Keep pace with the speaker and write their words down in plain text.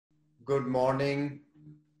good morning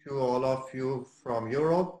to all of you from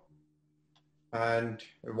Europe and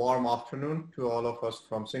a warm afternoon to all of us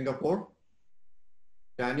from Singapore.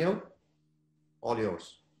 Daniel, all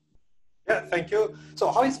yours. Yeah, thank you.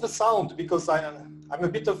 So how is the sound? Because I'm a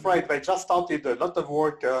bit afraid. I just started a lot of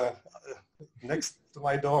work next to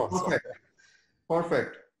my door. Perfect. So.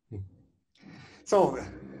 Perfect. So,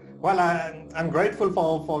 well, I'm grateful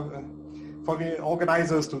for the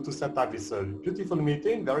organizers to set up this beautiful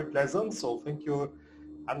meeting, very pleasant. So thank you,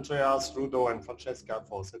 Andreas, Rudo, and Francesca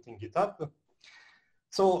for setting it up.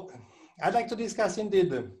 So I'd like to discuss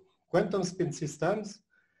indeed quantum spin systems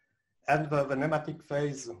and the nematic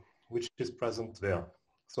phase which is present there.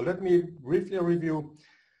 So let me briefly review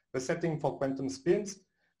the setting for quantum spins.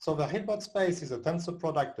 So the Hilbert space is a tensor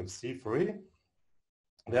product of C3.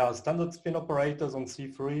 There are standard spin operators on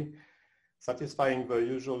C3 satisfying the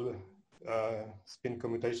usual spin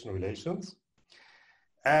commutation relations.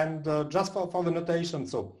 And just for the notation,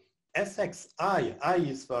 so Sxi, I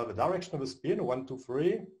is the direction of the spin, 1, 2,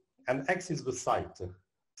 3, and X is the site.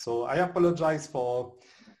 So I apologize for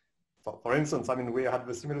instance, I mean, we had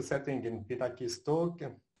the similar setting in Pinaki's talk,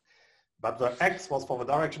 but the X was for the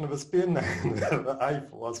direction of the spin and the I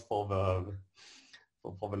was for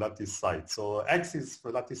the lattice side. So X is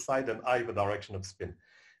the lattice side and I the direction of spin.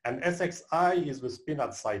 And Sxi is the spin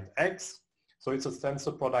at site X. So it's a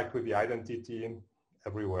tensor product with the identity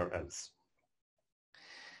everywhere else.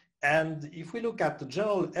 And if we look at the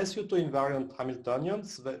general SU2 invariant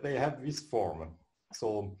Hamiltonians, they have this form.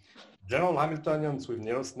 So general Hamiltonians with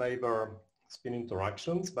nearest neighbor spin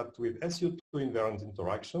interactions, but with SU2 invariant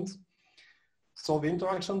interactions. So the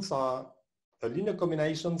interactions are a linear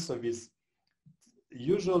combinations of these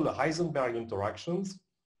usual Heisenberg interactions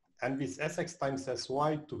and this Sx times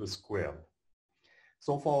Sy to the square.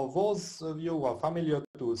 So for those of you who are familiar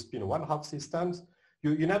to spin 1/2 systems,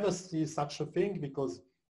 you never see such a thing because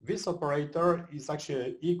this operator is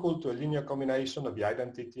actually equal to a linear combination of the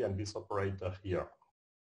identity and this operator here.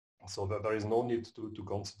 So that there is no need to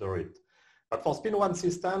consider it. But for spin 1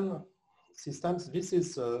 systems, this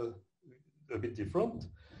is a bit different.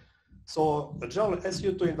 So the general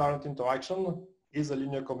SU2 invariant interaction is a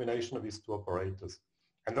linear combination of these two operators.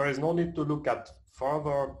 And there is no need to look at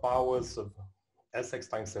further powers of Sx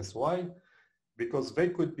times Sy because they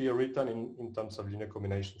could be written in terms of linear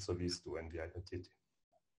combinations of these two and the identity.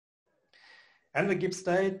 And the Gibbs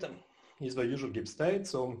state is the usual Gibbs state.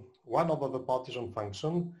 So 1 over the partition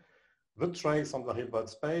function, the trace on the Hilbert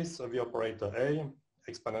space of the operator A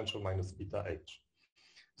exponential minus beta h.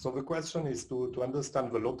 So the question is to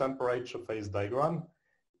understand the low temperature phase diagram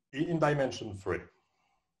in dimension 3.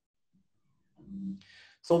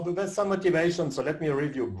 So there's some motivation, so let me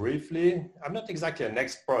review briefly. I'm not exactly an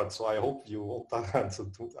expert, so I hope you won't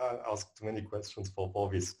ask too many questions for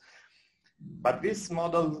this. But this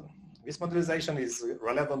modelization is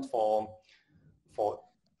relevant for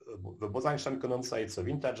the Bose-Einstein condensates of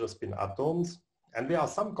integer spin atoms. And there are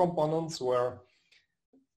some components where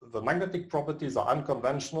the magnetic properties are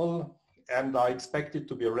unconventional and are expected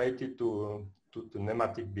to be related to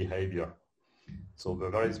nematic behavior. So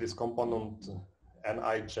there is this component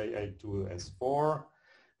Nij-A2S4.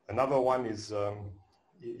 Another one is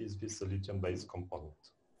this lithium-based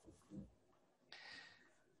component.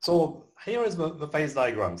 So here is the phase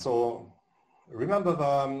diagram. So remember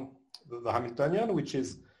the Hamiltonian, which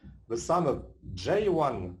is the sum of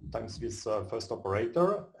J1 times this first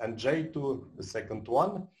operator and J2 the second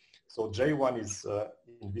one. So J1 is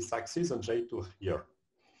in this axis and J2 here.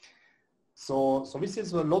 So this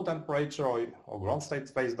is the low temperature or ground state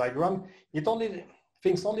phase diagram.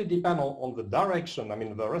 Things only depend on the direction, I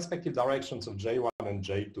mean the respective directions of J1 and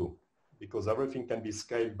J2, because everything can be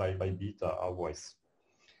scaled by beta otherwise.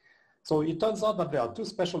 So it turns out that there are two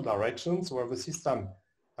special directions where the system,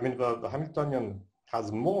 I mean the Hamiltonian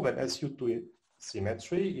has more than SU2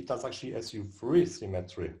 symmetry, it has actually SU3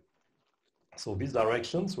 symmetry. So these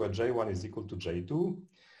directions where J1 is equal to J2,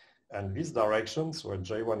 and these directions where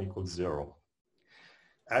J1 equals 0.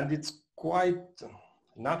 And it's quite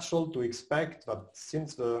natural to expect that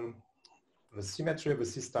since the symmetry of the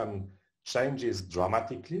system changes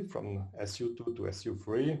dramatically from SU2 to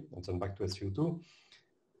SU3 and then back to SU2,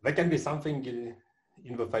 there can be something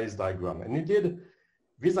in the phase diagram. And indeed,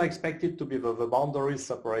 these are expected to be the boundaries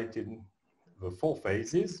separating the 4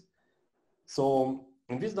 phases. So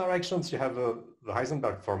in these directions, you have the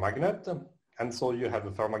Heisenberg ferromagnet, and so you have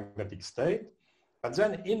a ferromagnetic state. But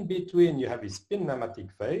then in between, you have a spin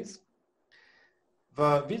nematic phase.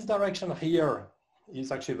 This direction here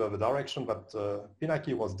is actually the direction that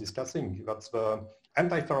Pinaki was discussing. That's the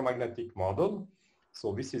anti-ferromagnetic model.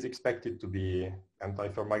 So this is expected to be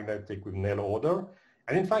antiferromagnetic with Néel order.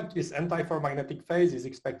 And in fact, this antiferromagnetic phase is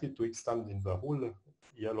expected to extend in the whole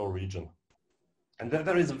yellow region. And then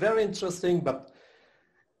there is a very interesting but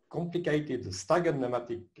complicated staggered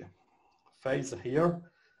nematic phase here,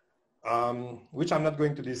 which I'm not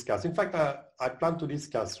going to discuss. In fact, I plan to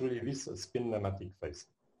discuss really this spin nematic phase.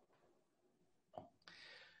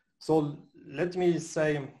 So let me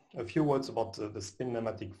say a few words about the spin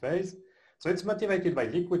nematic phase. So it's motivated by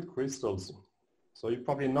liquid crystals. So you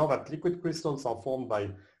probably know that liquid crystals are formed by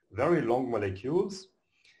very long molecules.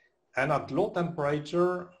 And at low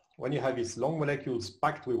temperature, when you have these long molecules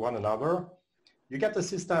packed with one another, you get a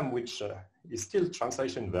system which is still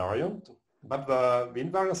translation invariant, but the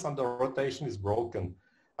invariance under rotation is broken.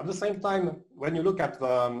 At the same time, when you look at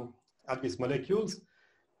these molecules,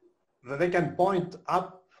 they can point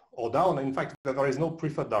up or down. In fact, there is no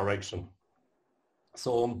preferred direction.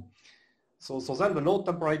 So then the low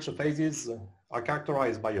temperature phases are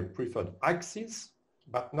characterized by a preferred axis,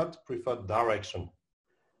 but not preferred direction.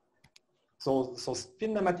 So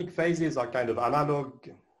spin nematic phases are kind of analog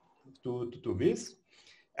to this,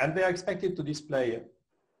 and they are expected to display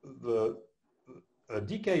the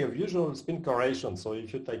decay of usual spin correlation. So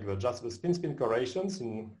if you take just the spin-spin correlations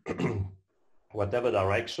in whatever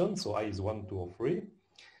direction, so I is 1, 2, or 3,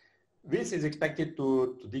 this is expected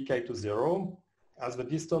to decay to 0 as the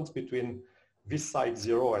distance between this side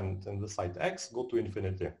 0 and the side x go to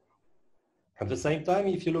infinity. At the same time,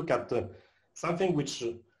 if you look at something which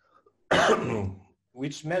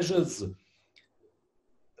which measures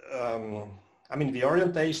the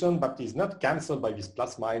orientation, but is not cancelled by this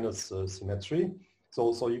plus-minus symmetry.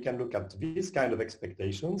 So you can look at these kind of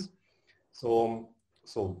expectations. So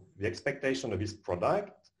the expectation of this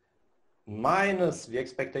product minus the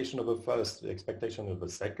expectation of the first, the expectation of the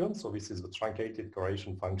second. So this is the truncated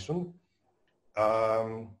correlation function.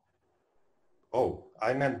 Oh,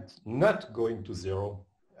 I meant not going to 0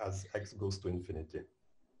 as x goes to infinity.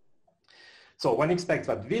 So one expects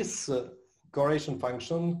that this correlation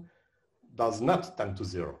function does not tend to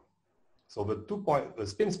 0. So the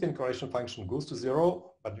spin-spin correlation function goes to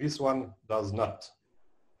 0, but this one does not.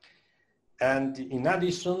 And in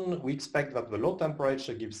addition, we expect that the low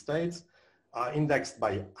temperature Gibbs states are indexed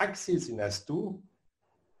by axes in S2,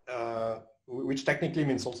 which technically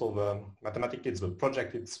means also mathematically it's the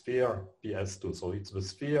projected sphere PS2. So it's the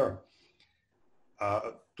sphere,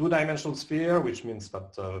 two-dimensional sphere, which means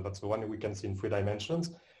that that's the one we can see in 3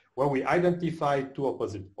 dimensions, where we identify 2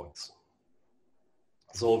 opposite points.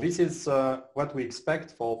 So this is what we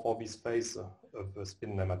expect for this phase of the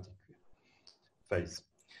spin nematic phase.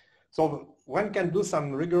 So one can do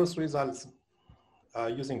some rigorous results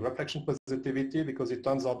using reflection positivity, because it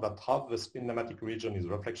turns out that half the spin nematic region is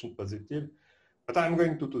reflection positive. But I'm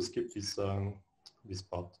going to skip this, this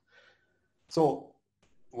part. So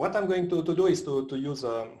what I'm going to do is to use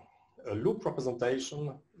a loop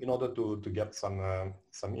representation in order to get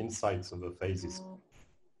some insights of the phases.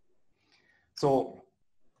 So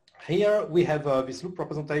here we have these loop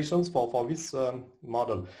representations for this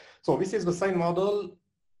model. So this is the same model.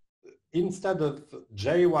 Instead of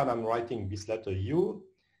J1, I'm writing this letter U,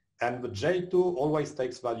 and the J2 always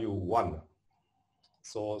takes value 1.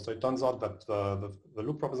 So it turns out that the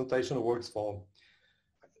loop representation works for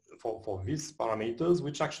these parameters,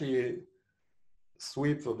 which actually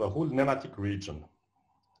sweep the whole nematic region.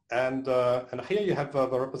 And here you have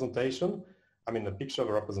the representation, a picture of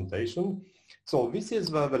a representation. So this is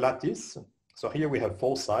the lattice. So here we have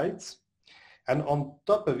 4 sides. And on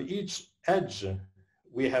top of each edge,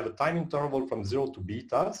 we have a time interval from 0 to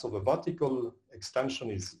beta. So the vertical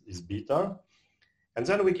extension is beta. And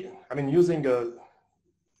then using a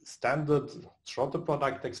standard Schroter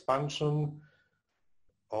product expansion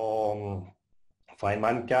or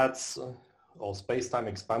Feynman-Katz or space-time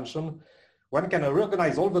expansion, one can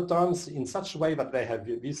reorganize all the terms in such a way that they have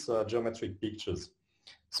these geometric pictures.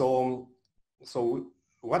 So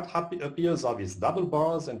what appears are these double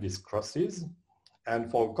bars and these crosses.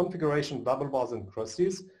 And for configuration double bars and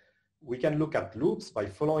crosses, we can look at loops by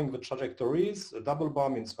following the trajectories. A double bar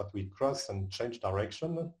means that we cross and change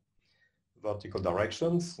direction, vertical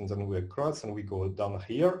directions, and then we cross and we go down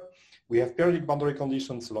here. We have periodic boundary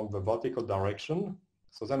conditions along the vertical direction.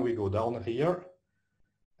 So then we go down here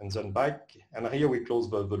and then back, and here we close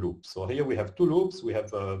the loop. So here we have 2 loops. We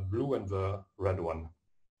have the blue and the red one.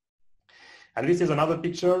 And this is another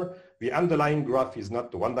picture. The underlying graph is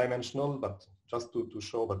not one-dimensional, but just to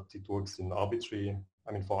show that it works in arbitrary,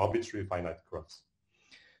 for arbitrary finite graphs.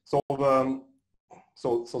 So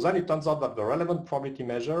then it turns out that the relevant probability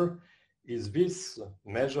measure is this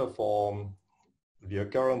measure for the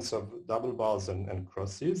occurrence of double bars and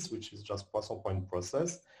crosses, which is just Poisson point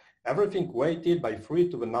process, everything weighted by 3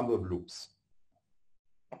 to the number of loops.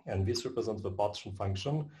 And this represents the partition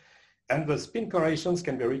function. And the spin correlations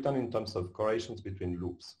can be written in terms of correlations between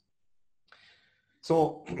loops.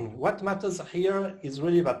 So what matters here is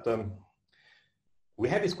really that we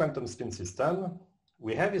have this quantum spin system,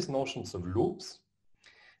 we have these notions of loops,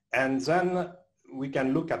 and then we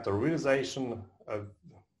can look at the realization of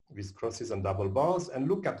these crosses and double bars and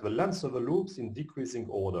look at the length of the loops in decreasing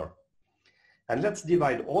order. And let's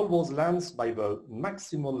divide all those lengths by the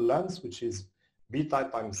maximal length, which is beta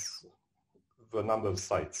times the number of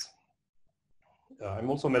sites. I'm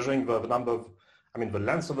also measuring the number of, the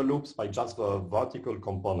length of the loops by just the vertical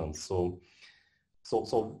components. So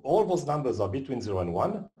all those numbers are between 0 and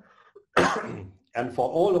 1. And for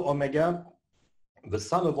all omega, the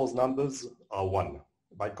sum of those numbers are 1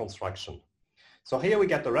 by construction. So here we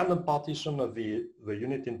get a random partition of the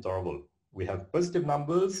unit interval. We have positive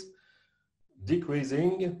numbers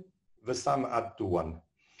decreasing, the sum add to 1.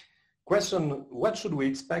 Question, what should we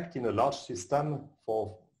expect in a large system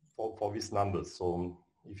for these numbers? So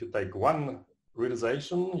if you take one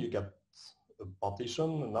realization, you get a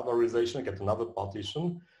partition, another realization, you get another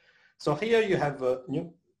partition. So here you have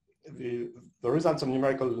the results of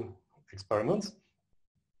numerical experiments.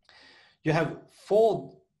 You have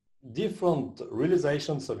 4 different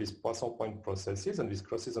realizations of these Poisson point processes and these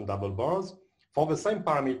crosses and double bars for the same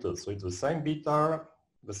parameters. So it's the same beta,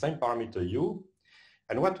 the same parameter u.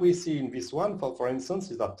 And what we see in this one, for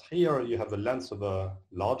instance, is that here you have the length of the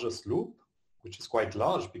largest loop, which is quite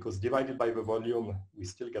large because divided by the volume, we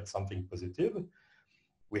still get something positive.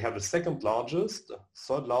 We have the second largest,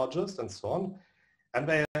 third largest, and so on.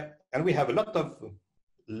 And we have a lot of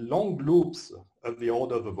long loops of the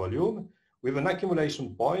order of the volume with an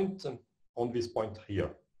accumulation point on this point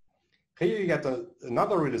here. Here you get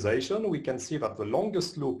another realization. We can see that the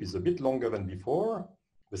longest loop is a bit longer than before.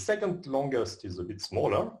 The second longest is a bit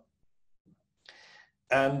smaller.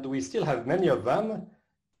 And we still have many of them.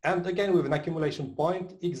 And again, with an accumulation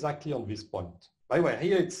point exactly on this point. By the way,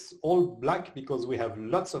 here it's all black because we have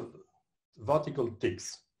lots of vertical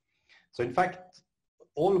ticks. So in fact,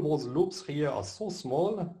 all those loops here are so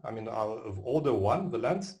small, are of order 1, the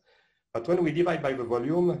length, but when we divide by the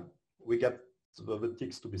volume, we get the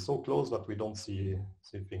ticks to be so close that we don't see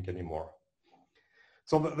anything anymore.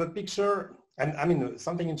 So the picture, and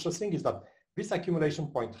something interesting is that this accumulation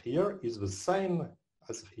point here is the same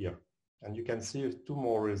as here. And you can see 2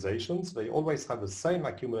 more realizations. They always have the same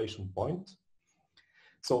accumulation point.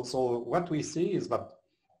 So what we see is that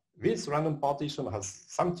this random partition has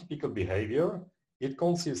some typical behavior. It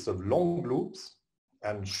consists of long loops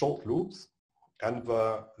and short loops. And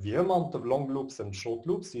the amount of long loops and short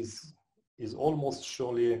loops is almost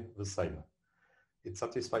surely the same. It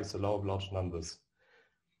satisfies the law of large numbers.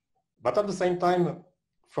 But at the same time,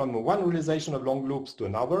 from one realization of long loops to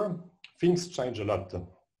another, things change a lot.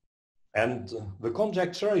 And the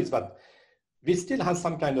conjecture is that this still has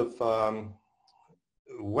some kind of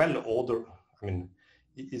well-ordered,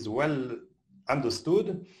 is well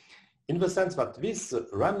understood in the sense that this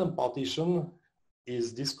random partition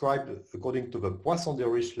is described according to the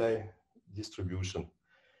Poisson-Dirichlet distribution,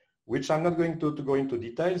 which I'm not going to go into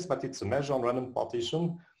details, but it's a measure on random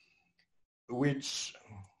partition which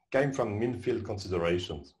came from mean field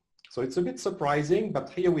considerations. So it's a bit surprising, but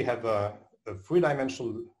here we have a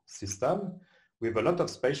 3-dimensional system with a lot of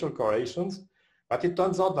spatial correlations, but it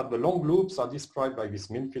turns out that the long loops are described by this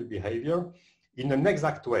mean field behavior in an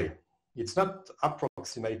exact way. It's not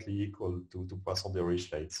approximately equal to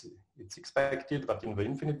Poisson-Dirichlet. It's expected that in the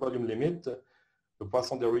infinite volume limit, the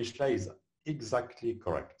Poisson-Dirichlet is exactly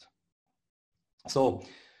correct. So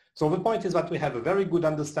the point is that we have a very good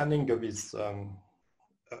understanding of this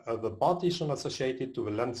of the partition associated to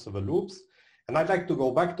the length of the loops. And I'd like to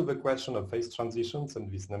go back to the question of phase transitions and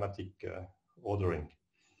this nematic ordering.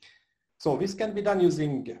 So this can be done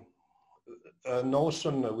using a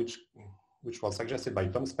notion which was suggested by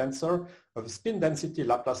Tom Spencer of spin density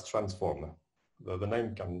Laplace transform. The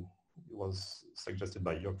name was suggested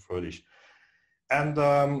by Jörg Fröhlich. And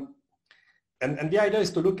the idea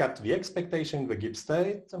is to look at the expectation in the Gibbs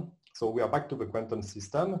state. So we are back to the quantum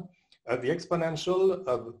system. The exponential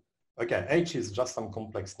of, okay, h is just some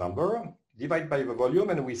complex number, divide by the volume,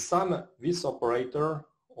 and we sum this operator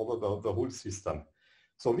over the whole system.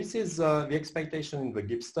 So this is the expectation in the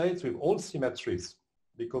Gibbs state with all symmetries,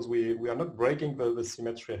 because we are not breaking the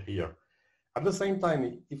symmetry here. At the same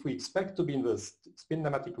time, if we expect to be in the spin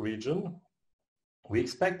nematic region, we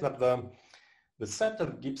expect that the set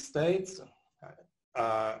of Gibbs states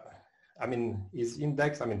is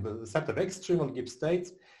indexed, the set of extremal Gibbs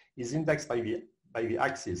states is indexed by the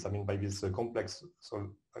axis, by this complex,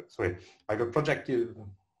 by the projective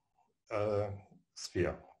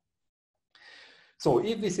sphere. So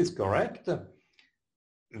if this is correct,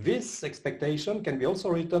 this expectation can be also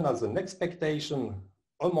written as an expectation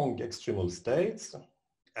among extremal states,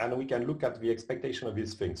 and we can look at the expectation of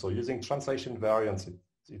this thing. So using translation variance,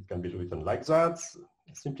 it can be written like that,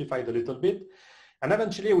 simplified a little bit, and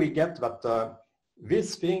eventually we get that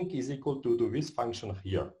this thing is equal to this function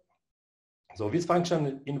here. So this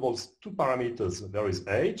function involves two parameters. There is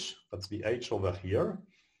h, that's the h over here,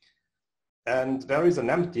 and there is an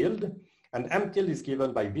m tilde, and m tilde is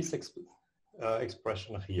given by this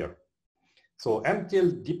expression here. So m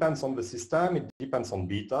tilde depends on the system, it depends on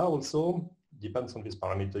beta also, depends on this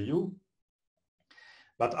parameter u.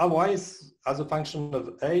 But otherwise, as a function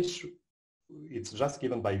of h, it's just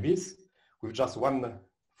given by this with just one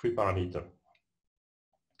free parameter.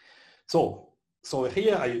 So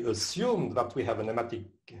here I assumed that we have a nematic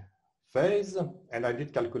phase, and I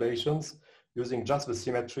did calculations using just the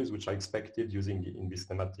symmetries which I expected using in this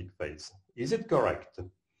nematic phase. Is it correct?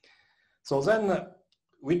 So then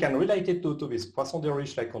we can relate it to this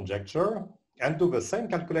Poisson-Dirichlet conjecture and do the same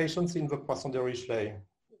calculations in the Poisson-Dirichlet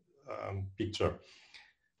picture.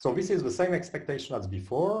 So this is the same expectation as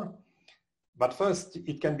before, but first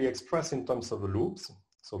it can be expressed in terms of the loops.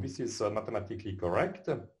 So this is mathematically correct.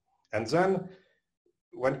 And then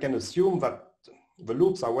one can assume that the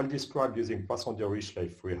loops are well described using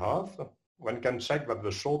Poisson-Dirichlet free half. One can check that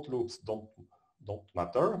the short loops don't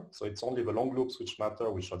matter. So it's only the long loops which matter,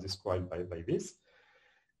 which are described by this.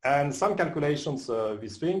 And some calculations,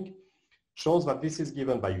 this thing, shows that this is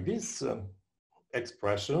given by this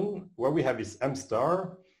expression, where we have this m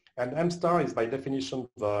star, and m star is by definition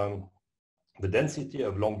the density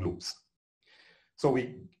of long loops. So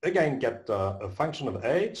we again get a function of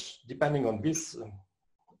h depending on this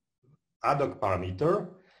ad hoc parameter,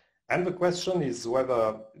 and the question is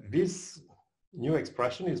whether this new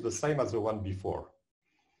expression is the same as the one before.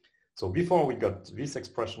 So before we got this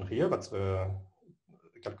expression here, that's the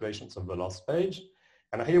calculations of the last page,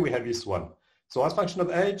 and here we have this one. So as function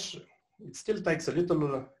of h, it still takes a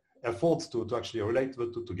little efforts to actually relate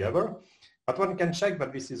the two together, but one can check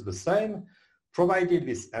that this is the same, provided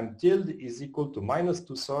this m tilde is equal to minus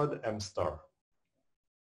 2/3 m star.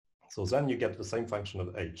 So then you get the same function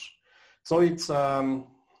of h. So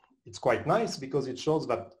it's quite nice because it shows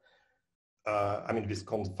that this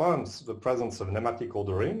confirms the presence of nematic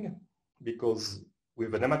ordering, because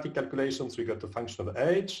with the nematic calculations we got a function of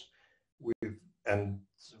h, and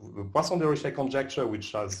the Poisson-Dirichlet conjecture,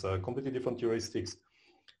 which has completely different heuristics,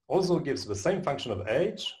 also gives the same function of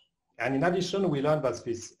h. And in addition, we learned that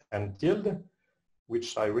this m tilde,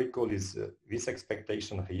 which I recall is this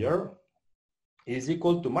expectation here, is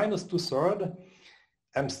equal to minus 2/3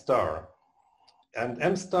 m star. And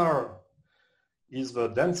m star is the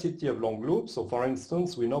density of long loops. So for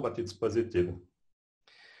instance, we know that it's positive.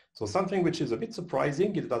 So something which is a bit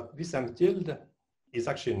surprising is that this m tilde is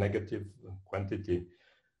actually a negative quantity.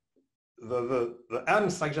 The m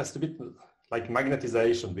suggests a bit like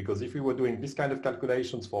magnetization, because if we were doing this kind of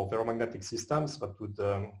calculations for ferromagnetic systems, that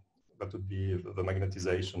would be the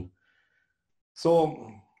magnetization.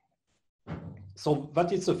 So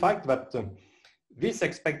that is the fact that this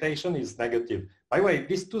expectation is negative. By the way,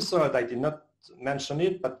 this 2/3, I did not mention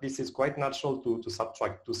it, but this is quite natural to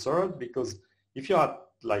subtract 2/3, because if you are at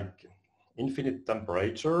like infinite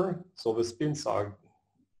temperature, so the spins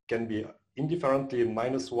can be indifferently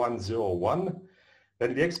 -1, 0, 1,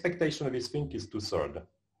 then the expectation of this thing is 2/3.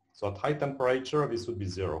 So at high temperature, this would be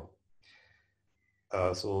 0.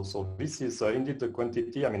 So this is indeed the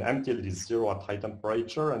quantity. M tilde is 0 at high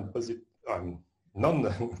temperature and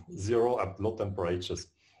non-zero at low temperatures.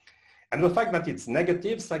 And the fact that it's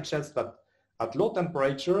negative suggests that at low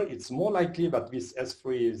temperature, it's more likely that this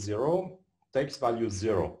S30 takes value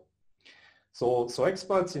 0. So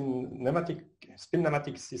experts in spin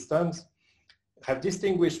nematic systems have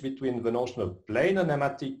distinguished between the notion of planar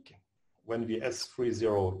nematic when the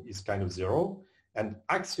S30 is kind of 0, and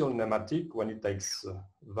axial nematic when it takes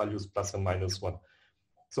values plus and minus 1.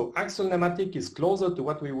 So axial nematic is closer to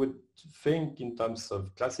what we would think in terms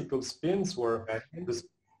of classical spins, where this,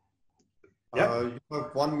 you have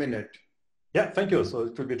 1 minute. Yeah, thank you. So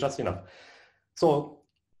it will be just enough. So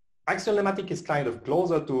axial nematic is kind of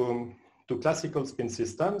closer to classical spin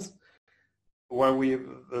systems, where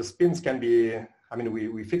the spins can be,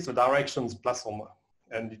 we fix the directions plus or minus,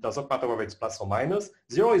 and it doesn't matter whether it's plus or minus.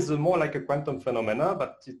 0 is more like a quantum phenomena,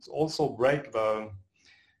 but it also breaks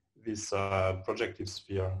this projective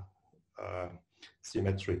sphere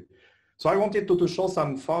symmetry. So I wanted to show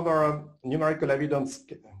some further numerical evidence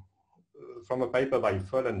from a paper by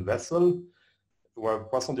Föll and Wessel, where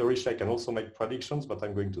Poisson-Dirichlet can also make predictions, but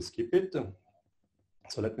I'm going to skip it.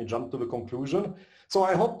 So let me jump to the conclusion. So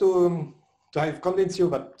I hope to have convinced you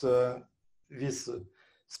that this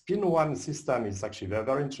spin one system is actually very,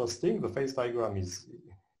 very interesting. The phase diagram is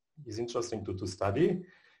interesting to study.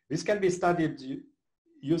 This can be studied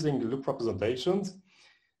using loop representations.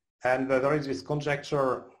 And there is this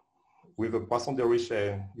conjecture with a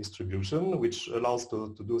Poisson-Dirichlet distribution, which allows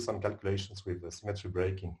to do some calculations with symmetry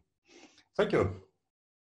breaking. Thank you.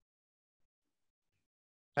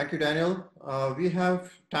 Thank you, Daniel. We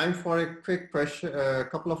have time for a quick question, a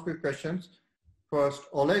couple of quick questions. First,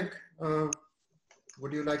 Oleg,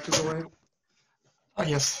 would you like to go ahead?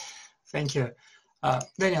 Yes, thank you.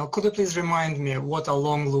 Daniel, could you please remind me what are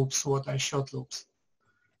long loops, what are short loops?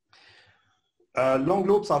 Long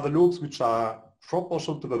loops are the loops which are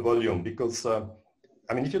proportional to the volume, because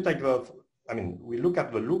I mean, if you take we look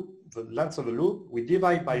at the loop, the length of the loop, we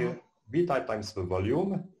divide by beta times the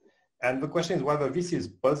volume, and the question is whether this is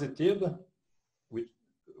positive,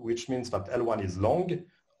 which means that L1 is long,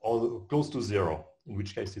 or close to zero, in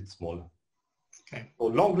which case it's small. Okay. So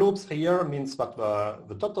long loops here means that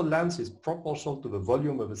the total length is proportional to the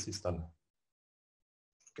volume of the system.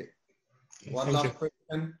 Okay. One last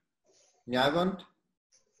question. Nyavant,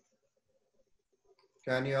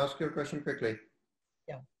 can you ask your question quickly?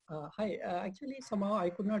 Yeah. Hi. Actually, somehow I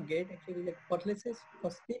could not get actually like what let's say for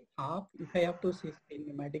spin half. If I have to see spin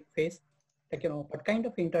nematic phase, like what kind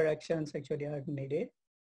of interactions actually are needed?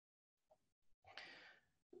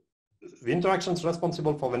 The interactions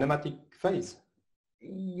responsible for the nematic phase.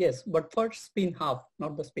 Yes, but for spin half,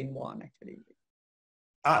 not the spin one actually.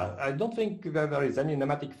 I don't think there is any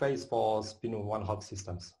nematic phase for spin 1/2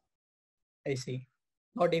 systems. I see.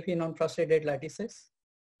 Not if in non-frustrated lattices?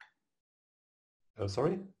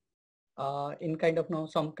 Sorry? In kind of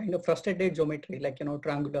some kind of frustrated geometry, like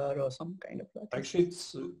triangular or some kind of lattice. Actually,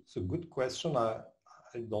 it's a good question. I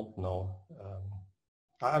don't know.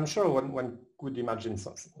 I'm sure one could imagine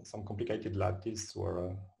some complicated lattice where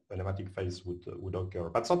a nematic phase would occur,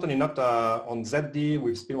 but certainly not on ZD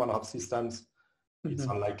with spin 1/2 systems. It's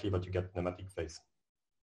unlikely that you get nematic phase.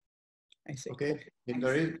 I see. Okay. In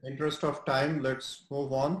the interest of time, let's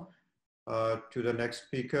move on to the next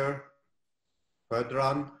speaker.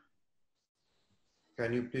 Vedran,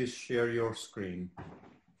 can you please share your screen?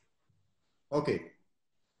 Okay.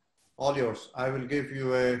 All yours. I will give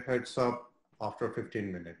you a heads up after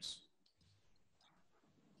 15 minutes.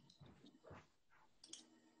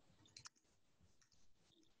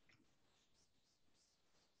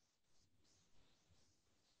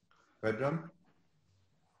 Vedran?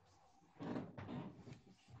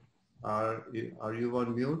 Are you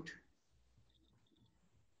on mute?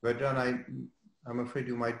 Vedran, I'm afraid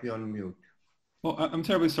you might be on mute. Oh, I'm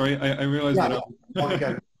terribly sorry. I realized that.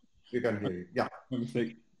 We can hear you. Yeah. My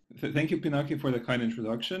mistake. Thank you, Pinaki, for the kind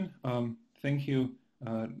introduction. Thank you,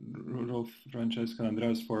 Rudolf, Francesca, and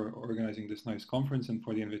Andreas for organizing this nice conference and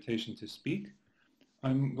for the invitation to speak.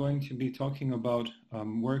 I'm going to be talking about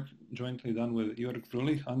work jointly done with Jörg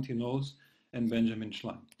Fröhlich, Antti Knowles, and Benjamin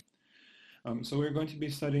Schlein. So we're going to be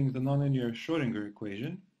studying the nonlinear Schrödinger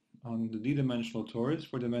equation on the d-dimensional torus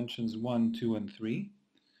for dimensions 1, 2, and 3.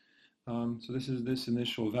 So this is this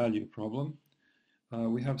initial value problem.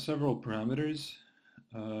 We have several parameters.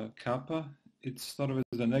 Kappa, it's thought of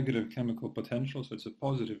as a negative chemical potential, so it's a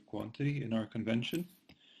positive quantity in our convention.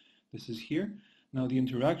 This is here. Now the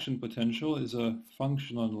interaction potential is a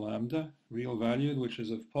function on lambda, real valued, which is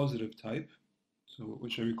of positive type. So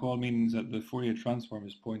which I recall means that the Fourier transform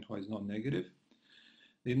is pointwise non-negative.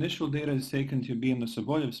 The initial data is taken to be in the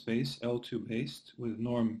Sobolev space, L2 based, with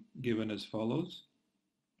norm given as follows.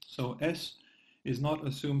 So S is not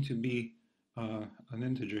assumed to be an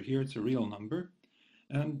integer here, it's a real number.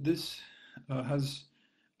 And this has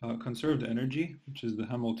conserved energy, which is the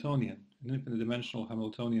Hamiltonian, an infinite dimensional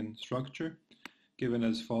Hamiltonian structure, given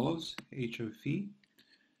as follows, H of phi.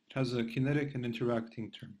 It has a kinetic and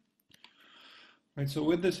interacting term. Right, so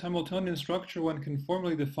with this Hamiltonian structure, one can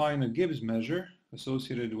formally define a Gibbs measure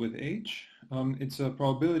associated with H. It's a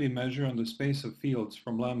probability measure on the space of fields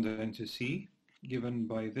from lambda into C, given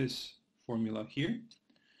by this formula here.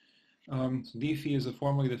 So d phi is a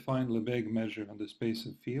formally defined Lebesgue measure on the space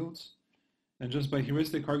of fields. And just by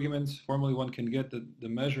heuristic arguments, formally one can get that the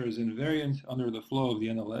measure is invariant under the flow of the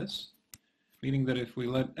NLS, meaning that if we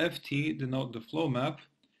let ft denote the flow map,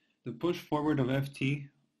 the push forward of ft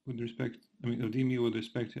with respect, of d mu with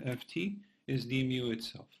respect to ft is d mu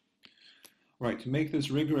itself. Right, to make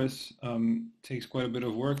this rigorous takes quite a bit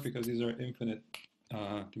of work because these are infinite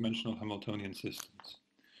dimensional Hamiltonian systems.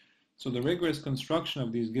 So the rigorous construction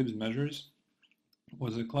of these Gibbs measures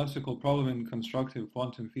was a classical problem in constructive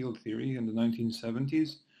quantum field theory in the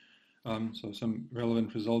 1970s. So some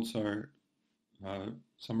relevant results are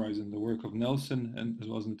summarized in the work of Nelson and as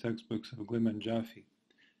well as in the textbooks of Glimm and Jaffe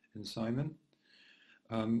and Simon.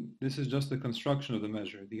 This is just the construction of the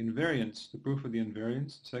measure. The invariance, the proof of the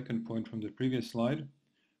invariance, second point from the previous slide,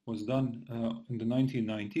 was done in the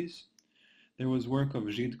 1990s. There was work of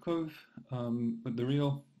Zhidkov, but the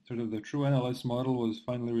real, the true NLS model was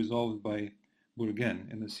finally resolved by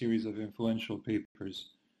Bourgain in a series of influential papers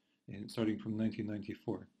starting from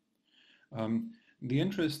 1994. The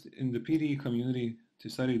interest in the PDE community to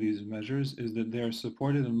study these measures is that they are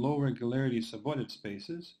supported in low regularity subordered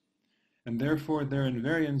spaces, and therefore their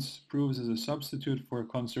invariance proves as a substitute for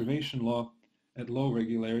conservation law at low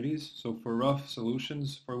regularities, so for rough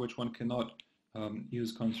solutions for which one cannot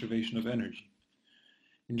use conservation of energy.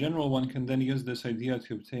 In general, one can then use this idea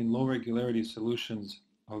to obtain low regularity solutions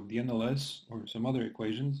of the NLS or some other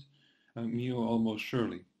equations, mu almost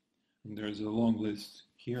surely. And there's a long list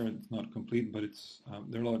here. It's not complete, but it's,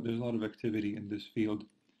 there's a lot of activity in this field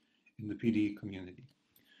in the PDE community.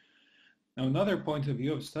 Now, another point of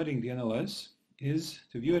view of studying the NLS is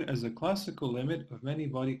to view it as a classical limit of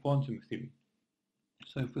many-body quantum theory.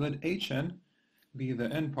 So if we let Hn be the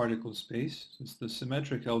n particle space, so it's the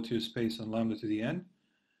symmetric L2 space on lambda to the n,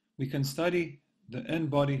 we can study the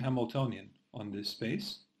n-body Hamiltonian on this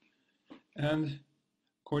space, and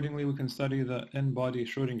accordingly we can study the n-body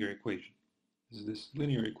Schrödinger equation. This is this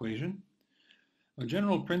linear equation. A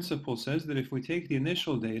general principle says that if we take the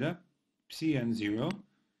initial data, Cn0,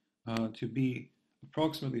 to be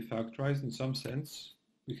approximately factorized in some sense,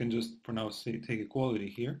 we can just for now take equality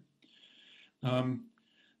here,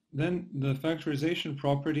 then the factorization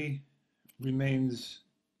property remains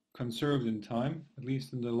conserved in time, at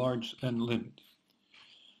least in the large n limit.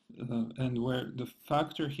 And where the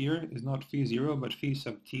factor here is not phi 0 but phi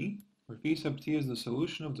sub t, where phi sub t is the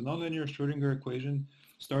solution of the nonlinear Schrödinger equation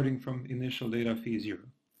starting from initial data phi 0.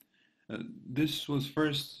 This was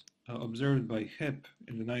first observed by Hipp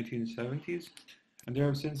in the 1970s, and there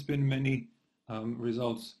have since been many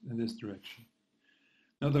results in this direction.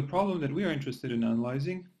 Now the problem that we are interested in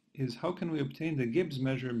analyzing is how can we obtain the Gibbs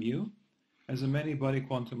measure mu as a many-body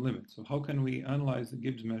quantum limit. So how can we analyze the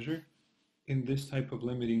Gibbs measure in this type of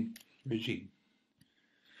limiting regime?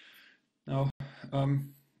 Now,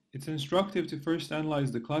 it's instructive to first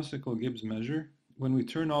analyze the classical Gibbs measure when we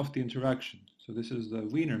turn off the interaction. So this is the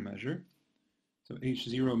Wiener measure. So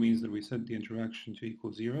H0 means that we set the interaction to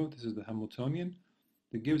equal 0. This is the Hamiltonian.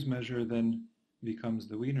 The Gibbs measure then becomes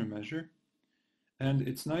the Wiener measure. And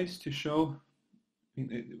it's nice to show,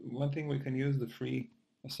 one thing we can use the free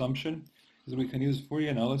assumption is that we can use Fourier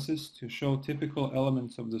analysis to show typical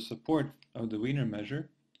elements of the support of the Wiener measure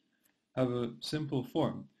have a simple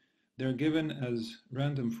form. They're given as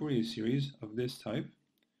random Fourier series of this type.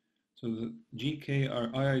 So the GK are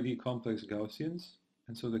IID complex Gaussians,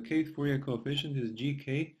 and so the kth Fourier coefficient is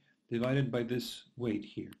GK divided by this weight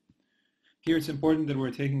here. Here it's important that we're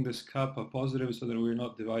taking this kappa positive so that we're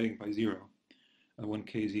not dividing by 0 when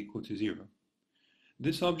k is equal to 0.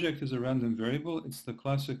 This object is a random variable. It's the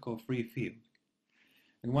classical free field.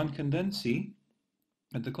 And one can then see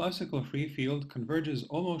that the classical free field converges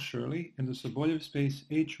almost surely in the suborder space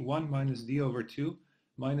H1 minus d over 2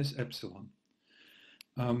 minus epsilon.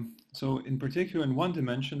 So in particular, in one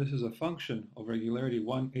dimension, this is a function of regularity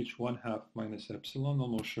 1 H1 half minus epsilon,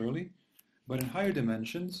 almost surely. But in higher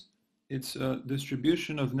dimensions, it's a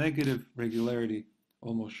distribution of negative regularity,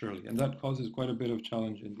 almost surely. And that causes quite a bit of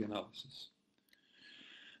challenge in the analysis.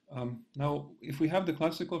 Now, if we have the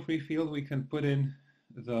classical free field, we can put in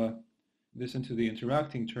this into the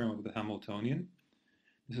interacting term of the Hamiltonian.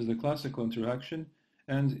 This is the classical interaction.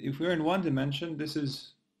 And if we're in one dimension, this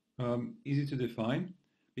is easy to define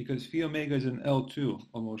because phi omega is in L2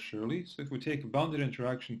 almost surely. So if we take bounded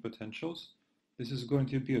interaction potentials, this is going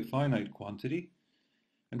to be a finite quantity.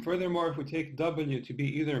 And furthermore, if we take W to be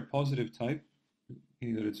either a positive type,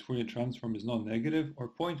 meaning that its Fourier transform is non-negative, or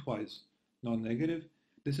pointwise non-negative,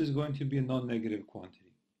 this is going to be a non-negative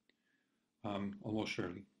quantity, almost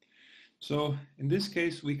surely. So in this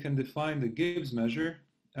case, we can define the Gibbs measure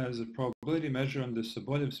as a probability measure on the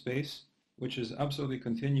suborder space, which is absolutely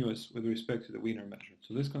continuous with respect to the Wiener measure.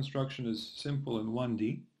 So this construction is simple in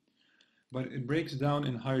 1D, but it breaks down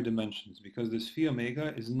in higher dimensions because this phi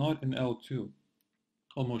omega is not in L2,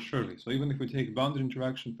 almost surely. So even if we take bounded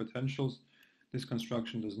interaction potentials, this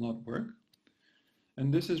construction does not work.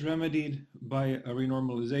 And this is remedied by a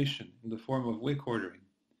renormalization in the form of Wick ordering.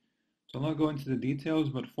 So I'll not go into the details,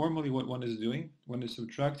 but formally what one is doing, one is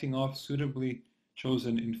subtracting off suitably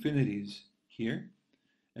chosen infinities here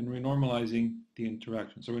and renormalizing the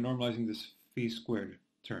interaction. So renormalizing this phi squared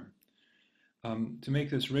term. To make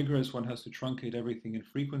this rigorous, one has to truncate everything in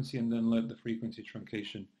frequency and then let the frequency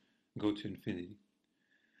truncation go to infinity.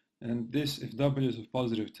 And this, if W is of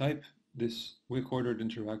positive type, this Wick-ordered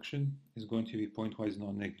interaction is going to be pointwise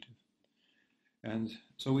non-negative. And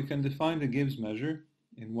so we can define the Gibbs measure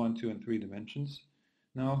in 1, 2, and 3 dimensions.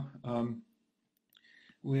 Now, and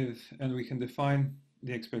we can define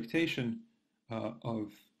the expectation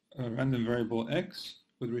of a random variable x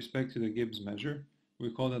with respect to the Gibbs measure.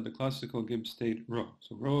 We call that the classical Gibbs state rho.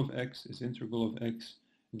 So rho of x is integral of x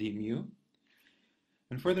d mu.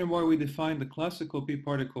 And furthermore, we define the classical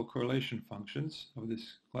p-particle correlation functions of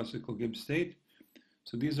this classical Gibbs state.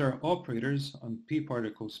 So these are operators on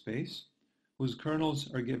p-particle space whose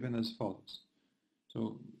kernels are given as follows.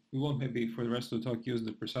 So we won't maybe for the rest of the talk use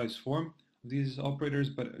the precise form of these operators,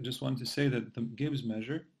 but I just want to say that the Gibbs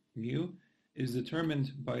measure, mu, is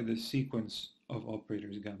determined by the sequence of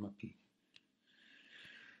operators gamma p.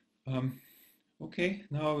 Okay,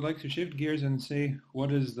 now I would like to shift gears and say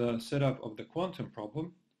what is the setup of the quantum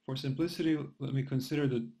problem. For simplicity, let me consider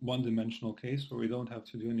the one-dimensional case where we don't have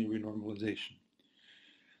to do any renormalization.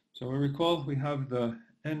 So we recall we have the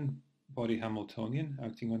n-body Hamiltonian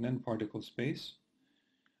acting on n-particle space.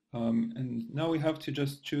 And now we have to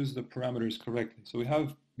just choose the parameters correctly. So we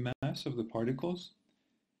have mass of the particles.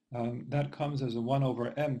 That comes as a 1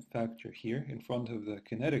 over m factor here in front of the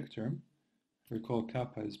kinetic term. Recall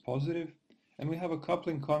kappa is positive. And we have a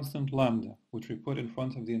coupling constant lambda, which we put in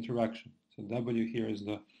front of the interaction. So W here is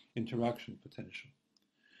the interaction potential.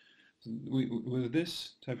 So with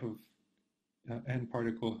this type of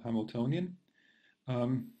n-particle Hamiltonian,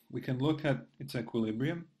 we can look at its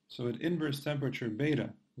equilibrium. So at inverse temperature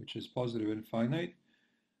beta, which is positive and finite,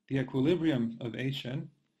 the equilibrium of Hn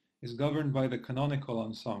is governed by the canonical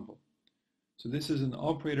ensemble. So this is an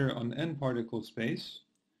operator on n-particle space,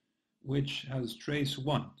 which has trace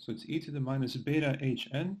 1. So it's e to the minus beta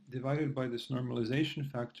Hn divided by this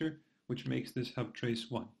normalization factor, which makes this have trace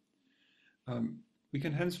 1. We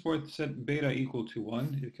can henceforth set beta equal to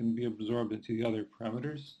 1. It can be absorbed into the other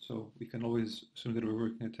parameters, so we can always assume that we're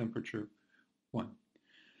working at temperature 1.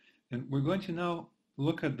 And we're going to now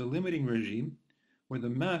look at the limiting regime where the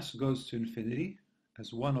mass goes to infinity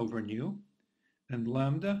as 1 over nu, and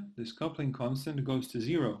lambda, this coupling constant, goes to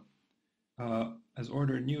 0 as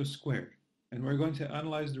order nu squared. And we're going to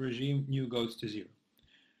analyze the regime nu goes to 0.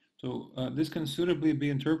 So this can suitably be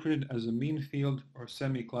interpreted as a mean field or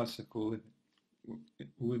semi-classical limit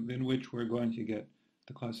within which we're going to get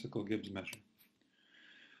the classical Gibbs measure.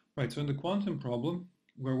 Right, so in the quantum problem,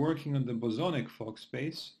 we're working on the bosonic Fock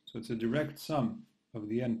space, so it's a direct sum of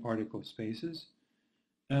the n particle spaces,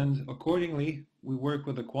 and accordingly we work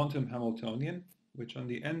with a quantum Hamiltonian, which on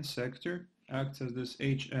the n sector acts as this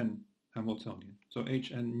Hn Hamiltonian, so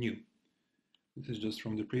Hn nu. This is just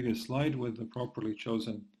from the previous slide with the properly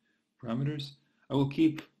chosen parameters. I will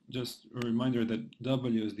keep just a reminder that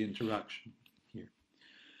W is the interaction here.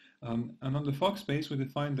 And on the Fock space, we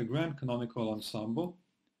define the grand canonical ensemble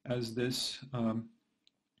as this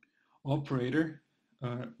operator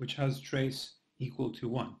which has trace equal to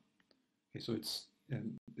 1. Okay, so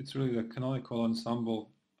it's really the canonical ensemble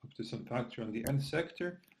up to some factor on the nth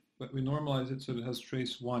sector, but we normalize it so that it has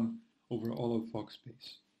trace 1 over all of Fock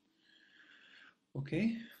space.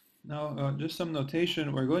 Okay, now just some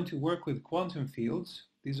notation. We're going to work with quantum fields.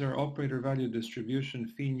 These are operator value distribution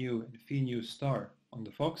phi nu and phi nu star on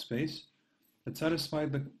the Fock space that satisfy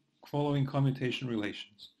the following commutation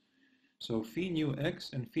relations. So phi nu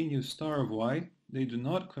x and phi nu star of y, they do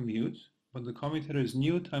not commute, but the commutator is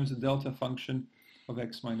nu times the delta function of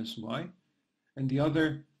x minus y, and the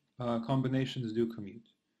other combinations do commute.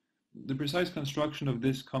 The precise construction of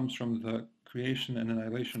this comes from the creation and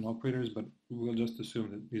annihilation operators, but we'll just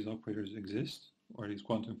assume that these operators exist, or these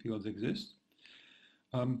quantum fields exist.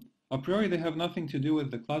 A priori, they have nothing to do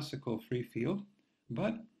with the classical free field,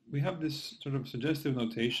 but we have this sort of suggestive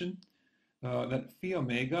notation that phi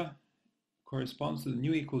omega corresponds to the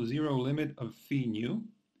nu equals 0 limit of phi nu,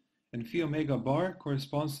 and phi omega bar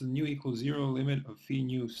corresponds to the nu equals 0 limit of phi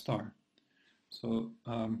nu star. So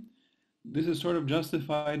this is sort of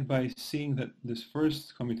justified by seeing that this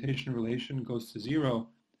first commutation relation goes to 0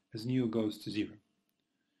 as nu goes to 0.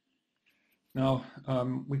 Now,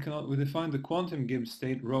 we define the quantum Gibbs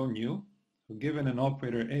state rho nu. So given an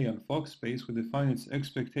operator A on Fock space, we define its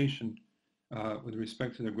expectation with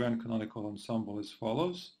respect to the grand canonical ensemble as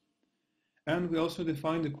follows. And we also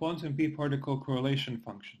define the quantum p-particle correlation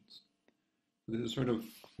functions. This is sort of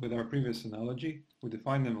with our previous analogy. We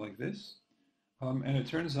define them like this. And it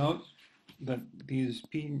turns out that these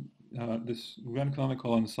this grand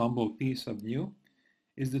canonical ensemble P sub nu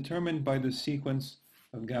is determined by the sequence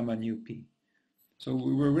of gamma nu P. So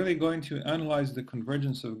we were really going to analyze the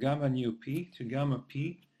convergence of gamma nu P to gamma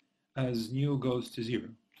P as nu goes to 0.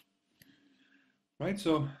 Right,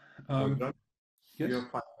 so Yes? yes? You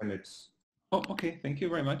have 5 minutes. Oh, okay, thank you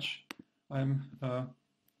very much. I'll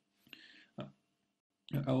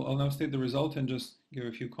now state the result and just give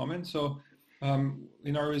a few comments. So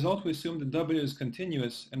in our result, we assume that W is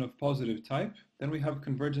continuous and of positive type. Then we have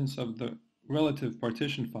convergence of the relative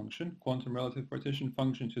partition function, quantum relative partition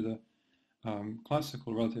function to the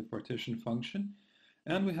classical relative partition function.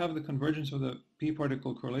 And we have the convergence of the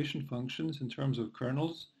p-particle correlation functions in terms of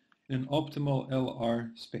kernels in an optimal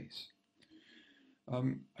LR space.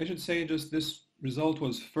 I should say just this result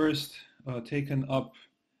was first taken up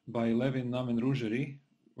by Levin, Nam, and Rougerie,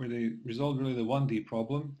 where they resolved really the 1D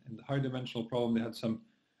problem. In the higher dimensional problem, they had some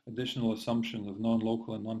additional assumption of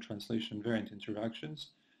non-local and non-translation invariant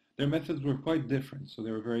interactions. Their methods were quite different, so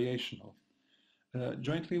they were variational.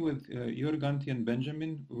 Jointly with Yorganti and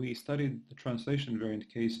Benjamin, we studied the translation invariant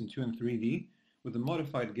case in 2 and 3D with a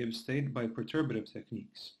modified Gibbs state by perturbative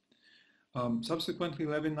techniques. Subsequently,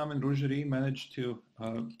 Levin, Nam, and Rougerie managed to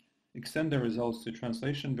extend their results to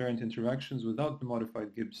translation invariant interactions without the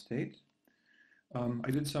modified Gibbs state.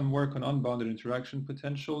 I did some work on unbounded interaction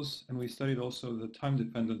potentials, and we studied also the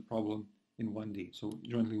time-dependent problem in 1D, so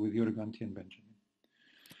jointly with Yorganti and Benjamin.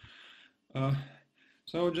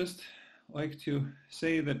 So I would just like to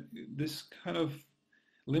say that this kind of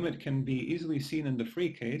limit can be easily seen in the free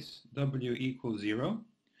case, W equals 0.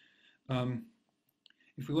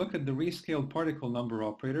 If we look at the rescaled particle number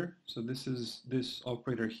operator, so this is this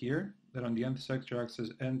operator here, that on the nth sector acts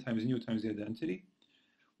as n times nu times the identity,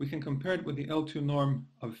 we can compare it with the L2 norm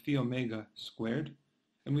of phi omega squared,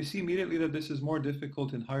 and we see immediately that this is more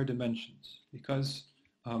difficult in higher dimensions, because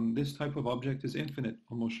this type of object is infinite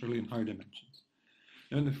almost surely in higher dimensions.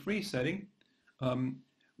 Now in the free setting,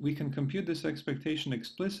 we can compute this expectation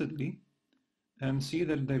explicitly and see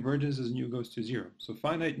that it diverges as nu goes to 0. So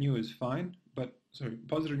finite nu is fine, but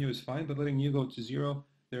positive nu is fine, but letting nu go to 0,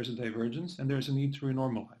 there's a divergence, and there's a need to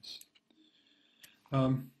renormalize.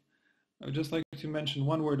 I would just like to mention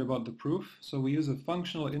one word about the proof. So we use a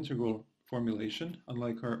functional integral formulation,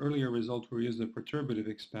 unlike our earlier result where we used a perturbative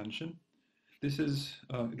expansion. This is,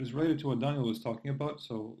 it was related to what Daniel was talking about,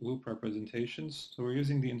 so loop representations. So we're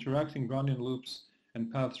using the interacting Brownian loops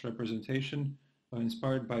and paths representation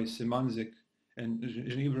inspired by Simanzik and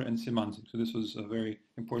Geneva and Simanzik. So this was a very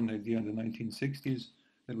important idea in the 1960s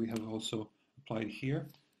that we have also applied here.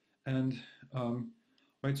 And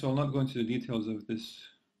right, so I'll not go into the details of this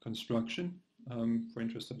construction. For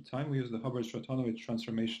interest of time, we use the Hubbard-Stratonovich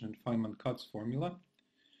transformation and Feynman-Cutts formula.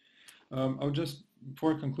 I would just,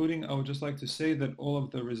 before concluding, I would just like to say that all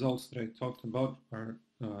of the results that I talked about are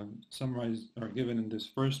summarized, are given in this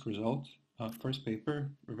first result, first paper,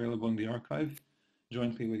 available in the archive,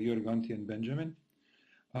 jointly with Yorganti and Benjamin.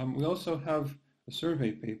 We also have a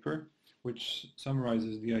survey paper which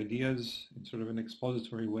summarizes the ideas in sort of an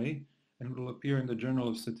expository way, and will appear in the Journal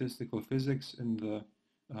of Statistical Physics in the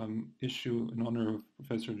issue in honor of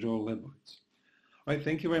Professor Joel Lebowitz. All right,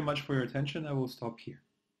 thank you very much for your attention. I will stop here.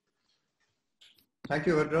 Thank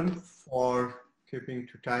you, Vedran, for keeping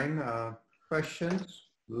to time. Questions?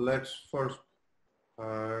 Let's first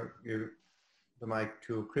give the mic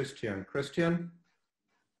to Christian. Christian?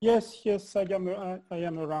 Yes, I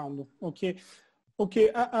am around. Okay.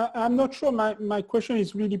 I'm not sure my question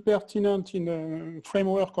is really pertinent in the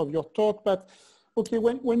framework of your talk, but okay,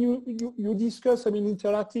 when you discuss,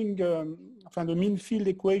 interacting the mean field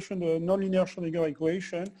equation, the nonlinear Schrödinger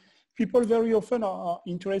equation, people very often are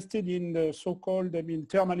interested in the so-called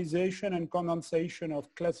thermalization and condensation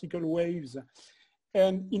of classical waves.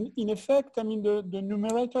 And in effect, the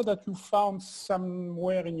numerator that you found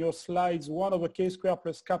somewhere in your slides, 1 over k squared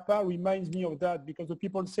plus kappa, reminds me of that, because the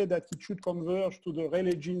people say that it should converge to the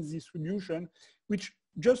Rayleigh-Jeans distribution, which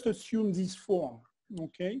just assumes this form,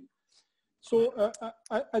 okay? So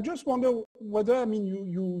I just wonder whether,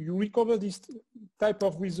 you recover this type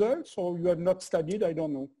of results, or you have not studied, I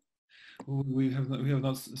don't know. We have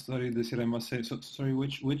not studied this yet, I must say. So, sorry,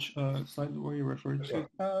 which slide were you referring to?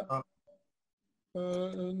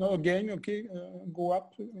 No, again, okay, go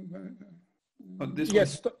up. This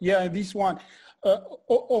yes, one? Yeah, this one.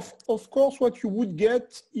 Of course, what you would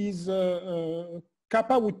get is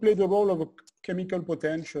kappa would play the role of a chemical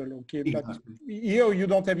potential, okay, exactly. But here you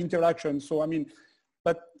don't have interaction, so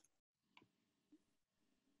but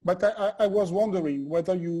But I was wondering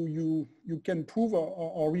whether you can prove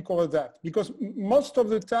or recover that, because most of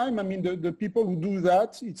the time, I mean, the people who do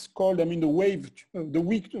that, it's called, I mean, the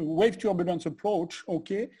wave turbulence approach.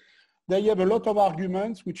 Okay, they have a lot of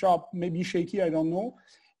arguments which are maybe shaky, I don't know,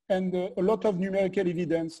 and a lot of numerical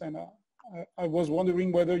evidence. And I was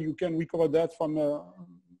wondering whether you can recover that from a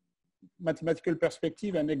mathematical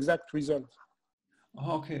perspective and exact results.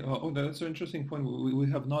 Okay. Oh, that's an interesting point. We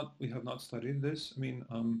have not studied this. I mean,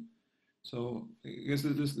 so I guess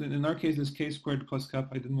this, in our case, this k squared plus cap,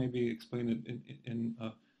 I didn't maybe explain it in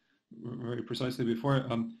very precisely before.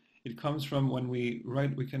 It comes from when we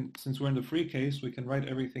write. We can, since we're in the free case, we can write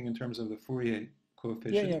everything in terms of the Fourier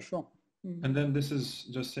coefficient. Yeah, sure. Mm-hmm. And then this is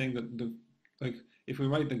just saying that like if we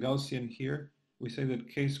write the Gaussian here, we say that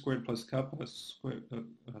k squared plus kappa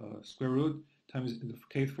square root times the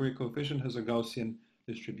kth Fourier coefficient has a Gaussian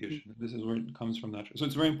distribution. Mm-hmm. This is where it comes from naturally. So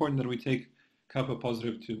it's very important that we take kappa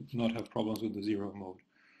positive to not have problems with the zero mode.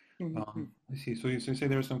 Mm-hmm. I see. So you say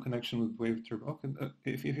there's some connection with wave turbo. Okay.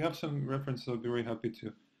 If you have some reference, I'll be very happy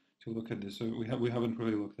to look at this. So we haven't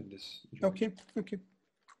really looked at this. Okay. Thank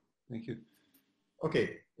you.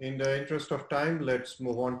 Okay. In the interest of time, let's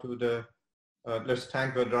move on to the. Let's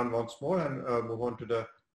thank Vedran once more and move on to the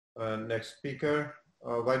next speaker.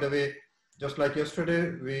 By the way, just like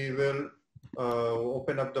yesterday, we will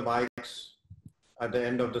open up the mics at the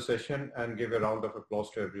end of the session and give a round of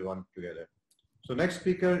applause to everyone together. So next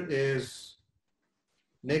speaker is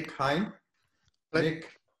Nick Hine.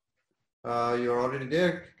 Nick, you're already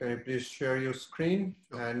there. Can you please share your screen?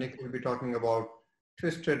 And Nick will be talking about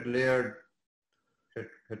twisted layered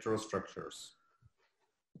heterostructures.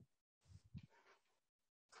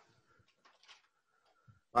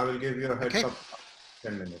 I will give you a heads up.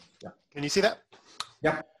 10 minutes. Yeah. Can you see that?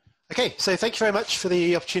 Yeah. Okay, so thank you very much for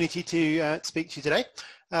the opportunity to speak to you today.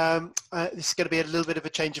 This is going to be a little bit of a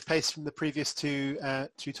change of pace from the previous two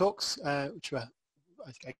talks, which were,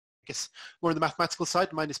 I guess, more on the mathematical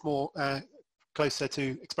side. Mine is more closer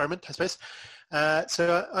to experiment, I suppose.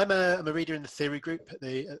 So I'm a reader in the theory group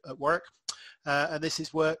at Warwick, and this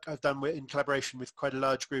is work I've done in collaboration with quite a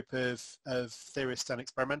large group of theorists and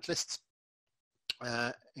experimentalists,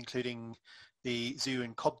 including the Zhu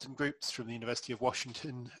and Cobden groups from the University of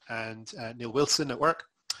Washington and Neil Wilson at Warwick.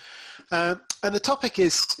 And the topic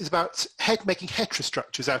is about making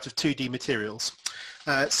heterostructures out of 2D materials.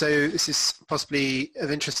 So this is possibly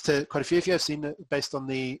of interest to quite a few of you. I've seen it based on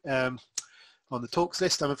the talks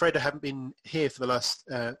list. I'm afraid I haven't been here for the last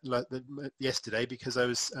yesterday because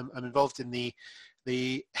I'm involved in the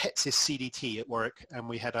HETSIS CDT at Warwick, and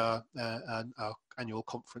we had our annual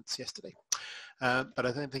conference yesterday. But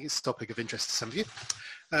I don't think it's a topic of interest to some of you.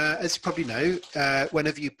 As you probably know,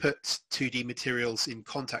 whenever you put 2D materials in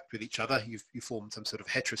contact with each other, you form some sort of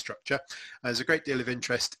heterostructure. There's a great deal of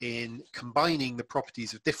interest in combining the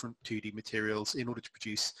properties of different 2D materials in order to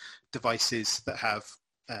produce devices that have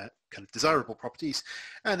kind of desirable properties.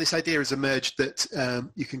 And this idea has emerged that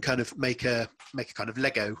you can kind of make a kind of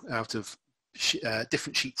Lego out of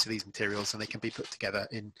different sheets of these materials, and they can be put together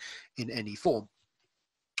in any form.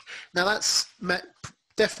 Now that's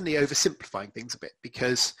definitely oversimplifying things a bit,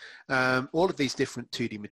 because all of these different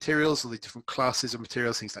 2D materials, all the different classes of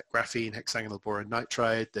materials, things like graphene, hexagonal boron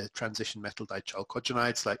nitride, the transition metal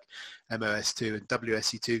dichalcogenides like MOS2 and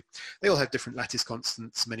WSE2, they all have different lattice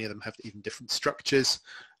constants. Many of them have even different structures,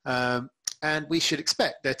 and we should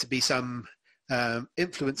expect there to be some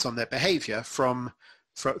influence on their behavior from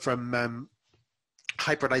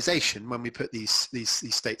hybridization when we put these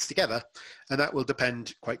states together, and that will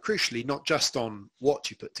depend quite crucially not just on what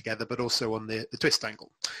you put together but also on the twist angle,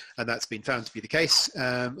 and that's been found to be the case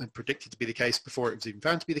and predicted to be the case before it was even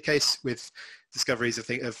found to be the case, with discoveries of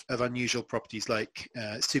unusual properties like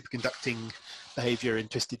superconducting behavior in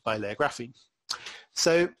twisted bilayer graphene.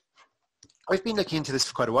 So I've been looking into this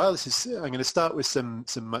for quite a while. I'm going to start with some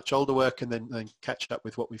much older work and then catch up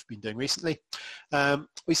with what we've been doing recently.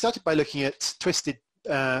 We started by looking at twisted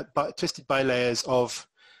bilayers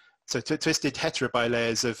twisted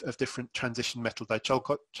heterobilayers of different transition metal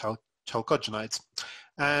dichalcogenides.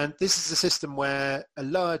 And this is a system where a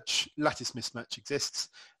large lattice mismatch exists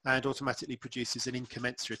and automatically produces an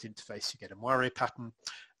incommensurate interface. You get a moire pattern,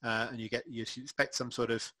 and you expect some sort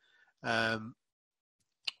of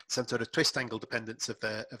twist angle dependence of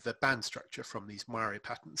the band structure from these moire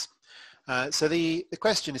patterns. So the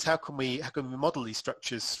question is, how can we model these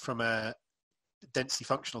structures from a density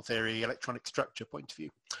functional theory, electronic structure point of view?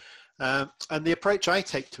 And the approach I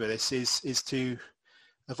take to this is to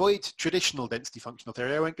avoid traditional density functional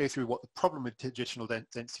theory. I won't go through what the problem with traditional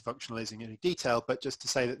density functional is in any detail, but just to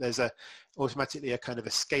say that there's a automatically a kind of a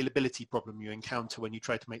scalability problem you encounter when you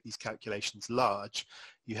try to make these calculations large.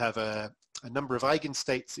 You have a number of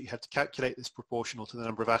eigenstates that you have to calculate that's proportional to the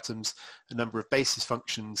number of atoms, a number of basis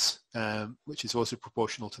functions, which is also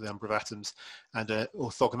proportional to the number of atoms, and an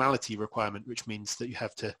orthogonality requirement, which means that you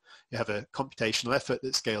have a computational effort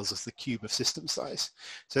that scales as the cube of system size.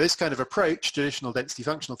 So this kind of approach, traditional density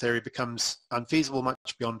functional theory, becomes unfeasible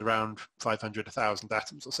much beyond around 500, 1,000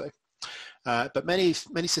 atoms or so. But many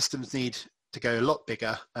systems need to go a lot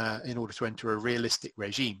bigger in order to enter a realistic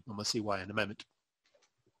regime, and we'll see why in a moment.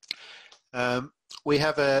 We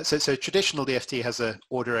have so traditional DFT has a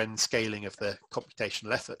order n scaling of the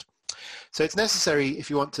computational effort. So it's necessary, if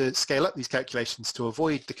you want to scale up these calculations, to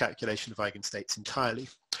avoid the calculation of eigenstates entirely.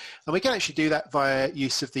 And we can actually do that via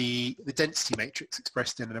use of the density matrix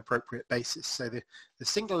expressed in an appropriate basis. So the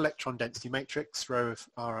single electron density matrix, rho of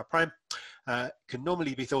r prime, can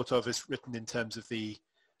normally be thought of as written in terms of the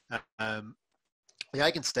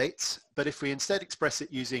eigenstates, but if we instead express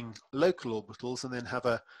it using local orbitals and then have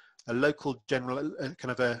a local general,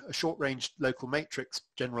 kind of a short-range local matrix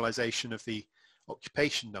generalization of the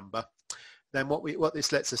occupation number, then what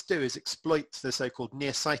this lets us do is exploit the so-called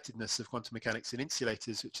nearsightedness of quantum mechanics in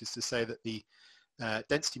insulators, which is to say that the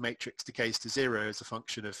density matrix decays to zero as a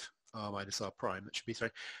function of r minus r prime, that should be 3,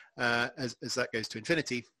 as that goes to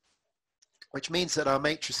infinity, which means that our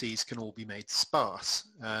matrices can all be made sparse.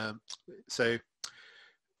 So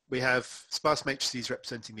we have sparse matrices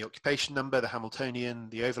representing the occupation number, the Hamiltonian,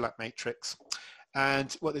 the overlap matrix.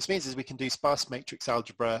 And what this means is we can do sparse matrix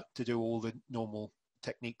algebra to do all the normal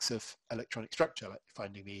techniques of electronic structure, like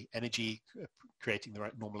finding the energy, creating the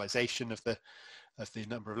right normalization of the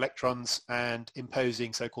number of electrons, and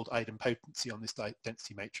imposing so-called idempotency on this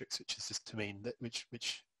density matrix, which is just to mean that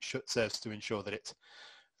which serves to ensure that it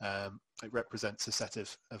represents a set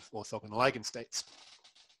of orthogonal eigenstates.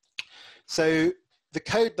 So the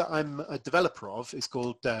code that I'm a developer of is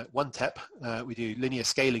called OneTEP. We do linear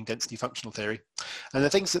scaling density functional theory. And the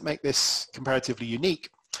things that make this comparatively unique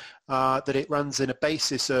are that it runs in a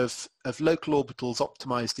basis of local orbitals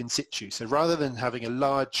optimized in situ. So rather than having a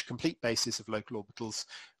large complete basis of local orbitals,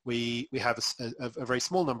 we have a very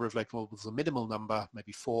small number of local orbitals, a minimal number,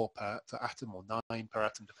 maybe 4 per atom or 9 per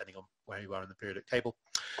atom, depending on where you are in the periodic table.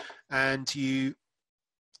 And you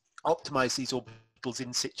optimize these orbitals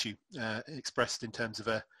in situ, expressed in terms of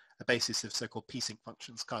a basis of so-called p-sync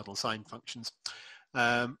functions, cardinal sign functions.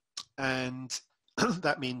 And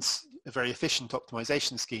that means a very efficient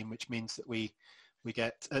optimization scheme, which means that we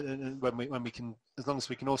get, when we can, as long as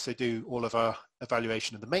we can also do all of our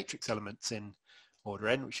evaluation of the matrix elements in order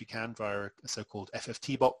n, which you can via a so-called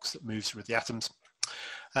FFT box that moves with the atoms.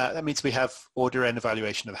 That means we have order n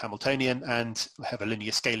evaluation of the Hamiltonian, and we have a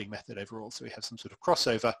linear scaling method overall. So we have some sort of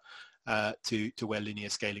crossover to where linear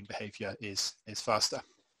scaling behavior is faster.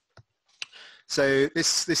 So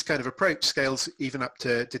this kind of approach scales even up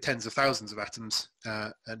to tens of thousands of atoms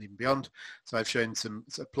and even beyond. So I've shown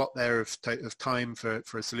a plot there of time for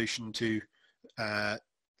a solution to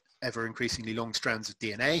ever increasingly long strands of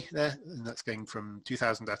DNA there, and that's going from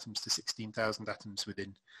 2,000 atoms to 16,000 atoms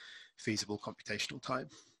within feasible computational time.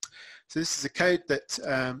 So this is a code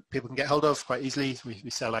that people can get hold of quite easily. We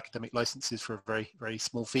sell academic licenses for a very, very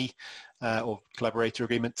small fee or collaborator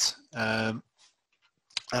agreements.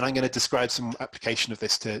 And I'm going to describe some application of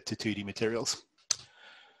this to 2D materials.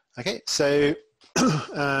 Okay, so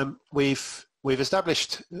we've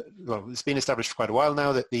established, well, it's been established for quite a while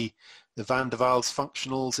now that the van der Waals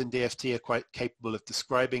functionals in DFT are quite capable of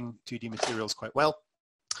describing 2D materials quite well.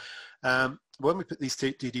 When we put these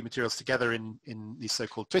 2D materials together in these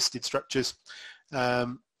so-called twisted structures,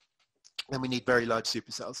 then we need very large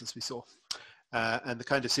supercells, as we saw. And the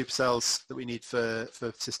kind of supercells that we need for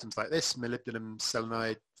systems like this, molybdenum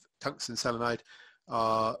selenide, tungsten selenide,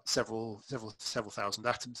 are several thousand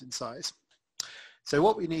atoms in size. So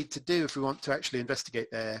what we need to do if we want to actually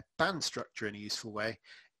investigate their band structure in a useful way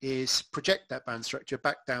is project that band structure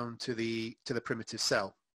back down to the primitive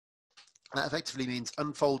cell. That effectively means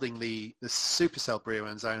unfolding the supercell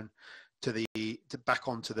Brillouin zone to back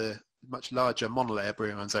onto the much larger monolayer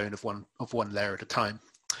Brillouin zone of one layer at a time.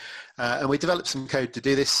 And we developed some code to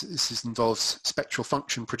do this. This involves spectral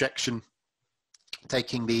function projection,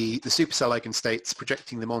 taking the supercell eigenstates,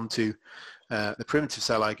 projecting them onto the primitive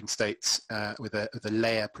cell eigenstates with a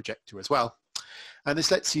layer projector as well. And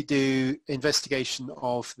this lets you do investigation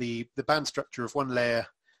of the band structure of one layer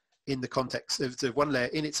in the context of the one layer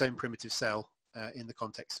in its own primitive cell in the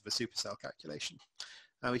context of a supercell calculation.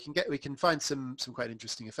 We can find some quite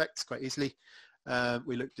interesting effects quite easily.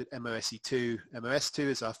 We looked at MOSE2,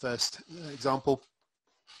 MOS2 as our first example.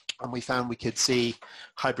 And we found we could see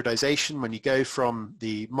hybridization when you go from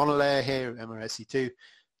the monolayer here, MOSE2,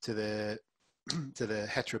 to the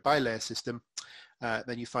heterobilayer system.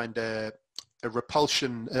 Then you find a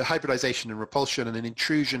repulsion, a hybridization and repulsion, and an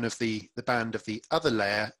intrusion of the band of the other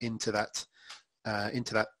layer into that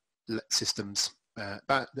system's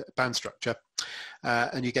band structure.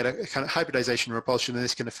 And you get a kind of hybridization and repulsion, and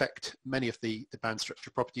this can affect many of the band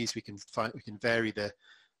structure properties. We can vary the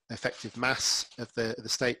effective mass of the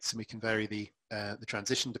states, and we can vary the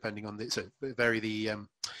transition depending on vary the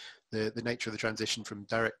nature of the transition from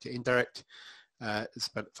direct to indirect. It's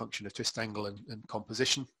a function of twist angle and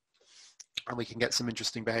composition, and we can get some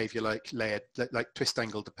interesting behavior like twist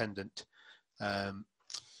angle dependent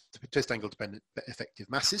effective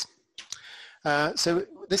masses. So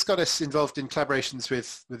this got us involved in collaborations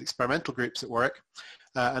with experimental groups at Warwick.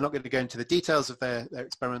 I'm not going to go into the details of their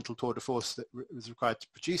experimental tour de force that was required to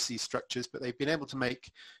produce these structures, but they've been able to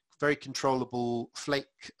make very controllable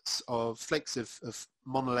flakes of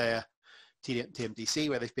monolayer TMDC,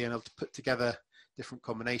 where they've been able to put together different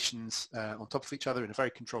combinations on top of each other in a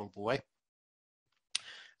very controllable way.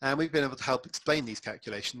 And we've been able to help explain these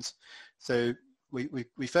calculations. So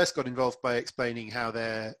we first got involved by explaining how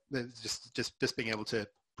they're just being able to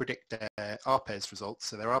predict their R-pairs results.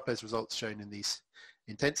 So their R-pairs results shown in these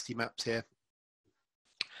intensity maps here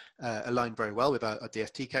align very well with our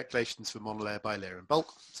DFT calculations for monolayer, bilayer, and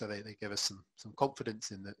bulk. So they give us some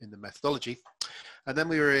confidence in the methodology. And then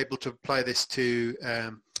we were able to apply this to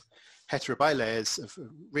heterobilayers of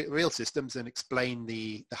real systems and explain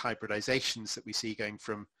the hybridizations that we see going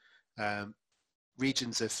from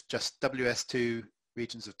regions of just WS2,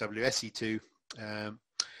 regions of WSE2,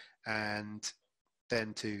 and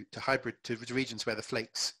then to regions where the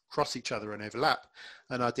flakes cross each other and overlap.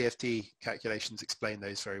 And our DFT calculations explain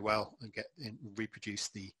those very well and reproduce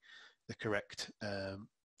the correct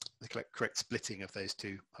splitting of those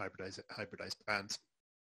two hybridized bands.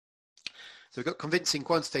 So we've got convincing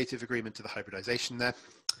quantitative agreement to the hybridization there.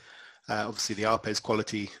 Obviously the R-pairs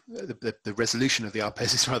quality, the resolution of the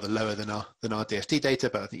R-pairs is rather lower than our DFT data,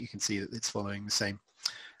 but I think you can see that it's following the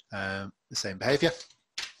same behavior.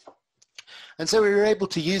 And so we were able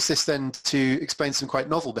to use this then to explain some quite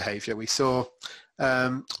novel behavior. We saw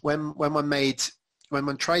when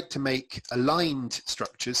one tried to make aligned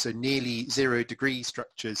structures, so nearly 0 degree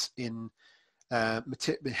structures in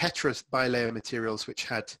heterobilayer materials which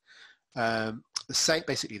had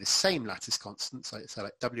basically the same lattice constants, like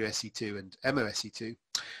WSE2 and MOSE2,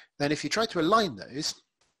 then if you try to align those,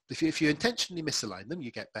 if you intentionally misalign them,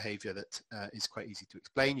 you get behavior that is quite easy to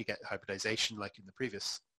explain. You get hybridization like in the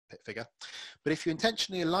previous figure. But if you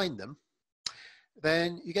intentionally align them,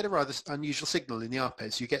 then you get a rather unusual signal in the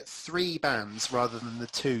R-pairs. You get 3 bands rather than the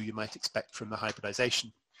 2 you might expect from the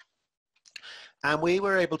hybridization. And we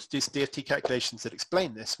were able to do some DFT calculations that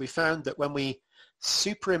explain this. We found that when we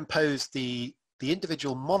superimposed the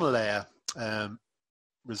individual monolayer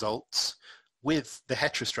results with the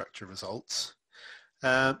heterostructure results,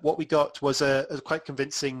 what we got was a quite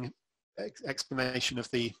convincing explanation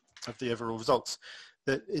of the overall results.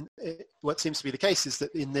 What seems to be the case is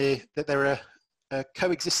that there are a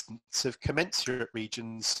coexistence of commensurate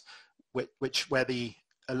regions where the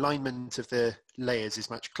alignment of the layers is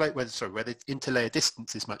much closer, where the interlayer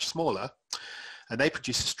distance is much smaller, and they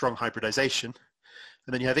produce a strong hybridization.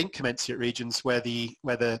 And then you have incommensurate regions where the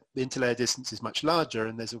interlayer distance is much larger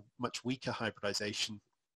and there's a much weaker hybridization.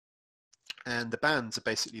 And the bands are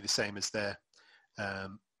basically the same as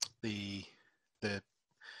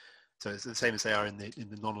so it's the same as they are in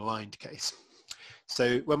the non-aligned case.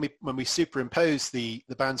 So when we superimpose the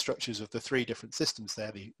band structures of the 3 different systems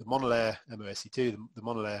there, the monolayer MOSE2, the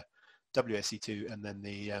monolayer WSE2, and then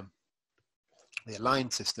the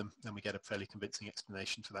aligned system, then we get a fairly convincing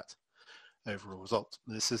explanation for that overall result.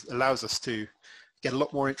 And this allows us to get a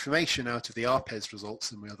lot more information out of the R-pairs results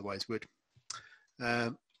than we otherwise would.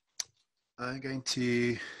 I'm going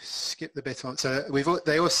to skip the bit on. So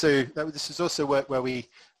this is also work where we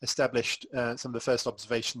established some of the first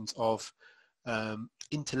observations of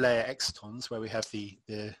interlayer excitons, where we have the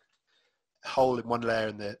hole in one layer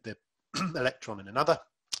and the electron in another,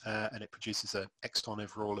 and it produces an exciton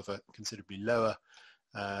overall of a considerably lower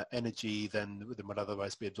energy than would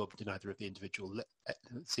otherwise be absorbed in either of the individual,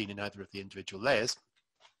 seen in either of the individual layers.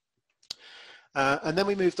 And then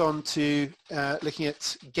we moved on to looking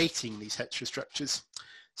at gating these heterostructures.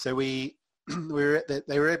 So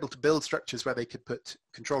they were able to build structures where they could put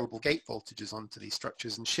controllable gate voltages onto these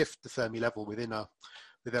structures and shift the Fermi level within our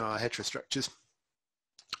heterostructures.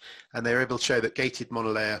 And they were able to show that gated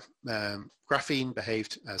monolayer graphene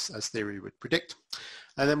behaved as theory would predict.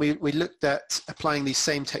 And then we looked at applying these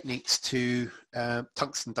same techniques to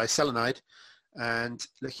tungsten diselenide and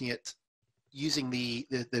looking at using the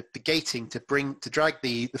gating to drag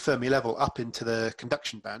the Fermi level up into the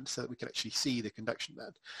conduction band so that we could actually see the conduction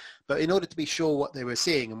band. But in order to be sure what they were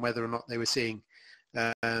seeing and whether or not they were seeing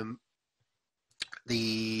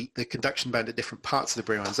the conduction band at different parts of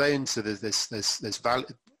the Brillouin zone, so there's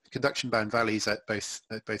conduction band values at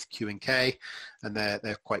both Q and K, and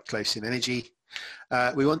they're quite close in energy.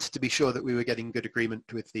 We wanted to be sure that we were getting good agreement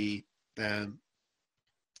with the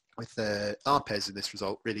RPEs in this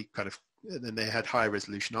result, really kind of, and they had higher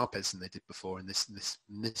resolution RPEs than they did before in this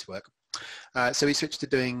work. So we switched to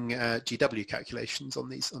doing GW calculations on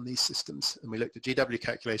these systems, and we looked at GW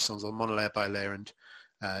calculations on monolayer, bilayer, and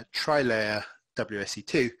trilayer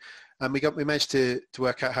WSE2, and we managed to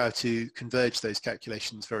work out how to converge those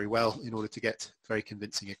calculations very well in order to get very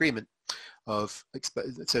convincing agreement of,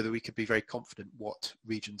 so that we could be very confident what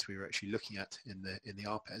regions we were actually looking at in the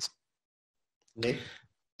RPEs. Nick,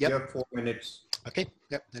 yep. You have 4 minutes. Okay,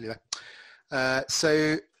 yep, nearly there.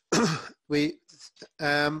 So we,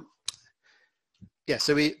 then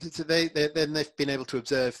they've been able to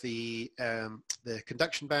observe the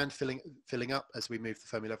conduction band filling up as we move the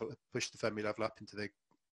Fermi level, push the Fermi level up into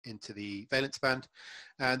the valence band,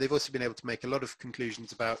 and they've also been able to make a lot of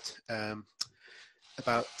conclusions about band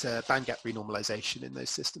gap renormalization in those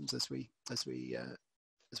systems as we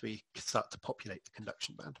start to populate the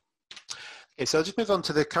conduction band. Okay, so I'll just move on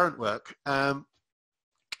to the current work.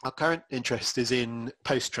 Our current interest is in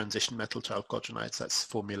post-transition metal child quadranides. That's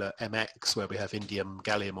formula MX, where we have indium,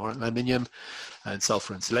 gallium, or aluminium, and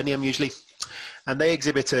sulfur and selenium usually. And they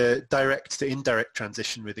exhibit a direct to indirect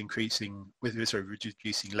transition with reducing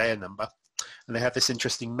layer number. And they have this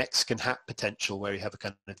interesting Mexican hat potential where you have a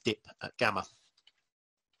kind of dip at gamma.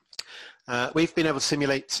 We've been able to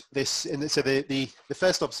simulate this, so the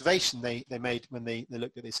first observation they made when they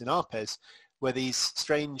looked at this in RPEs were these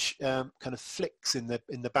strange kind of flicks in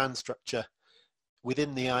the band structure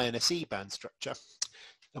within the INSE band structure.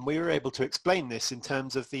 And we were able to explain this in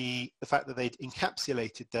terms of the fact that they'd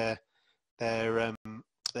encapsulated their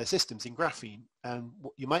systems in graphene. And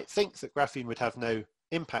you might think that graphene would have no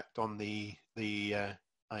impact on the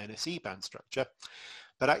INSE band structure,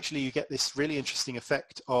 but actually you get this really interesting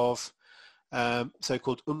effect of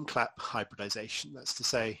so-called umklapp hybridization. That's to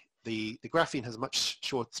say, the graphene has a much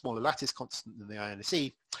smaller lattice constant than the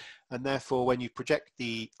INSE, and therefore when you project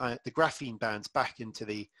the graphene bands back into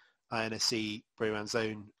the INSE Brillouin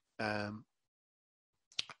zone,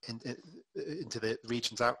 into the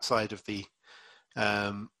regions outside of the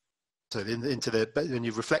when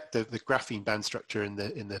you reflect the graphene band structure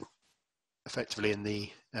effectively in the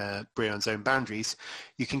Brillouin zone boundaries,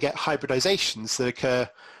 you can get hybridizations that occur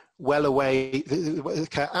well away,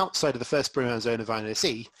 occur outside of the first Brillouin zone of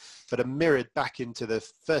INSE, but are mirrored back into the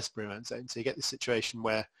first Brillouin zone. So you get this situation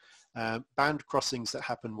where band crossings that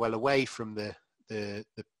happen well away from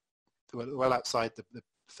well outside the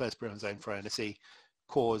first Brillouin zone for INSE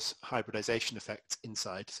cause hybridization effects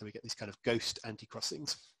inside. So we get these kind of ghost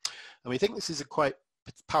anti-crossings. And we think this is a quite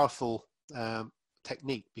powerful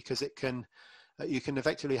technique because it can, you can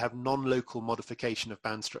effectively have non-local modification of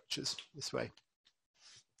band structures this way.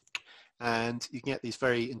 And you can get these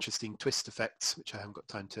very interesting twist effects, which I haven't got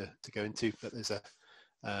time to go into, but there's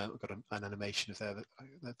we've got an animation of there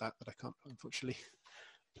that I can't unfortunately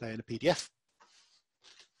play in a PDF.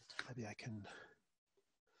 Maybe I can,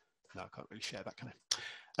 no, I can't really share that, can I?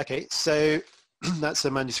 Okay, so that's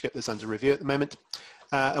a manuscript that's under review at the moment.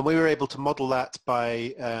 And we were able to model that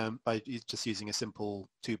by just using a simple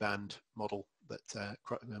two-band model that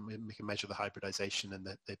we can measure the hybridization and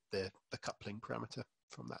the coupling parameter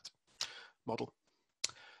from that model.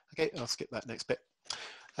 Okay, I'll skip that next bit.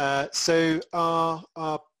 So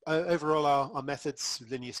overall our methods,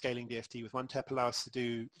 linear scaling DFT with one step, allow us to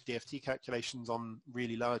do DFT calculations on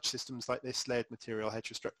really large systems like this, layered material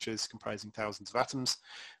heterostructures comprising thousands of atoms.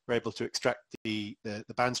 We're able to extract the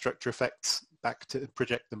band structure effects back to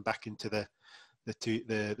project them back into the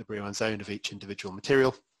Brillouin zone of each individual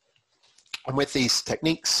material. And with these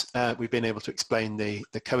techniques, we've been able to explain the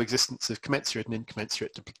coexistence of commensurate and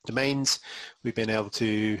incommensurate domains. We've been able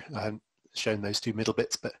to, I haven't shown those two middle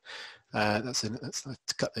bits, but that's to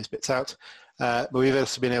cut those bits out. But we've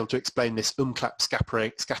also been able to explain this umklapp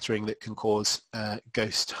scattering that can cause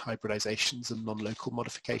ghost hybridizations and non-local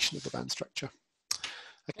modification of the band structure.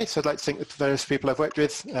 Okay, so I'd like to thank the various people I've worked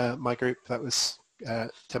with. My group, that was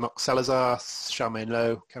Temok Salazar, Charmaine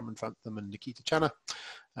Lowe, Cameron Fantham, and Nikita Channa.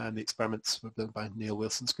 And the experiments were done by Neil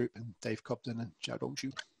Wilson's group and Dave Cobden and Huawen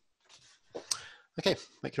Xu. Okay,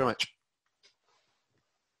 thank you very much.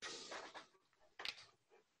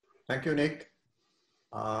 Thank you, Nick.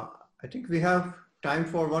 I think we have time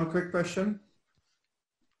for one quick question.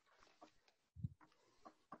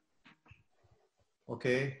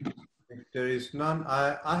 Okay, if there is none,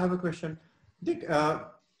 I have a question. I think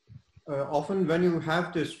often when you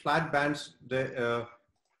have these flat bands, the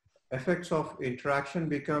effects of interaction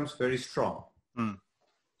becomes very strong. Mm.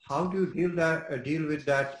 How do you deal with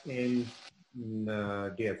that in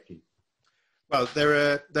DFT? Well,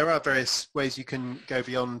 there are various ways you can go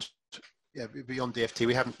beyond DFT.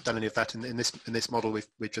 We haven't done any of that in this model.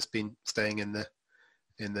 We've just been staying in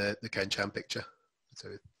the Cohn-Chown picture. So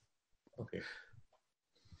okay.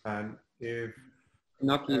 And if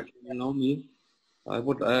Naki, you know me, I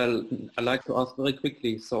would I like to ask very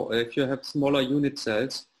quickly. So if you have smaller unit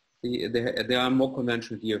cells, there are more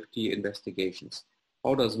conventional DFT investigations.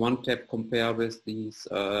 How does one tap compare with these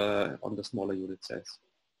on the smaller unit cells?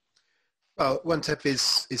 Well, one tap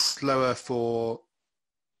is slower for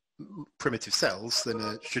primitive cells than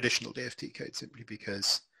a traditional DFT code, simply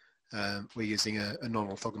because we're using a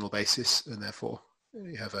non-orthogonal basis, and therefore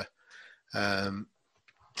you have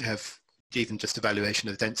even just evaluation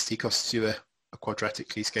of the density costs you a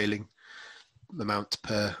quadratically scaling amount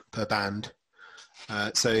per band.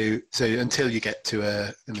 So until you get to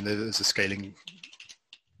there's a scaling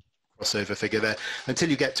crossover figure there. Until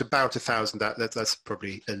you get to about 1,000, that's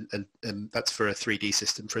probably that's for a 3D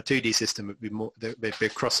system. For a 2D system, it'd be more, there'd be a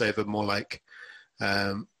crossover more like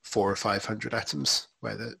 400 or 500 atoms,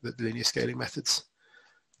 where the linear scaling methods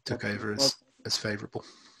took over as favorable.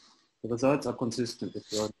 The results are consistent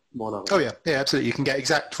if you're smaller. Oh yeah, absolutely. You can get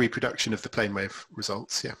exact reproduction of the plane wave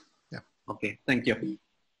results. Yeah. Okay, thank you.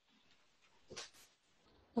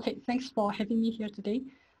 Okay, thanks for having me here today.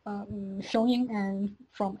 Xiong and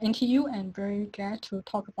from NTU, and very glad to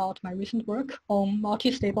talk about my recent work on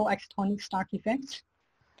multistable excitonic Stark effects.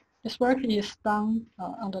 This work is done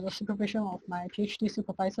under the supervision of my PhD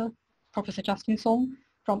supervisor, Professor Justin Song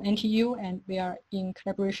from NTU, and we are in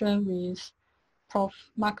collaboration with Prof.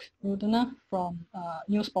 Mark Rudner from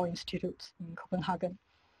Niels Bohr Institute in Copenhagen.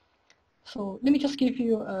 So let me just give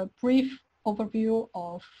you a brief overview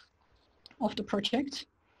of the project.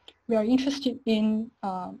 We are interested in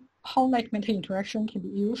how light-matter interaction can be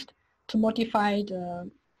used to modify the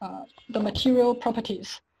material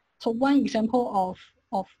properties. So one example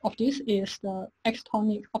of this is the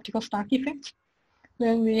excitonic optical Stark effect.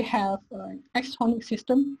 When we have an excitonic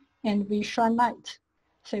system and we shine light,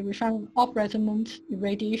 say we shine off-resonant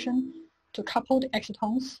irradiation to coupled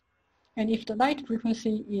excitons, and if the light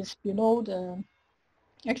frequency is below the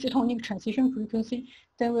excitonic transition frequency,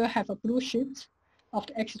 then we'll have a blue shift of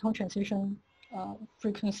the exciton transition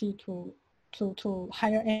frequency to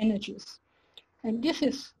higher energies. And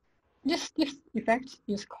this effect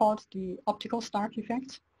is called the optical Stark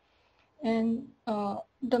effect. And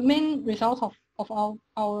the main result of our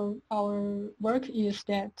work is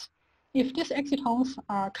that if these excitons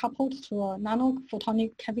are coupled to a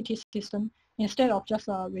nanophotonic cavity system instead of just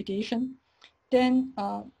a radiation, then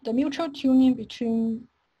the mutual tuning between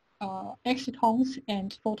excitons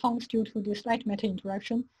and photons due to this light-matter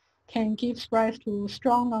interaction can give rise to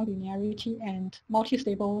strong nonlinearity and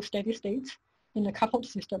multistable steady states in the coupled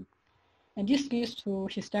system. And this leads to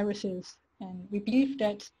hysteresis. And we believe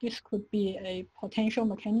that this could be a potential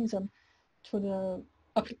mechanism for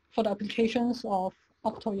the applications of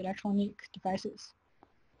optoelectronic devices.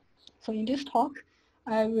 So in this talk,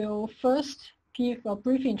 I will first give a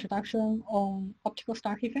brief introduction on optical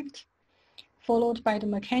Stark effect, followed by the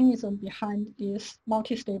mechanism behind this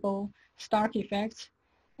multistable Stark effect,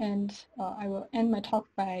 and I will end my talk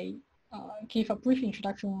by give a brief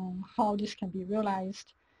introduction on how this can be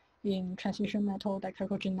realized in transition metal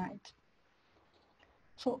dichalcogenide.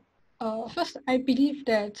 So first, I believe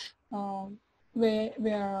that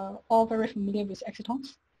we are all very familiar with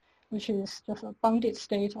excitons, which is just a bounded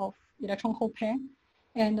state of electron-hole pair,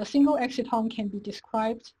 and a single exciton can be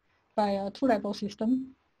described by a two-level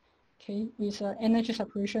system, okay, with an energy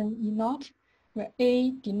separation E0, where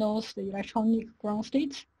A denotes the electronic ground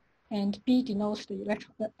state and B denotes the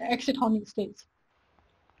excitonic state.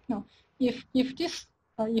 Now, if this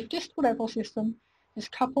two-level system is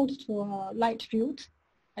coupled to a light field,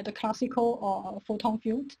 at the classical or photon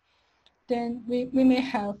field, then we may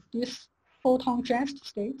have this photon jazzed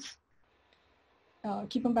states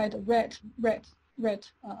given by the red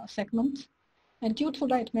segment, and due to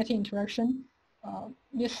light-matter interaction,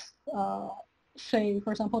 this say,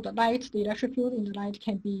 for example, the electric field in the light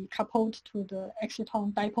can be coupled to the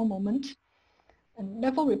exciton dipole moment, and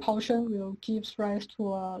level repulsion will give rise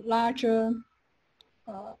to a larger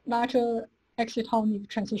excitonic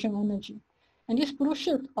transition energy. And this blue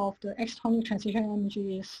shift of the excitonic transition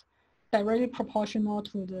energy is directly proportional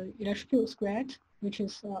to the electric field squared, which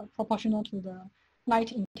is proportional to the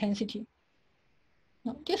light intensity.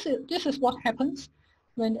 Now, this is what happens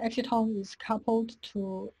when the exciton is coupled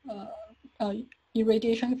to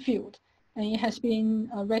irradiation field, and it has been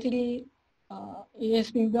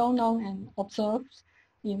well known and observed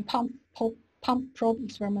in pump probe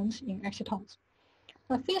experiments in excitons.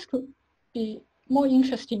 But this could be more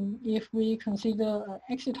interesting if we consider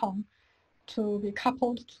exciton to be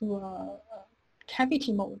coupled to a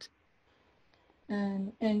cavity mode,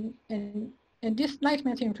 and this light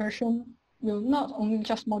matter impression will not only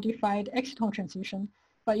just modify the exciton transition,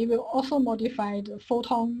 but it will also modify the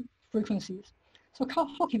photon frequencies. So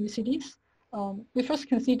how can we see this? We first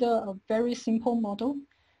consider a very simple model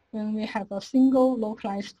when we have a single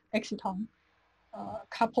localized exciton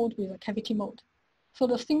coupled with a cavity mode. So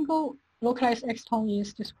the single localized exciton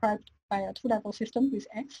is described by a two-level system with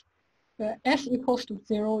S, where S equals to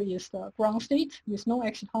 0 is the ground state with no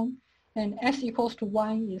exciton, and S equals to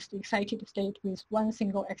 1 is the excited state with one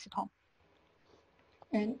single exciton.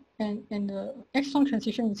 And the exciton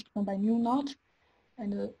transition is given by mu naught,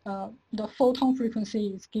 and the photon frequency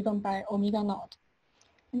is given by omega naught.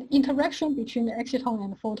 And the interaction between the exciton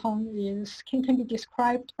and the photon can be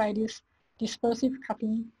described by this dispersive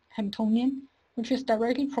coupling Hamiltonian, which is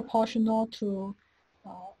directly proportional to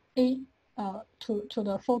the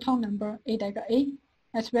photon number A dagger A,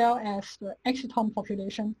 as well as the exciton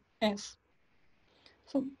population S.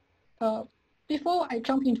 So before I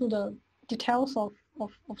jump into the details of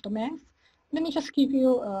the math, let me just give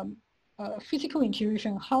you a physical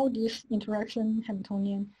intuition how this interaction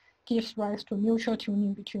Hamiltonian gives rise to mutual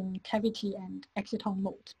tuning between cavity and exciton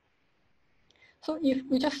mode. So if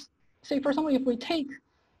we just say, for example, if we take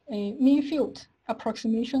a mean field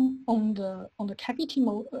approximation on the cavity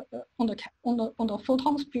mode on the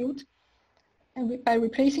photons field, and by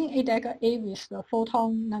replacing A dagger A with the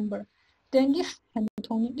photon number, then this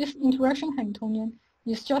interaction Hamiltonian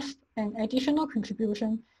is just an additional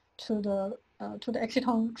contribution to the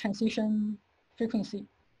exciton transition frequency,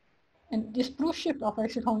 and this blue shift of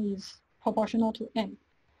exciton is proportional to n.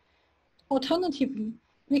 Alternatively,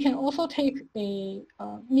 we can also take a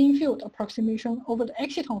mean field approximation over the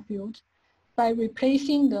exciton field by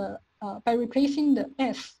replacing the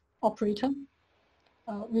S operator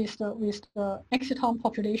with the exciton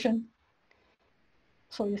population.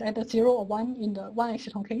 So it's either 0 or 1 in the one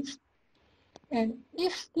exciton case, and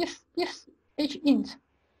this H int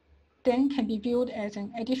then can be viewed as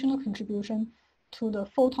an additional contribution to the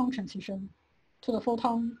photon transition, to the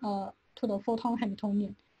photon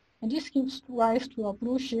Hamiltonian, and this gives rise to a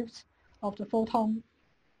blue shift of the photon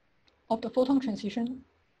transition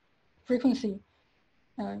frequency,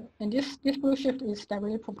 and this blue shift is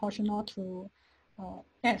directly proportional to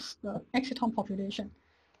S, the exciton population.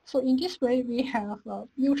 So in this way, we have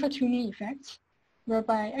mutual tuning effects,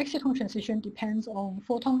 whereby exciton transition depends on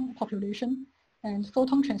photon population, and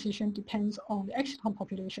photon transition depends on the exciton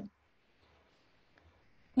population.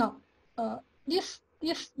 Now, this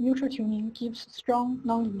mutual tuning gives strong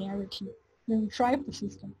nonlinearity when we drive the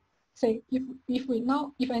system. Say,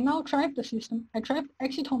 if I now drive the system, I drive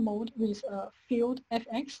exciton mode with a field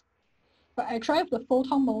Fx, but I drive the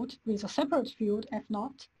photon mode with a separate field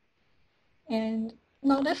F0. And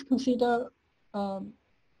now let's consider,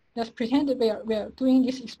 let's pretend that we are doing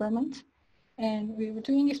this experiment, and we were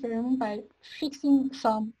doing the experiment by fixing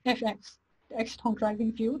some Fx, the exciton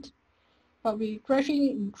driving field, but we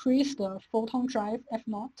gradually increase the photon drive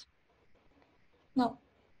F0. Now,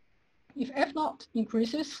 if F0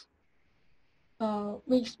 increases,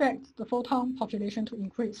 we expect the photon population to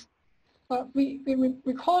increase. But we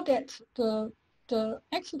recall that the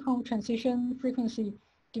exciton transition frequency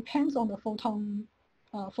depends on the photon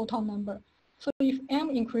number. So if M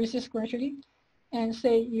increases gradually, and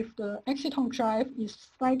say if the exciton drive is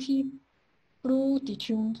slightly blue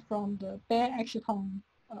detuned from the bare exciton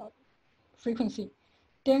frequency,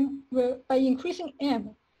 then by increasing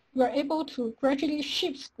M, we are able to gradually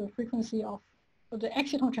shift the frequency of the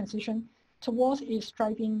exciton transition towards its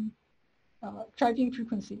driving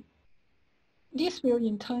frequency. This will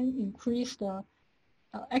in turn increase the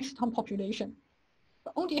exciton population.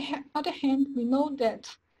 But on the other hand, we know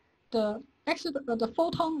that the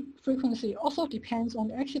photon frequency also depends on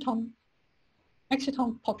the exciton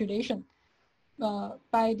population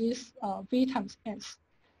by this V times S.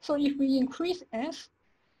 So if we increase S,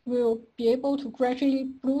 we'll be able to gradually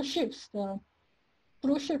blue shift the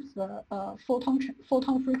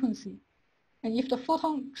photon frequency. And if the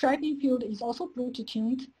photon driving field is also blue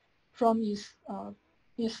detuned from its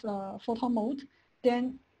photon mode,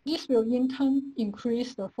 then this will in turn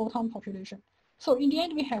increase the photon population. So in the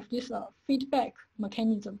end, we have this feedback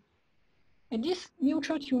mechanism. And this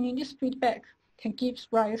mutual tuning, this feedback can give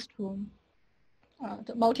rise to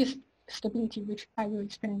the multi-stability, which I will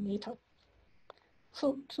explain later.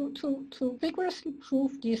 So to vigorously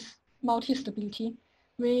prove this multi-stability,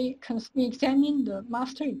 we examine the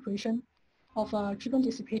master equation of a driven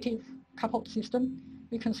dissipative coupled system.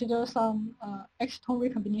 We consider some exciton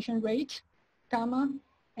recombination rate, gamma,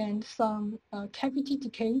 and some cavity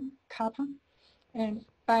decay, kappa. And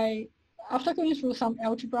after going through some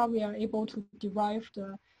algebra, we are able to derive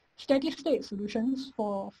the steady state solutions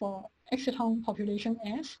for exciton population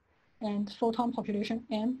S and photon population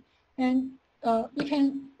M. And we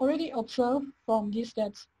can already observe from this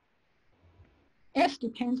that S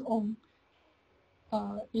depends on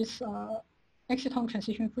its exciton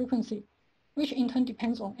transition frequency, which in turn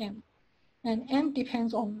depends on M. And M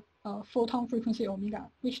depends on photon frequency omega,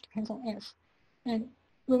 which depends on S. And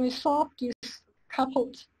when we solve these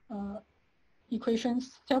coupled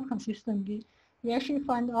equations self-consistently, we actually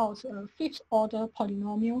find out a fifth order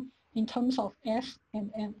polynomial in terms of S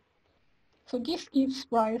and M. So this gives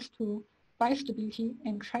rise to bistability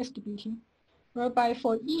and tristability, whereby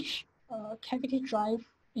for each cavity drive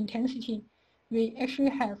intensity, we actually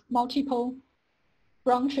have multiple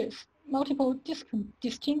branches, multiple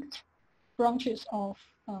distinct branches of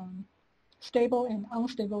stable and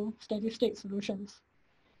unstable steady state solutions.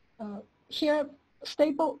 Here,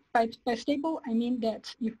 by stable, I mean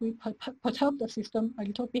that if we perturb the system a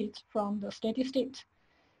little bit from the steady state,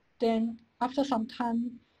 then after some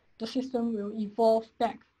time, the system will evolve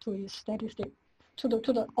back to its steady state, to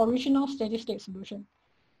the original steady state solution.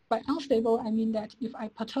 By unstable, I mean that if I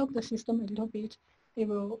perturb the system a little bit,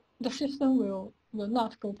 the system will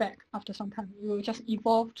not go back after some time. It will just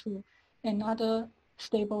evolve to another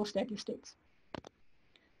stable steady state.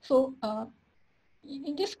 So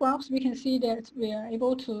in these graphs, we can see that we are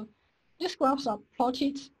able to, these graphs are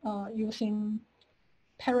plotted using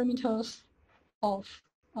parameters of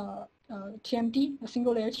TMD, a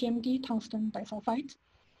single layer TMD, tungsten disulfide.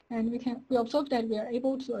 And we observe that we are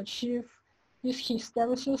able to achieve these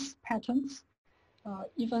hysteresis patterns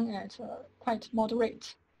even at quite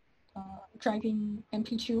moderate driving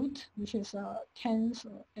amplitude, which is tens,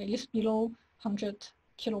 at least below 100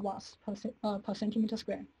 kilowatts per centimeter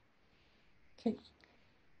square. Okay.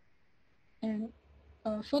 And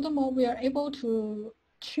furthermore, we are able to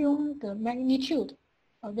tune the magnitude.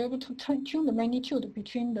 We're able to tune the magnitude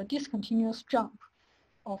between the discontinuous jump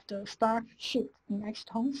of the star shift in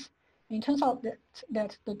excitons. It turns out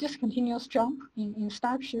that the discontinuous jump in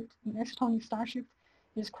star shift, in excitonic star shift,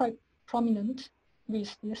 is quite prominent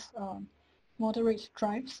with these moderate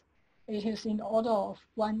drives. It is in the order of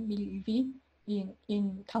 1 millieV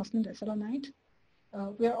in tungsten diselenide.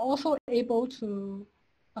 We are also able to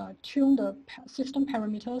tune the system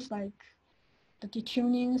parameters like the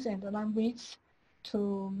detunings and the line widths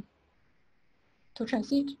to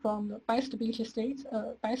transit from the bistability state,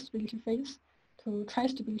 bistability phase to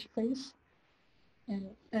tristability phase,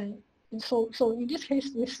 and so in this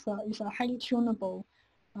case, this is a highly tunable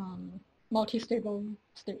multistable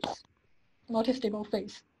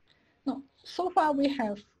phase. Now, so far we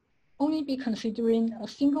have only been considering a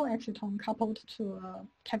single exciton coupled to a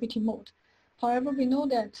cavity mode. However, we know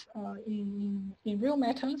that in real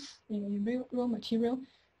matters, in real material,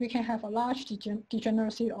 we can have a large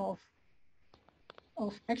degeneracy of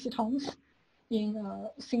excitons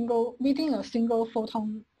within a single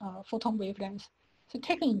photon wavelength. So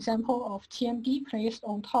take an example of TMD placed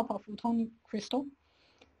on top of photonic crystal.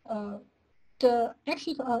 The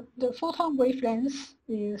photon wavelength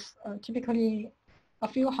is typically a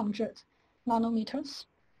few hundred nanometers,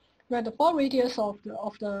 where the ball radius of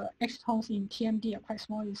the excitons in TMD are quite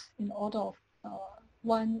small, is in the order of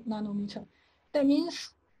 1 nanometer. That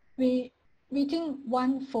means within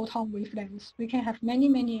one photon wavelength, we can have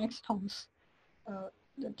many excitons.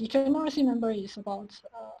 The degeneracy number is about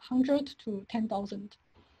 100 to 10,000.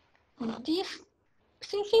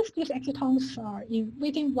 Since these excitons are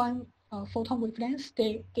within one photon wavelength,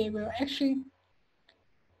 they will actually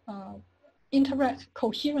interact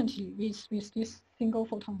coherently with these single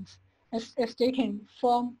photons, as they can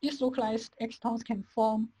form, these localized excitons can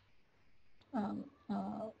form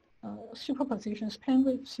superpositions, plane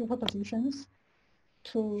wave superpositions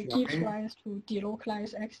to give rise to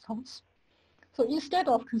delocalized excitons. So instead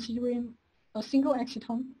of considering a single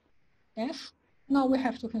exciton S, now we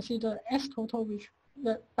have to consider S total, which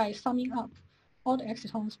by summing up all the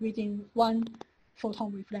excitons within one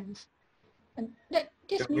photon wavelength. And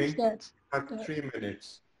this means that... have 3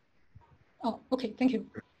 minutes. Oh, okay, thank you.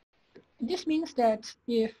 This means that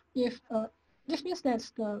if the this means that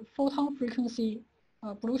the photon frequency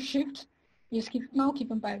blue shift is now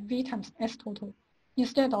given by V times S total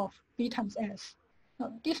instead of V times S.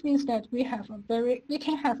 This means that we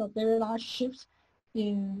can have a very large shift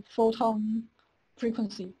in photon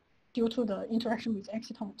frequency due to the interaction with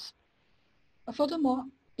excitons. Furthermore,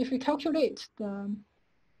 if we calculate the,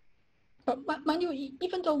 but mind you,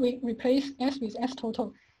 even though we replace S with S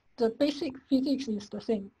total, the basic physics is the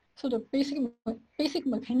same. So the basic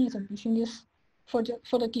mechanism between this, for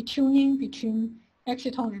the detuning between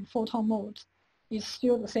exciton and photon modes is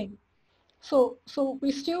still the same. So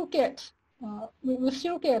we still get we will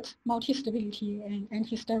still get multi-stability and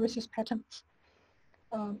anti-hysteresis patterns.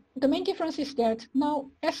 The main difference is that now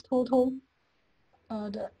S total,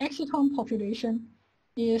 the exciton population,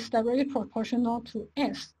 is directly proportional to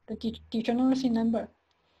S, the degeneracy number.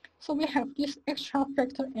 So we have this extra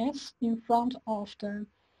factor S in front of the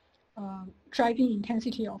driving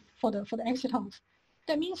intensity for the excitons.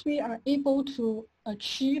 That means we are able to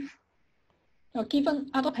achieve, given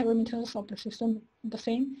other parameters of the system the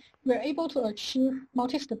same, we are able to achieve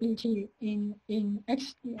multi-stability in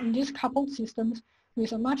these coupled systems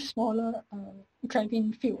with a much smaller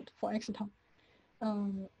driving field for exciton.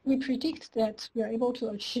 We predict that we are able to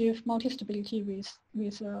achieve multi-stability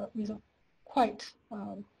with a quite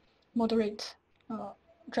moderate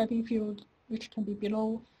driving field, which can be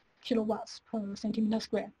below kilowatts per centimeter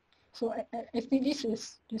square. So I think this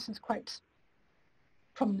is quite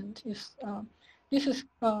prominent. This is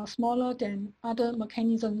smaller than other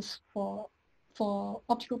mechanisms for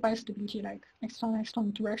optical bistability, like exciton-exciton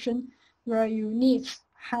interaction, where you need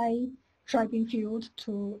high driving field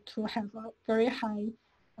to have a very high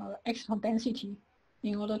exciton density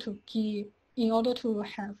in order to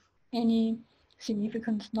have any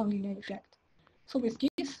significant nonlinear effect. So with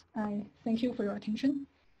this, I thank you for your attention,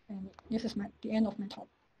 and this is the end of my talk.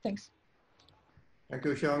 Thanks. Thank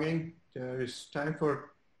you, Xiong. There is time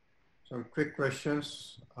for some quick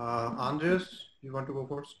questions. Andreas, you want to go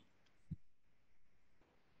first?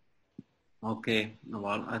 Okay,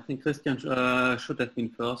 well, I think Christian should have been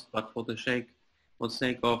first, but for the sake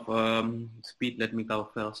of speed, let me go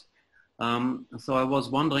first. So I was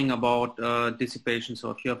wondering about dissipation. So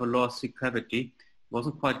if you have a lossy cavity, it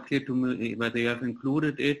wasn't quite clear to me whether you have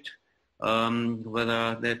included it,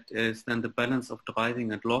 whether that is then the balance of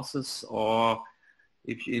driving and losses, or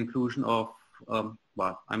if the inclusion of,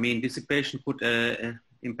 well, I mean, dissipation could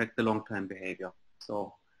impact the long-term behavior.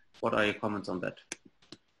 So what are your comments on that?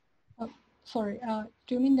 Sorry,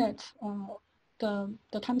 do you mean that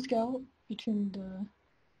the time scale between the...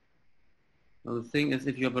 Well, the thing is,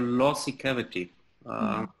 if you have a lossy cavity,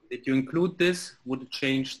 did you include this? Would it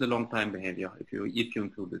change the long time behavior if you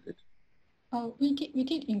included it? We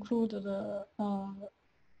did include the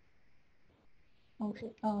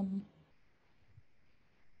okay.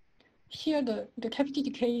 Here the cavity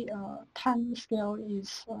decay time scale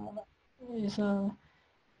is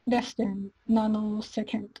less than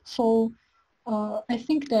nanosecond. So I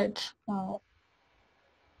think that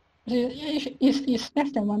it's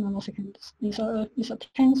less than 1 nanosecond. It's a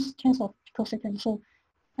tenth of picosecond. So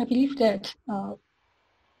I believe that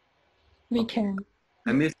we can.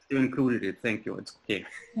 I missed you included it. Thank you. It's okay.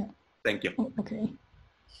 Yeah. Thank you. Oh, okay.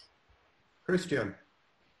 Christian.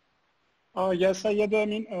 Yes, I had,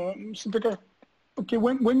 okay,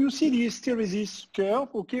 when you see the hysteresis curve,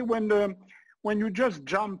 okay, when you just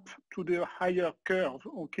jump to the higher curve,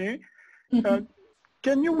 okay,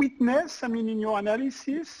 can you witness, I mean, in your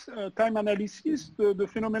analysis, time analysis, the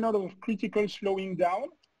phenomenon of critical slowing down?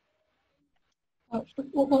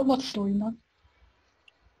 What's slowing down?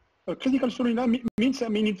 Critical slowing down means, I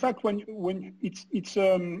mean, in fact, when it's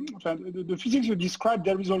the physics you described,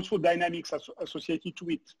 there is also dynamics associated to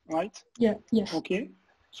it, right? Yeah. Yes. Okay.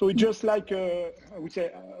 So it's just like I would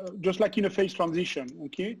say, just like in a phase transition.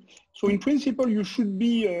 Okay. So in principle, you should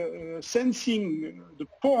be sensing the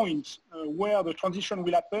point where the transition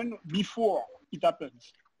will happen before it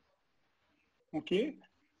happens. Okay.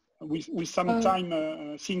 With some time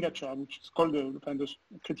signature, which is called the kind of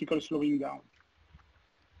critical slowing down.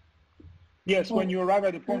 Yes, when you arrive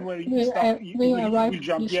at the point where you start, you will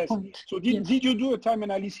jump. Yes. Point. So did you do a time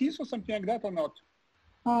analysis or something like that or not?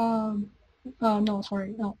 No,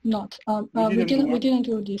 sorry, no, not. We didn't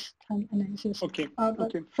do this time analysis. Okay.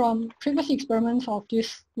 But from previous experiments of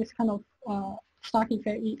this kind of Stark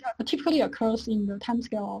effect, it typically occurs in the time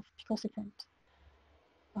scale of picosecond.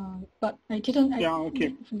 But I didn't. Yeah.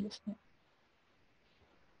 Okay.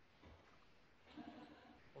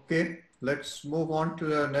 Okay, let's move on to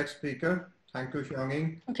the next speaker. Thank you,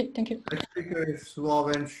 Xiong. Okay, thank you. Next speaker is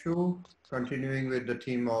Huawen Xu, continuing with the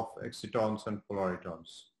theme of excitons and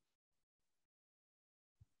polaritons.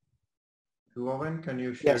 Huawen, can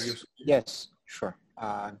you share your screen? Yes, sure.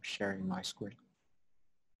 I'm sharing my screen.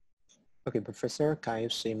 Okay, Professor, can you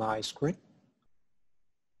see my screen?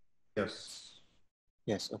 Yes.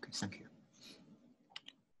 Yes, okay, thank you.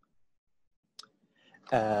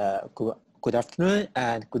 Good afternoon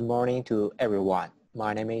and good morning to everyone.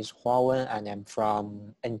 My name is Huawen and I'm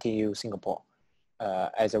from NTU Singapore.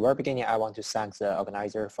 At the very beginning, I want to thank the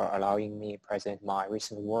organizer for allowing me to present my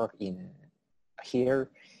recent work in here.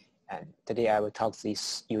 And today I will talk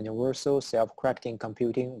this universal self-correcting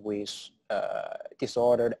computing with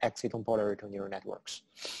disordered exciton polariton neural networks.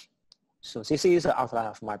 So this is the outline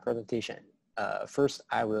of my presentation. First,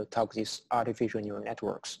 I will talk these artificial neural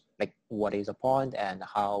networks, like what is the point and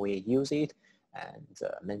how we use it and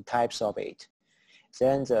the main types of it.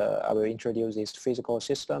 Then I will introduce this physical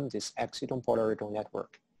system, this exciton polariton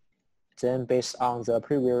network. Then based on the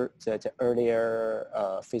earlier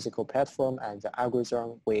physical platform and the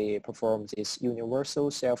algorithm, we perform this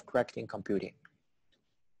universal self-correcting computing.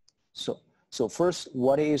 So first,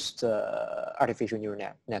 what is the artificial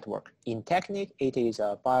neural network? In technique, it is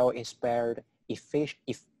a bio-inspired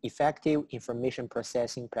effective information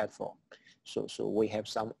processing platform. So we have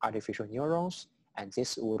some artificial neurons, and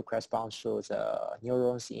this would correspond to the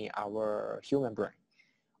neurons in our human brain.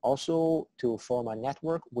 Also, to form a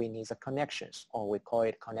network, we need the connections, or we call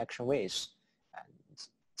it connection ways. And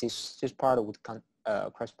this part would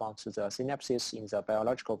correspond to the synapses in the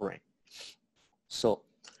biological brain. So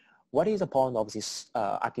what is the point of this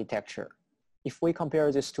architecture? If we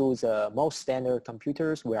compare this to the most standard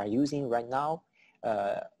computers we are using right now,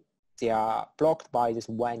 they are blocked by this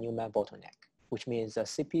one Neumann bottleneck, which means the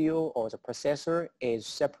CPU or the processor is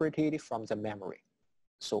separated from the memory.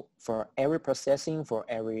 So for every processing, for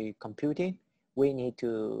every computing, we need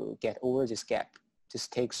to get over this gap. This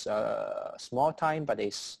takes a small time, but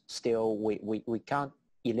it's still, we can't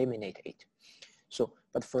eliminate it. So,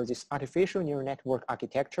 but for this artificial neural network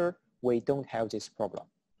architecture, we don't have this problem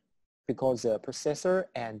because the processor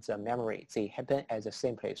and the memory, they happen at the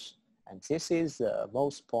same place. And this is the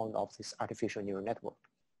most point of this artificial neural network.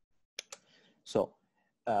 So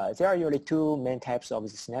there are usually two main types of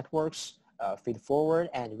these networks, feed-forward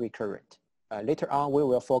and recurrent. Later on, we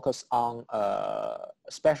will focus on a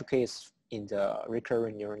special case in the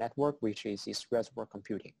recurrent neural network, which is this reservoir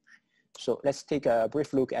computing. So let's take a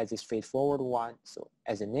brief look at this feed-forward one. So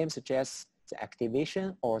as the name suggests, the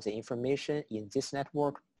activation or the information in this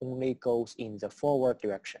network only goes in the forward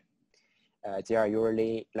direction. There are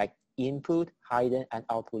usually like input, hidden, and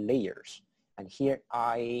output layers. And here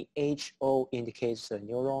IHO indicates the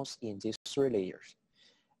neurons in these three layers.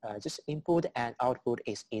 This input and output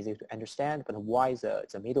is easy to understand, but why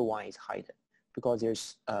the middle one is hidden? Because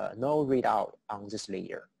there's no readout on this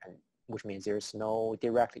layer, and which means there's no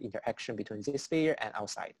direct interaction between this layer and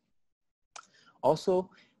outside. Also,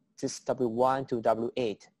 this W1 to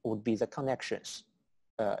W8 would be the connections.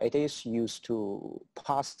 It is used to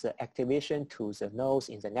pass the activation to the nodes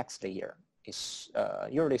in the next layer. It's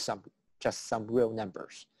usually just some real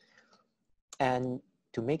numbers. And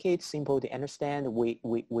to make it simple to understand, we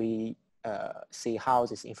see how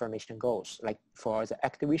this information goes. Like for the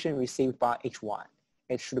activation received by H1,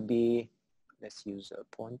 it should be, let's use a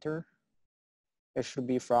pointer. It should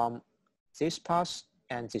be from this pass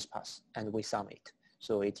and this pass, and we sum it.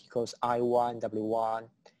 So it equals I1 W1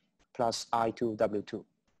 plus I2 W2.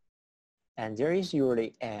 And there is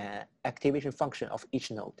usually an activation function of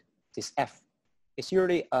each node, this F. It's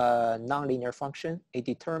usually a nonlinear function. It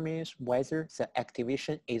determines whether the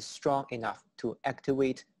activation is strong enough to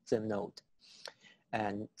activate the node.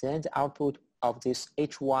 And then the output of this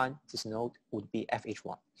H1, this node, would be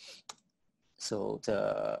FH1. So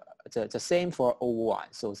the same for O1.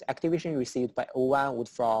 So the activation received by O1 would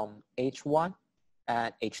from H1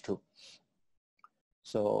 and H2.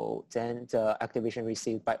 So then the activation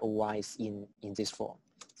received by O1 is in this form.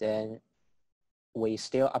 Then we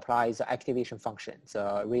still apply the activation function.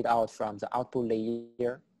 The readout from the output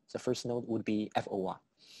layer, the first node would be FO1.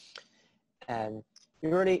 And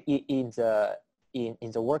usually in the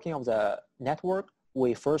working of the network,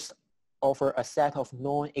 we first offer a set of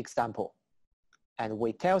known example, and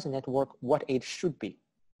we tell the network what it should be.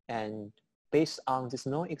 And based on this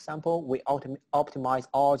known example, we optimize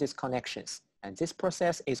all these connections. And this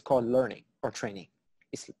process is called learning or training.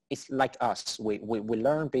 It's like us. We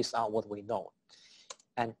learn based on what we know.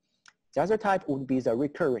 And the other type would be the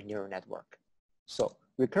recurrent neural network. So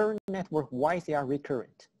recurrent network, why they are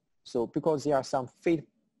recurrent? So because there are some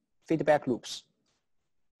feedback loops,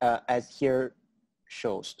 as here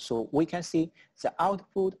shows. So we can see the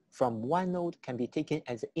output from one node can be taken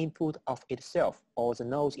as the input of itself or the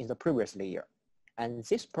nodes in the previous layer. And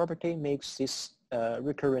this property makes this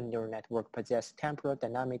recurrent neural network possess temporal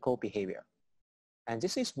dynamical behavior. And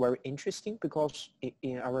this is very interesting because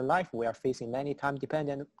in our life, we are facing many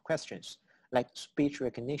time-dependent questions like speech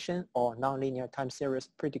recognition or nonlinear time series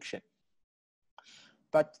prediction.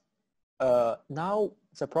 But now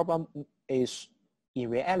the problem is, in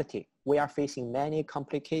reality, we are facing many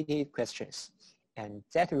complicated questions, and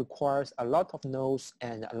that requires a lot of nodes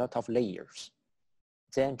and a lot of layers.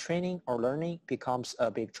 Then training or learning becomes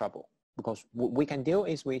a big trouble because we can deal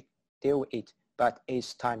with it, but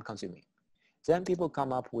it's time consuming. Then people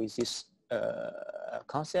come up with this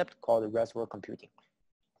concept called reservoir computing.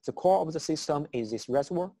 The core of the system is this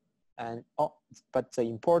reservoir, but the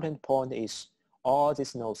important point is all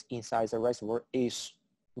these nodes inside the reservoir is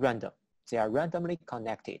random. They are randomly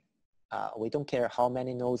connected. We don't care how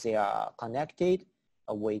many nodes they are connected.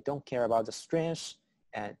 We don't care about the strength,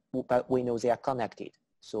 but we know they are connected.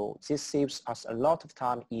 So this saves us a lot of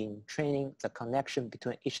time in training the connection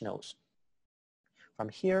between each node. From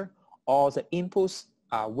here, all the inputs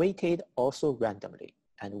are weighted also randomly,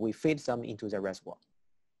 and we feed them into the reservoir.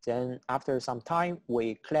 Then after some time,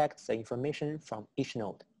 we collect the information from each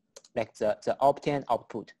node. Like the obtained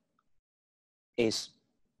output is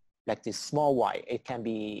like this small y. It can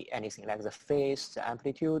be anything like the phase, the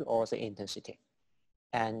amplitude, or the intensity.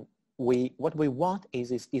 And what we want is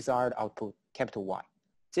this desired output, capital Y.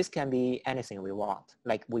 This can be anything we want.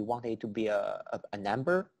 Like we want it to be a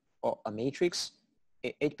number or a matrix.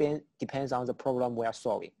 It depends on the problem we are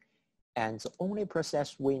solving. And the only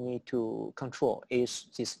process we need to control is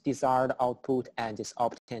this desired output and this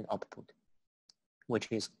obtained output,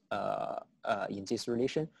 which is in this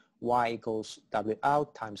relation, y equals W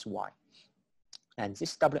out times y. And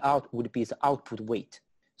this W out would be the output weight.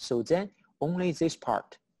 So then only this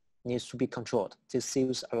part needs to be controlled. This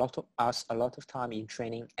saves us a lot of time in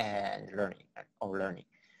training and learning.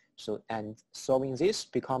 So, and solving this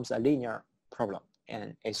becomes a linear problem,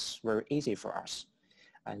 and it's very easy for us.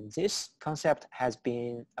 And this concept has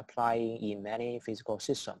been applied in many physical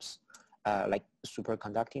systems, like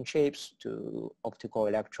superconducting chips to optical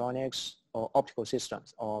electronics or optical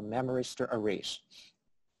systems or memory store arrays.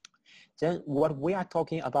 Then what we are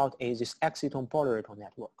talking about is this exciton polariton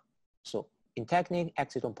network. So in technique,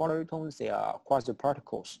 exciton polaritons, they are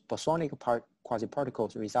quasi-particles, bosonic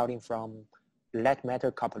quasi-particles resulting from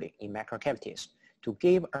light-matter coupling in macrocavities. To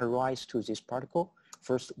give a rise to this particle,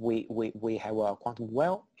 first we have a quantum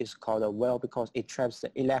well. It's called a well because it traps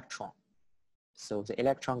the electron. So the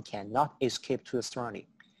electron cannot escape to the surrounding.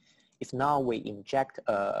 If now we inject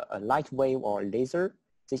a light wave or laser,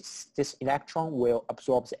 this electron will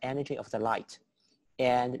absorb the energy of the light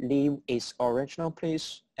and leave its original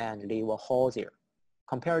place and leave a hole there.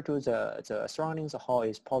 Compared to the surroundings, the hole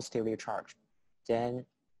is positively charged. Then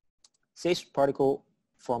this particle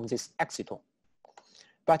forms this exciton.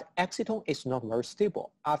 But exciton is not very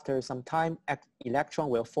stable. After some time, electron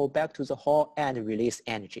will fall back to the hole and release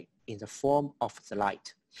energy in the form of the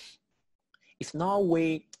light. If now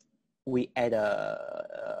we add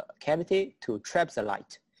a cavity to trap the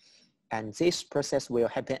light, and this process will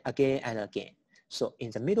happen again and again. So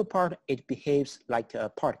in the middle part, it behaves like a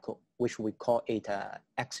particle, which we call it an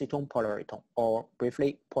exciton polariton, or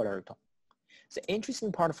briefly polariton. The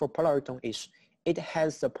interesting part for polariton is it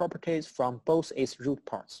has the properties from both its root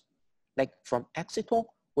parts. Like from exciton,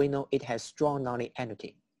 we know it has strong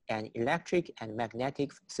nonlinearity and electric and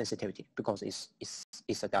magnetic sensitivity because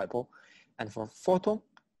it's a dipole. And for photon,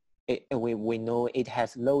 we know it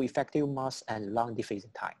has low effective mass and long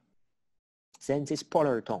dephasing time. Then this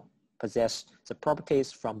polariton possesses the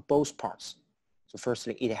properties from both parts. So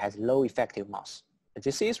firstly, it has low effective mass.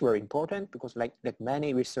 This is very important because like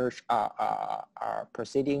many research are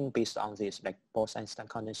proceeding based on this, like Bose-Einstein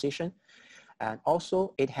condensation. And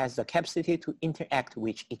also it has the capacity to interact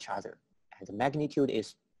with each other. And the magnitude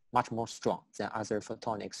is much more strong than other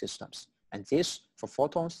photonic systems. And this, for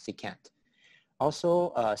photons, they can't.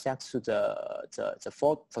 Also, thanks to the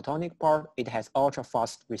photonic part, it has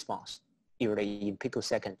ultra-fast response, usually in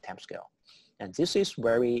picosecond time scale. And this is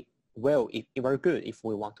very good if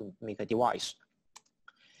we want to make a device.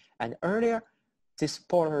 And earlier, this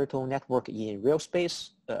polariton network in real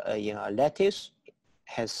space, in a lattice,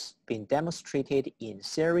 has been demonstrated in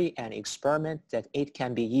theory and experiment that it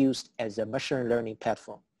can be used as a machine learning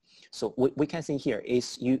platform. So we can see here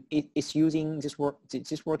it's using this work.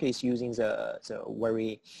 This work is using the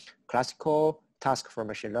very classical task for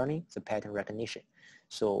machine learning, the pattern recognition.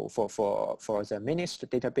 So for the MNIST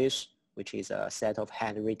database, which is a set of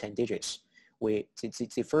handwritten digits, we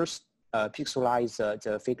first pixelize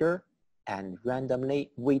the figure and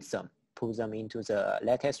randomly weight them, put them into the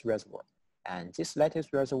lattice reservoir. And this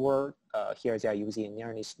lattice reservoir, here they are using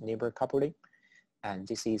nearest neighbor coupling. And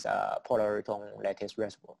this is a polariton lattice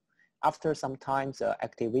reservoir. After some time, the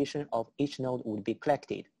activation of each node would be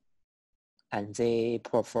collected, and they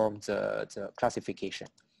perform the classification.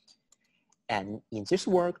 And in this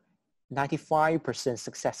work, 95%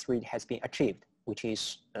 success rate has been achieved, which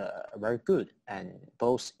is very good, and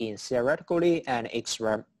both in theoretically and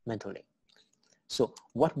experimentally. So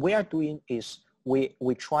what we are doing is we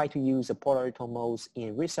try to use the polariton modes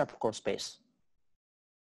in reciprocal space.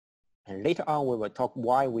 And later on, we will talk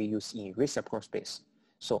why we use in reciprocal space.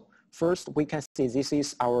 So first, we can see this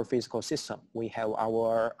is our physical system. We have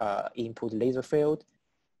our input laser field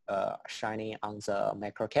shining on the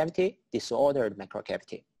macrocavity, disordered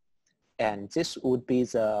macrocavity. And this would be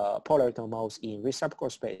the polariton modes in reciprocal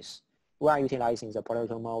space. We are utilizing the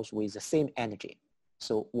polariton modes with the same energy.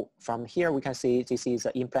 So from here, we can see this is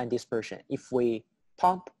the implant dispersion. If we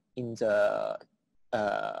pump in the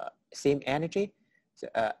same energy,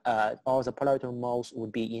 all the polariton modes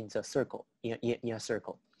would be in the circle, in a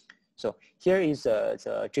circle. So here is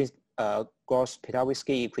the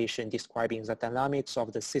Gauss-Pitawitsky equation describing the dynamics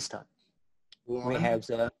of the system. We have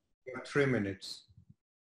the 3 minutes.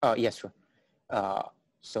 Yes, sure.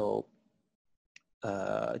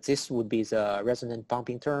 This would be the resonant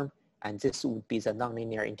pumping term, and this would be the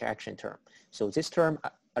nonlinear interaction term. So this term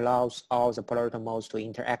allows all the polariton modes to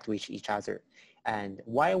interact with each other. And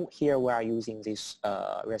why here we are using this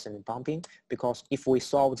resonant pumping? Because if we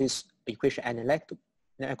solve this equation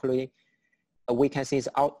analytically, we can see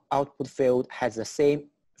the output field has the same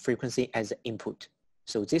frequency as the input.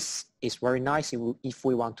 So this is very nice if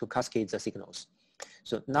we want to cascade the signals.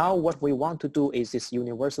 So now what we want to do is this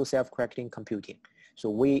universal self-correcting computing. So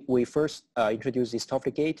we first introduce this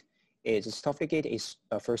Toffoli gate. This Toffoli gate is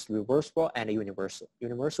first reversible and universal.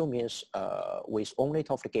 Universal means with only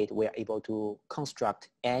Toffoli gate, we are able to construct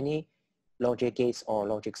any logic gates or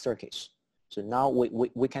logic circuits. So now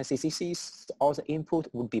we can see this is all the input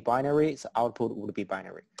would be binary, the output would be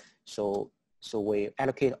binary. So we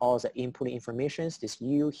allocate all the input informations, this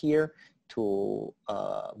U here, to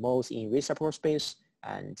modes in reciprocal space,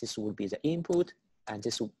 and this would be the input, and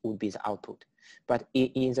this would be the output. But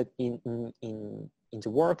in the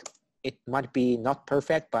work, it might be not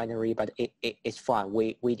perfect binary, but it's fine.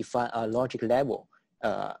 We define a logic level,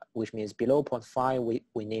 which means below 0.5,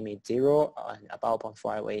 we name it 0, and above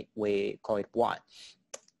 0.5, we call it 1.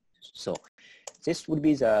 So this would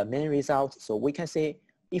be the main result. So we can say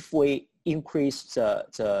if we increase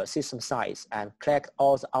the system size and collect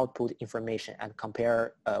all the output information and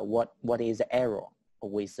compare what is the error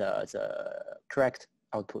with the correct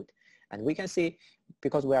output. And we can see,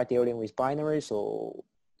 because we are dealing with binary, so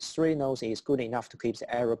 3 nodes is good enough to keep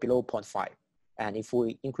the error below 0.5. And if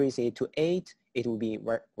we increase it to 8, it will be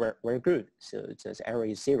very good. So the error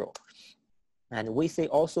is 0. And we see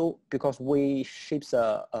also, because we shapes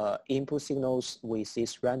input signals with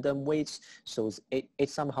these random weights, so it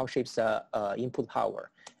somehow shapes the input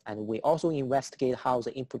power. And we also investigate how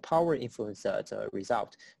the input power influences the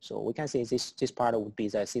result. So we can say this part would be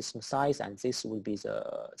the system size, and this would be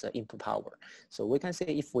the input power. So we can say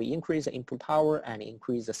if we increase the input power and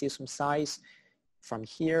increase the system size, from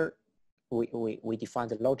here, we define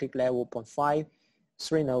the logic level 0.5.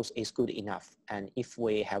 3 nodes is good enough. And if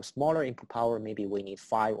we have smaller input power, maybe we need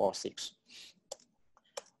 5 or 6.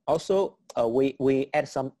 Also, we add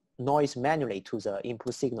some noise manually to the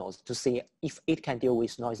input signals to see if it can deal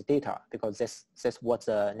with noise data, because that's what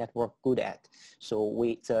the network good at. So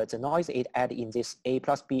the noise is added in this A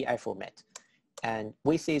plus BI format. And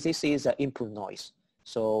we see this is the input noise.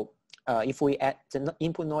 So if we add, the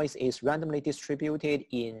input noise is randomly distributed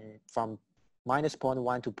from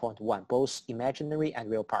 -0.1 to 0.1, both imaginary and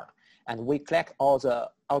real part. And we collect all the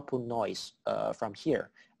output noise from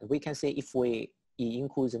here. And we can say if we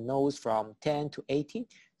include the nodes from 10 to 80,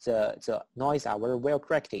 the noise are very well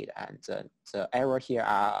corrected, and the error here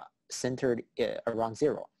are centered around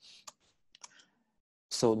 0.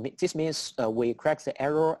 So this means we correct the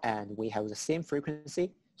error and we have the same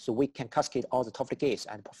frequency, so we can cascade all the Toffoli gates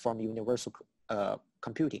and perform universal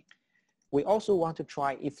computing. We also want to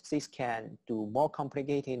try if this can do more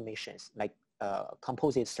complicated missions, like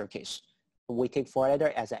composite circuits. We take 4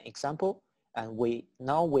 ladder as an example, and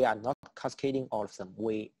now we are not cascading all of them.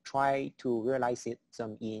 We try to realize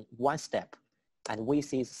them in one step, and we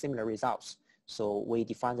see similar results. So we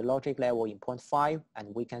define the logic level in 0.5,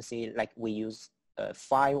 and we can see like we use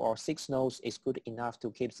 5 or 6 nodes is good enough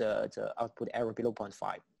to keep the output error below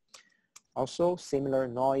 0.5. Also, similar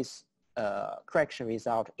noise correction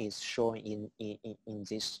result is shown in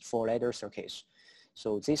these 4 ladder circuits.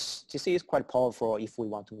 So this is quite powerful if we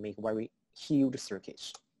want to make very huge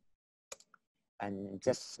circuits. And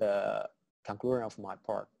that's the conclusion of my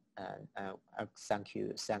part. And I thank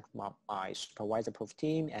my supervisor prof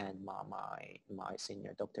team and my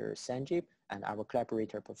senior Dr. Sanjeev and our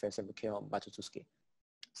collaborator Professor Mikhail Matuszewski.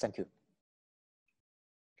 Thank you.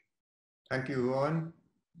 Thank you, Huawen.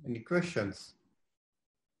 Any questions?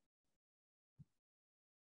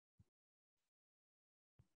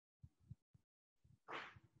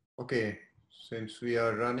 Okay, since we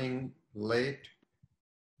are running late,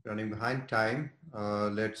 running behind time,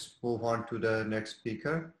 let's move on to the next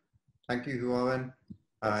speaker. Thank you, Huawen.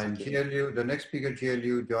 And Jie Liu, the next speaker, Jie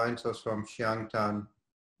Liu, joins us from Xiangtan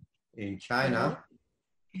in China.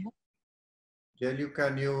 Yeah. Jie Liu,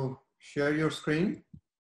 can you share your screen?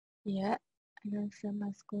 Yeah, I can share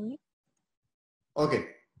my screen.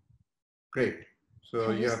 Okay, great. So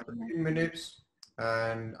Can you you have see 15 minutes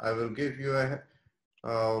and I will give you a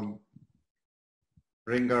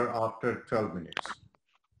ringer after 12 minutes.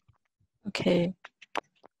 Okay.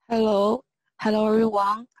 Hello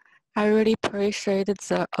everyone. I really appreciate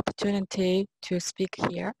the opportunity to speak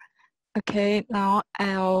here. Okay, now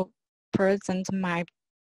I'll present my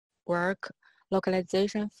work,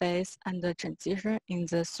 localization phase and the transition in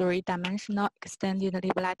the three-dimensional extended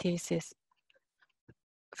Lieb lattices.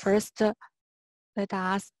 First, let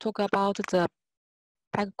us talk about the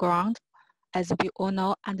background. As we all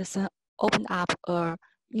know, Anderson opened up a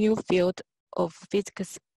new field of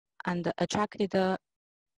physics and attracted a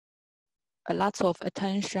lot of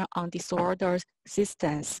attention on disordered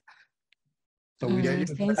systems. So we can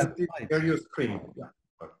hear your screen.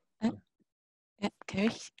 Yeah.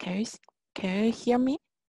 Can you hear me?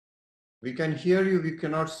 We can hear you. We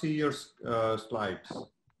cannot see your slides.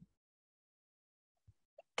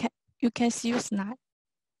 You can see your slide?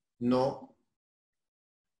 No.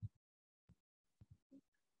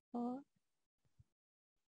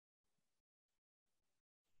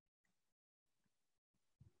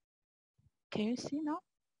 Can you see now?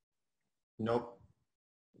 Nope.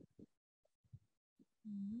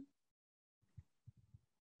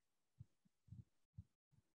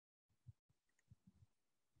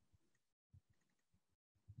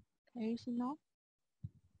 Can you see now?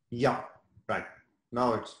 Yeah, right.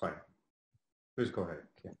 Now it's fine. Please go ahead.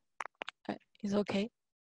 Yeah. It's okay.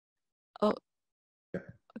 Oh, yeah.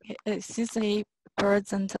 Okay. Since they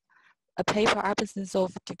present a paper absence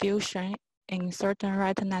of diffusion in certain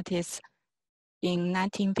right lattice in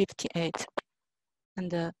 1958,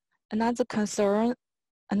 and another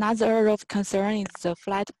area of concern is the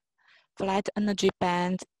flat energy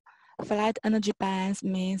band. Flat energy bands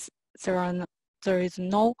means there is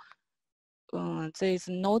no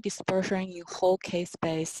dispersion in whole K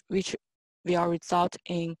space, which will result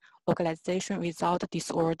in localization without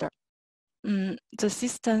disorder. The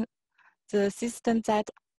system that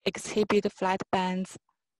exhibit flat bands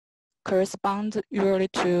correspond usually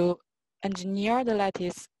to engineered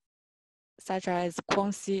lattice, such as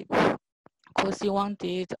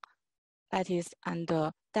quasi-wounded lattice and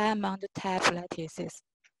diamond type lattices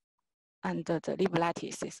and the Lieb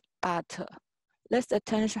lattices. But less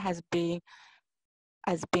attention has been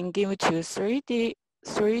given to 3D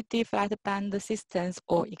flat band systems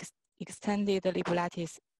or extended Lieb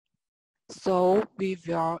lattice. So we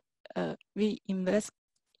investigate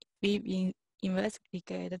the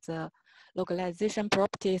localization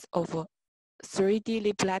properties of 3D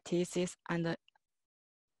Lieb lattices and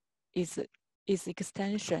its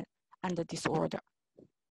extension and disorder.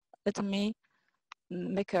 Let me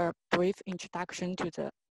make a brief introduction to the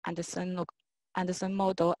Anderson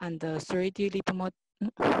model and the 3D Lieb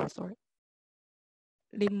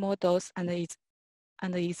models and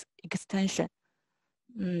its extension.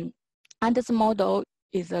 Anderson model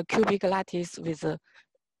is a cubic lattice with a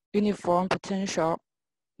uniform potential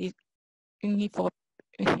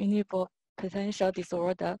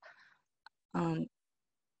disorder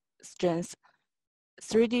strength.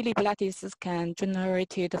 3D Lieb lattices can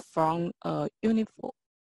generate it from a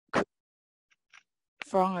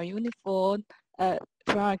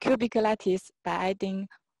cubic lattice by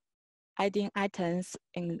adding items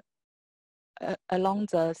along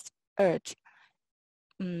the edge.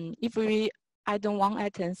 If we add one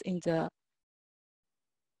items in the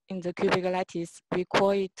cubic lattice, we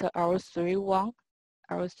call it R31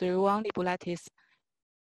 Lieb lattice.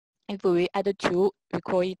 If we add 2, we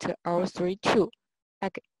call it R32.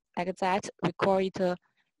 Like that, we call it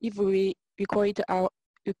we call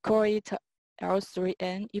it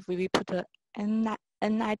R3n if we put n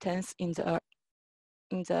items in the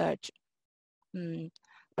edge.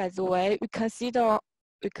 By the way, we consider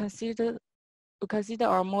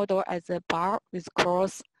our model as a bar with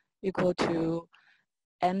cross equal to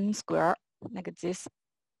n square, like this.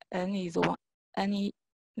 N is 1, n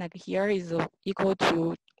like here is equal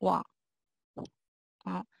to 1.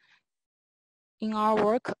 In our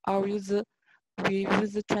work, we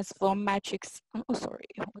use the transform matrix. Oh, sorry,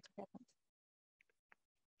 what happened?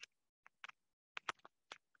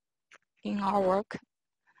 In our work,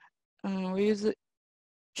 we use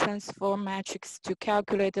transform matrix to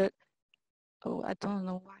calculate it. Oh, I don't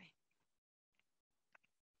know why.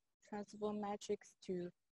 Transform matrix to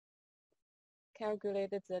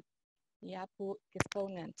calculate the Lieb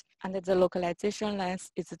exponent, and the localization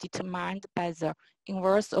length is determined by the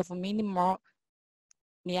inverse of minimal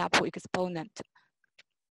Lieb exponent.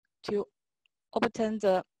 To obtain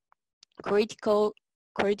the critical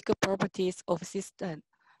properties of system,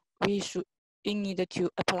 we need to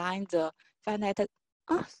apply the finite.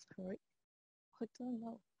 Oh, sorry, I don't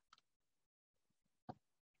know.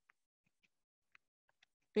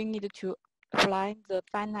 We need to apply the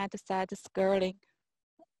finite set scaling.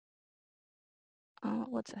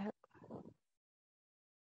 What's that?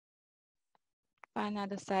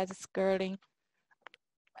 Finite set scaling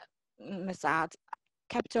method.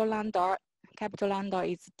 Capital lambda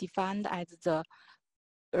is defined as the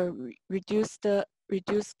reduced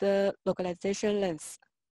localization length,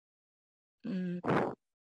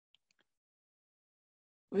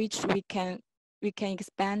 which we can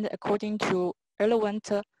expand according to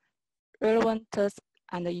relevant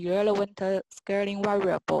and irrelevant scaling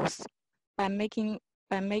variables. By making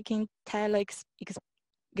Taylor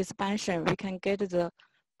expansion, we can get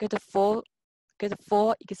four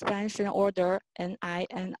expansion order Ni,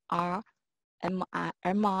 Nr, Mr,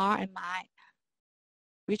 Mi,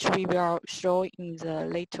 which we will show in the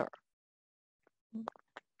later.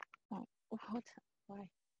 Oh, what? Why?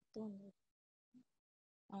 Don't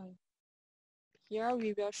know. Here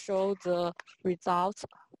we will show the results.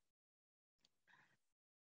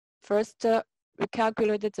 First, we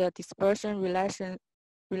calculated the dispersion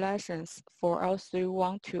relations for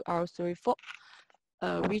L31 to L34,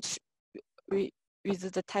 which with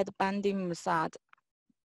the tight banding method,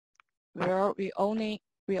 where we only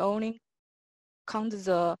count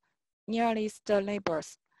the nearest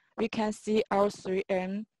neighbors. We can see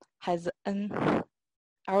L3n has n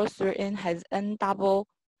double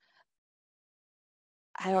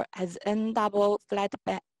flat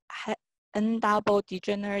band, n double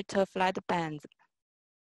degenerate flat bands,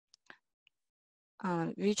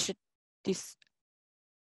 which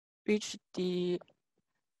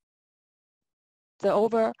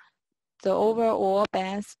the overall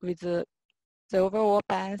bands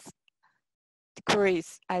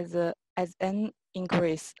decrease as n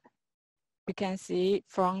increase. We can see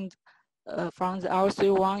from the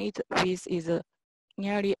L31 its width is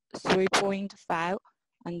nearly 3.5,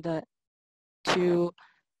 and to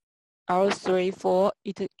L34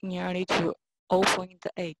 it nearly to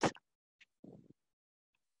 0.8.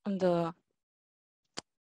 And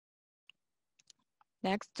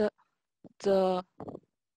next,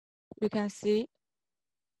 we can see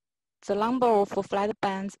the number of flat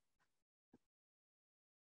bands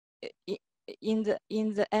in the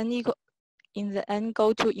n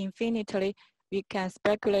go to infinity. We can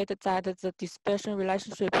speculate that the dispersion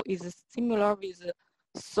relationship is similar with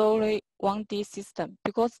solely 1D system,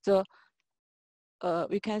 because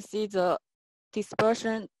we can see the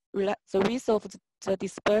dispersion, the width of the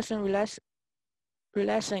dispersion relation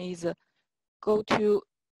is go to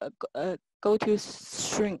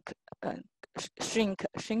shrink and shrink,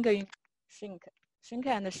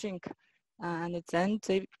 and then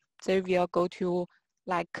they will go to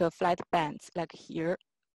like flat bands like here.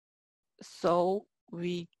 So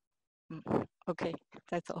we okay,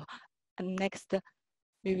 that's all. And next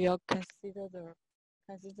we will consider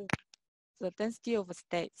the density of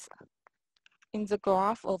states. In the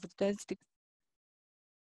graph of density,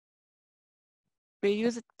 we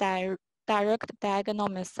use direct diagonal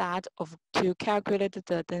method to calculate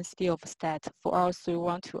the density of state for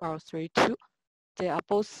R31 to R32. They are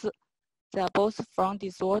both from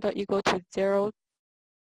disorder equal to 0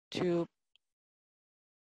 to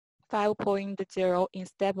 5.0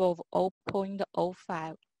 instead of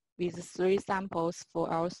 0.05, with 3 samples for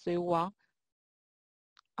R31,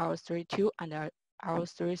 R32, and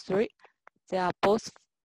R33. They are both,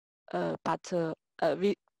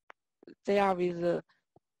 they are with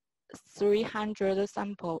 300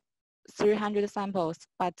 samples,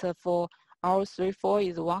 but for R34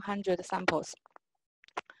 is 100 samples.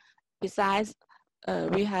 Besides,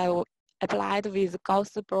 we have applied with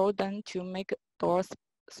Gauss-Broden to make doors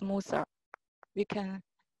smoother. We can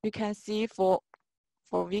see for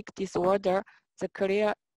weak disorder, the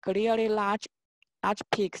clearly large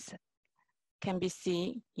peaks can be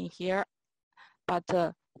seen in here. But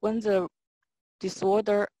when the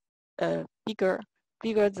disorder bigger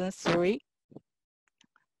than 3,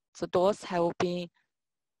 the dots have been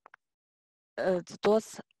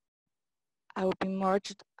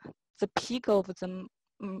merged. The peak of the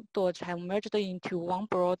dots have merged into one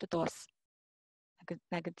broad dot,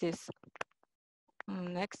 like this.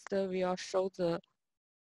 Next, we will show the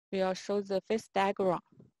phase diagram.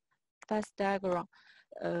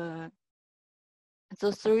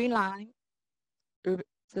 The three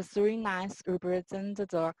lines represent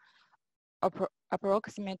the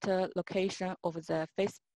approximate location of the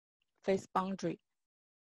phase boundary.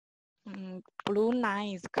 Blue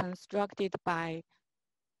line is constructed by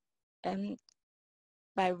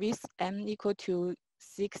width m equal to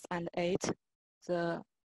 6 and 8. The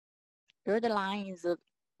red line is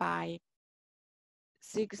by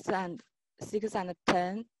 6 and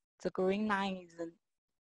 10. The green line is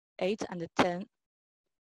 8 and 10.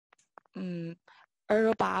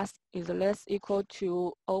 Error bars is less equal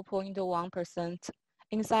to 0.1%.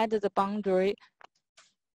 Inside the boundary,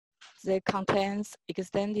 they contains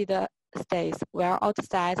extended states, where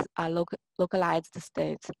outside are localized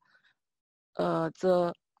states.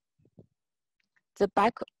 The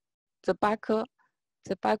back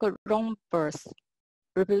rhombus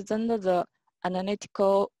represent the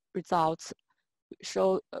analytical results.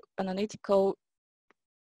 Show analytical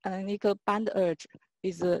band edge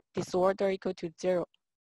is a disorder equal to 0.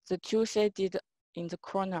 The two shaded in the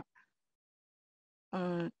corner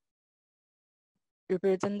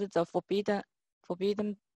represent the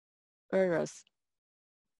forbidden errors,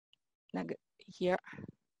 like here.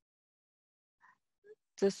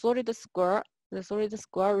 The solid square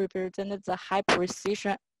represents the high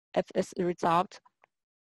precision FS result.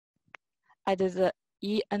 At the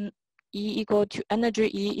energy E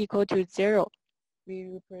equal to 0,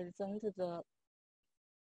 we represent the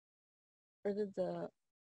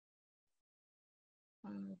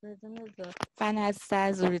finite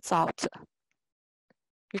size result.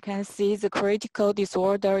 You can see the critical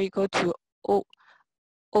disorder equal to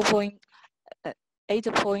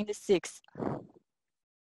 8.6.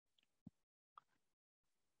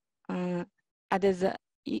 At the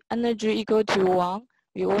energy equal to 1,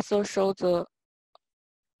 we also show the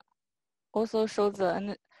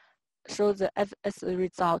FS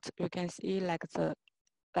result. You can see like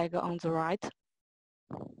on the right.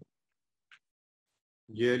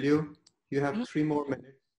 Jie Liu, you have 3 more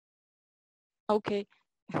minutes. Okay,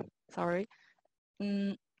 sorry.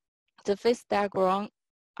 The phase diagram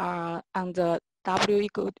are on the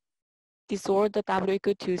disorder W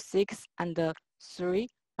equal to 6 and 3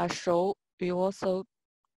 are show. We also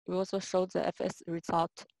show the FS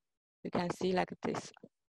result. You can see like this.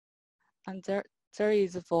 And there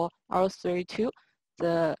is for R32,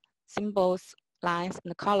 the symbols, lines,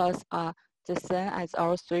 and colors are the same as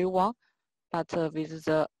R31, but with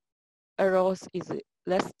the errors is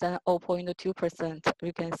less than 0.2%.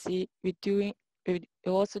 We can see we're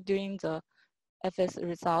also doing the FS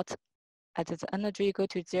result at the energy equal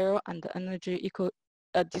to 0 and the energy equal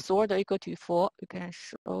disorder equal to 4. You can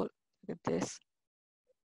show like this.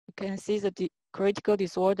 You can see the critical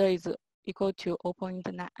disorder is equal to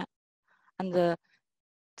 0.9, and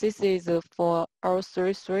this is for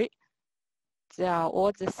R33. They are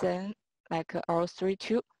all the same like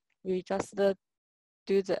R32. We just do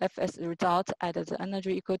the FS result at the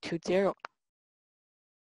energy equal to 0.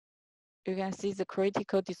 You can see the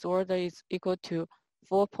critical disorder is equal to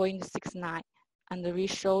 4.69, and we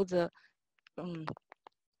show the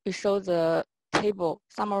table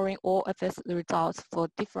summarizing all FS results for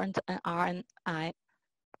different NR,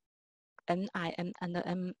 NIN,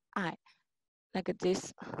 and MI, like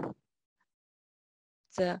this.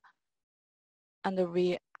 And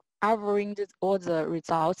we averaging all the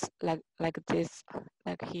results like this,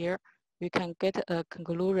 like here. We can get a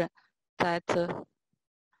conclusion that the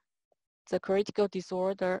critical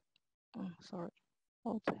disorder, sorry,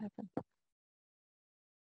 what happened?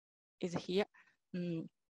 Is here. You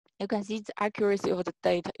can see the accuracy of the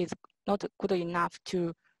data is not good enough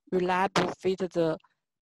to reliably fit the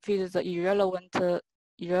irrelevant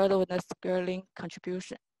scaling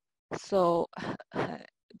contribution. So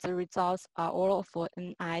the results are all for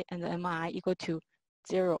NI and MI equal to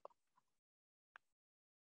 0.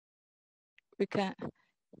 We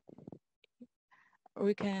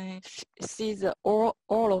can see all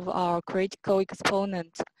of our critical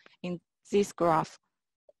exponents in this graph.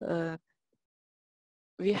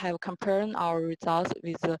 We have compared our results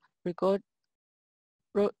with the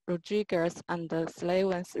Rodriguez and the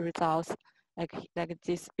Slavin's results like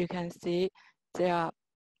this. You can see they are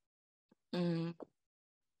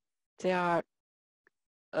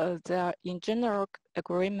they are in general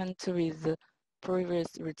agreement with the previous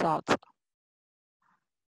results.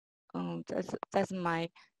 That's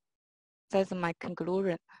my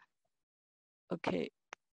conclusion. Okay.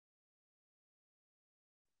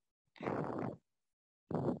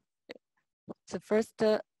 The first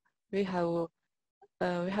we have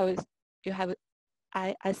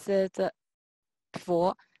I said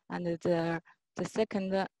before, and the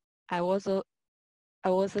second I also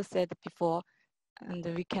said before, and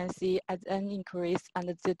we can see as n increase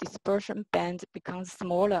and the dispersion band becomes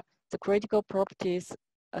smaller, the critical properties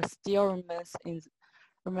still remains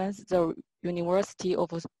the universality of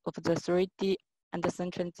the 3D and the sun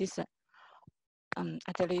transition,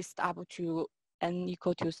 at least up to n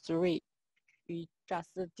equal to 3. We just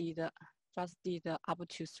did up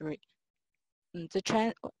to 3. The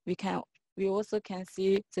trend we also can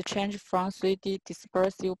see the change from 3D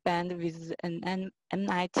dispersive band with an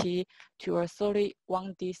MIT to a solid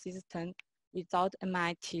 1D system without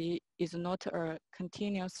MIT is not a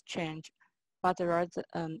continuous change, but rather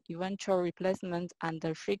an eventual replacement and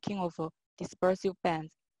the shrinking of dispersive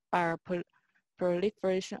bands by a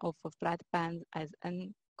proliferation of flat bands as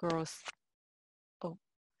n grows. Oh.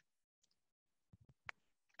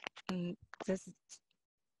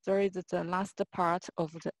 There is the last part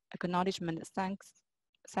of the acknowledgement. Thanks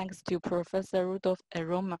to Professor Rudolf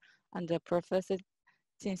Römer and Professor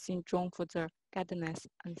Jie Liu for their guidance,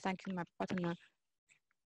 and thank you my partner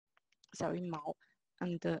Xiaoyu Mao,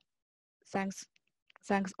 and thanks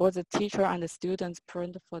all the teacher and the students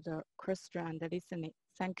present for the question and the listening.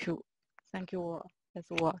 Thank you all. That's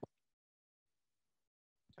all.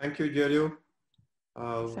 Thank you, Jie Liu.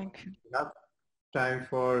 Thank you. We have time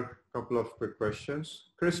for a couple of quick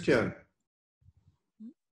questions. Christian.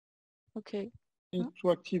 Okay.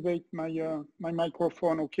 To activate my my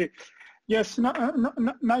microphone. Okay. Yes,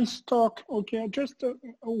 nice talk. Okay, I just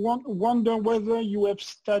wonder whether you have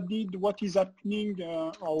studied what is happening,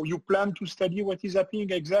 or you plan to study what is happening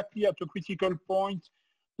exactly at a critical point,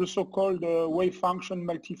 the so-called wave function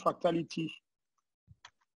multifractality.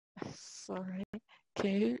 Sorry,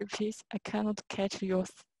 can you repeat? I cannot catch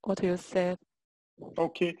what you said.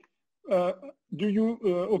 Okay.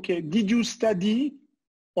 Did you study,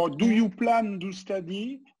 or do you plan to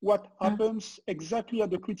study what happens exactly at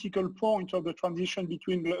the critical point of the transition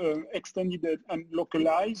between extended and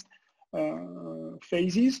localized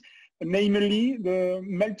phases, namely the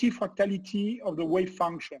multifractality of the wave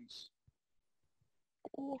functions?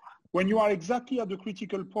 When you are exactly at the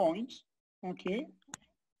critical point, okay,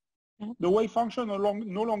 the wave function no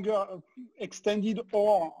longer extended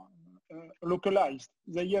or localized.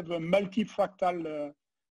 They have a multifractal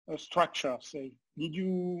structure, say.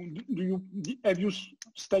 Have you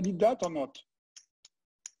studied that or not?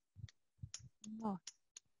 No,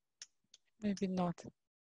 maybe not.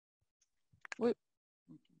 Wait.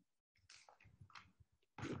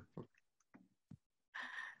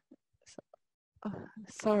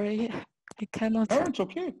 Sorry, I cannot. No, it's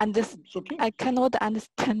okay. It's okay. I cannot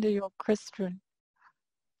understand your question.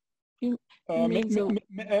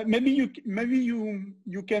 Maybe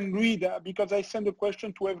you can read, because I send a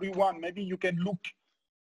question to everyone. Maybe you can look.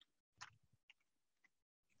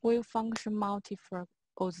 Wave function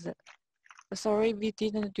multifraction. Sorry, we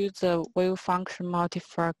didn't do the wave function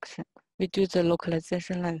multifraction. We do the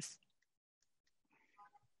localization length.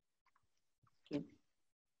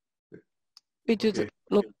 We do the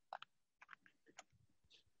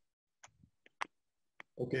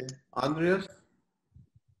Okay, Andreas.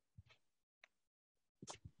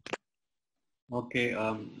 Okay,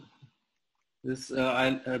 this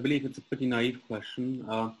I believe it's a pretty naive question.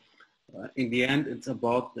 In the end, it's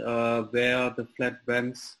about where the flat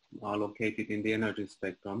bands are located in the energy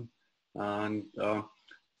spectrum. And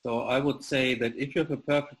so I would say that if you have a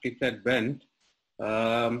perfectly flat band,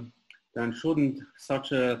 then shouldn't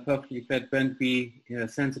such a perfectly flat band be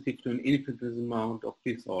sensitive to an infinitesimal amount of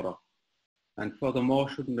disorder? And furthermore,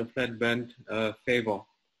 shouldn't a flat band favor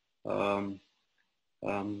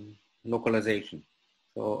localization?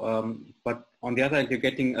 So, but on the other hand, you're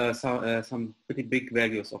getting some pretty big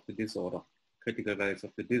values of the disorder, critical values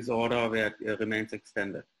of the disorder where it remains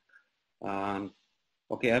extended.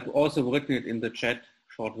 Okay, I've also written it in the chat,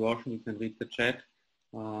 short version, you can read the chat.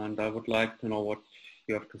 And I would like to know what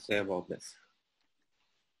you have to say about this.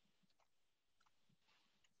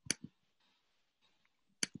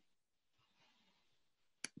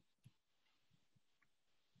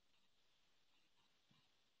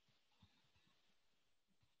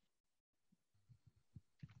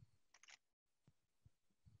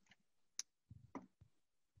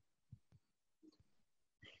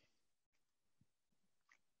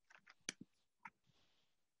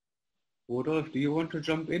 Rudolf, do you want to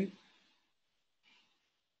jump in?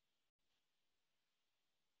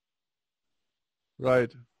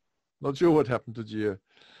 Right. Not sure what happened to Jie.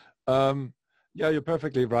 Yeah, you're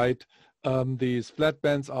perfectly right. These flat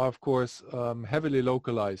bands are, of course, heavily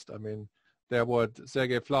localized. I mean, they're what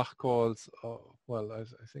Sergei Flach calls, well, I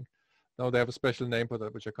think, no, they have a special name for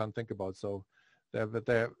that, which I can't think about. So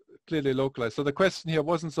they're clearly localized. So the question here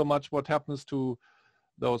wasn't so much what happens to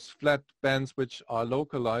those flat bands which are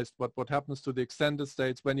localized, but what happens to the extended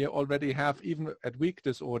states when you already have, even at weak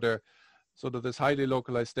disorder, sort of this highly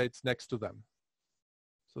localized states next to them.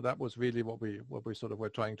 So that was really what we sort of were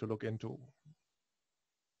trying to look into.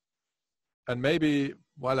 And maybe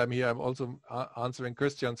while I'm here, I'm also answering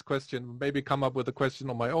Christian's question, maybe come up with a question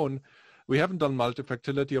on my own. We haven't done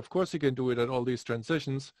multifractality. Of course, you can do it at all these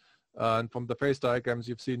transitions. And from the phase diagrams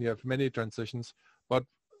you've seen, you have many transitions. But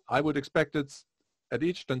I would expect it's at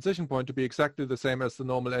each transition point to be exactly the same as the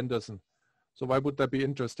normal Anderson. So why would that be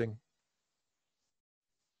interesting?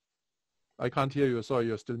 I can't hear you. Sorry,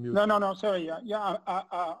 you're still muted. No, sorry. Yeah,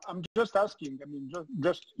 I'm just asking. I mean,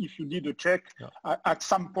 just if you did a check at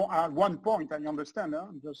some point, at one point, I understand.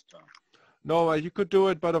 No, you could do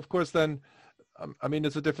it, but of course then, I mean,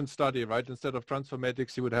 it's a different study, right? Instead of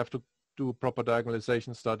transformatics, you would have to do a proper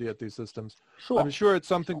diagonalization study at these systems. Sure. I'm sure it's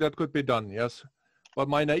something that could be done, yes. But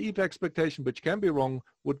my naive expectation, which can be wrong,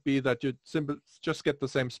 would be that you simply just get the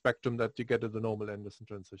same spectrum that you get at the normal Anderson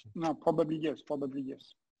transition. No, probably yes, probably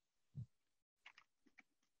yes.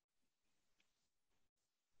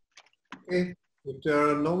 Okay, if there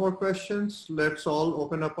are no more questions, let's all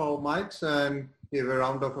open up our mics and give a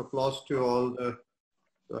round of applause to all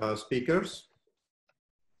the speakers.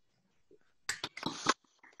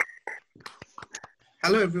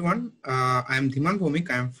 Hello everyone, I'm Dhiman Bhowmick.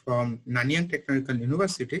 I'm from Nanyang Technological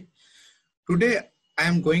University. Today I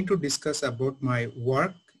am going to discuss about my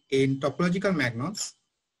work in topological magnons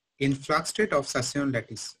in flux state of Sassion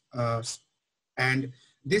lattice. And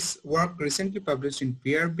this work recently published in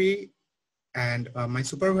PRB, and my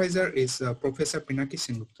supervisor is Professor Pinaki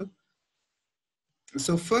Sengupta.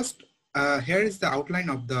 So first, here is the outline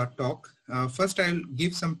of the talk. First, I'll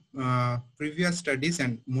give some previous studies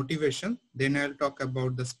and motivation. Then I'll talk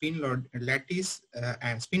about the spin lattice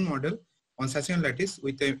and spin model on Sassion lattice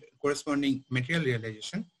with a corresponding material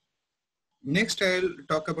realization. Next, I'll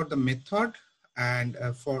talk about the method and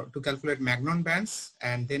to calculate magnon bands,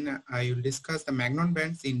 and then I will discuss the magnon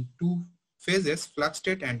bands in two phases, flux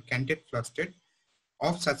state and canted flux state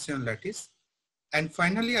of Sassion lattice. And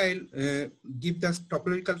finally, I'll give the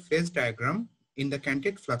topological phase diagram in the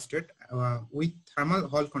canted flux state with thermal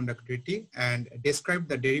Hall conductivity and describe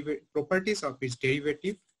the properties of its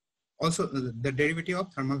derivative, also the derivative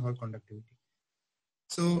of thermal Hall conductivity.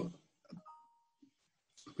 So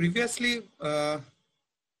previously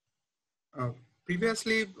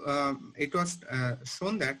it was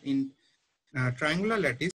shown that in triangular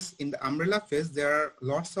lattice, in the umbrella phase, there are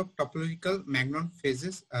lots of topological magnon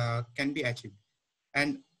phases can be achieved.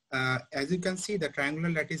 And as you can see, the triangular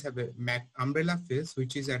lattice have a umbrella phase,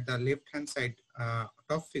 which is at the left-hand side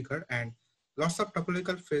top figure, and lots of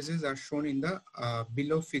topological phases are shown in the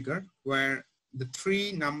below figure, where the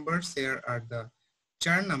three numbers here are the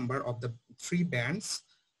Chern number of the three bands,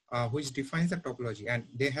 which defines the topology, and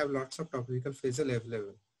they have lots of topological phases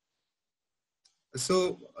available.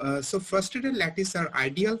 So, frustrated lattice are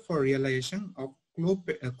ideal for realization of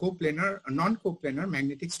coplanar, non-coplanar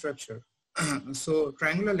magnetic structure. So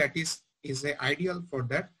triangular lattice is ideal for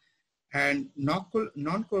that, and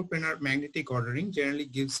non-coplanar magnetic ordering generally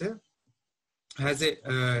has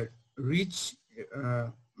a rich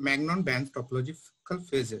magnon band topological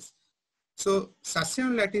phases. So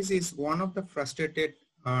Sassion lattice is one of the frustrated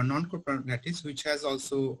non-coplanar lattice, which has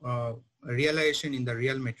also realization in the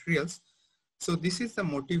real materials. So this is the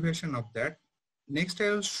motivation of that. Next,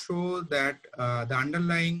 I will show that the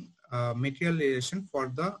underlying material relation for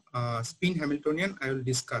the spin Hamiltonian I will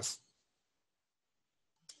discuss.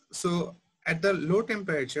 So at the low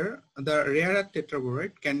temperature, the rare earth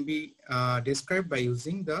tetraboroid can be described by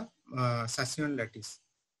using the Sassion lattice.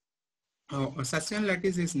 Sassion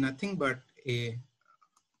lattice is nothing but a,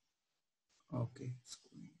 okay.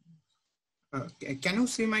 Can you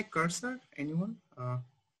see my cursor, anyone?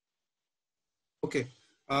 Okay,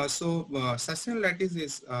 so Sassion lattice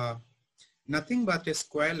is nothing but a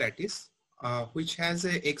square lattice which has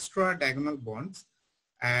a extra diagonal bonds,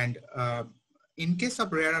 and in case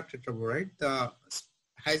of rare earth tetraboroid, the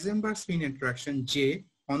Heisenberg spin interaction J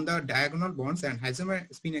on the diagonal bonds and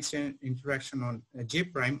Heisenberg spin exchange interaction on J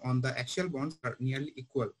prime on the axial bonds are nearly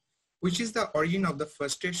equal, which is the origin of the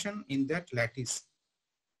frustration in that lattice.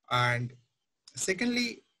 And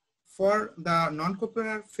secondly, for the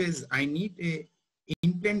non-coplanar phase, I need a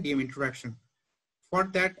in-plane DM interaction. For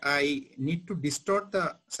that, I need to distort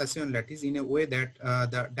the Sassion lattice in a way that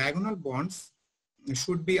the diagonal bonds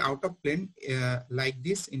should be out of plane like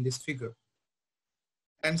this in this figure.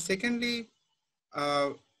 And secondly,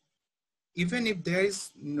 even if there is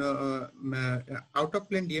no, out of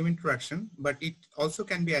plane DM interaction, but it also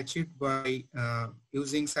can be achieved by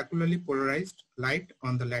using circularly polarized light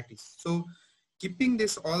on the lattice. So keeping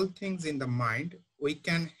this all things in the mind, we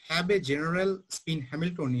can have a general spin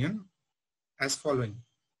Hamiltonian as following,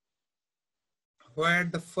 where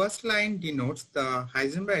the first line denotes the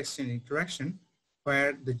Heisenberg exchange interaction,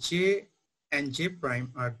 where the J and J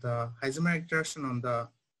prime are the Heisenberg interaction on the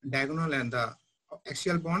diagonal and the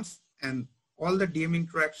axial bonds, and all the DM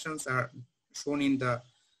interactions are shown in the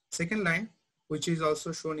second line, which is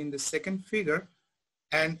also shown in the second figure.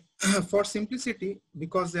 And for simplicity,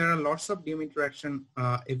 because there are lots of DM interaction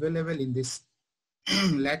available in this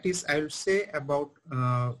lattice, I will say about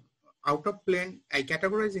out of plane, I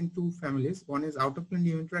categorize in two families. One is out of plane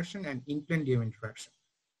DM interaction and in plane DM interaction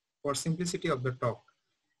for simplicity of the talk.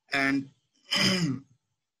 And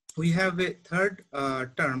we have a third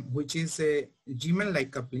term, which is a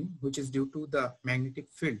Giemann-like coupling, which is due to the magnetic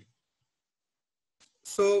field.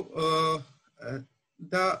 So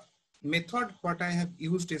the method what I have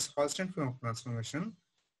used is Holstein transformation,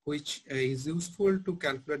 which is useful to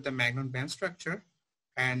calculate the magnon band structure.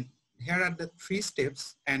 And here are the 3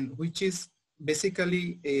 steps, and which is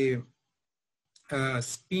basically a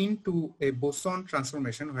spin to a boson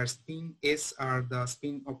transformation, where spin S are the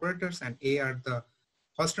spin operators and A are the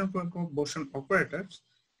Holstein boson operators.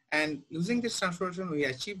 And using this transformation, we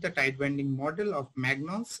achieve the tight bending model of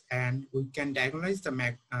magnons, and we can diagonalize the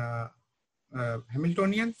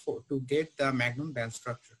Hamiltonian to get the magnon band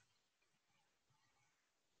structure.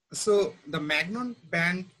 So the magnon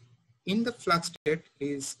band in the flux state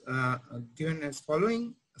is given as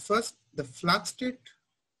following. First, the flux state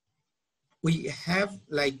we have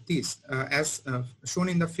like this, as shown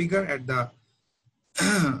in the figure at the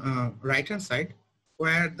right hand side,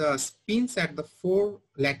 where the spins at the 4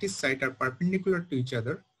 lattice sites are perpendicular to each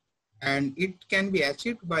other, and it can be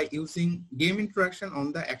achieved by using DM interaction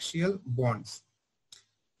on the axial bonds.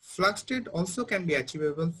 Flux state also can be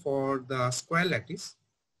achievable for the square lattice,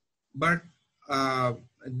 but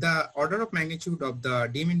the order of magnitude of the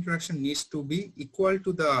DM interaction needs to be equal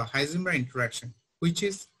to the Heisenberg interaction, which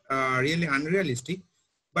is really unrealistic.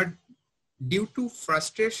 But due to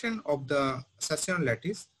frustration of the Sassion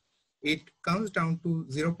lattice, it comes down to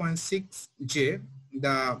 0.6 J.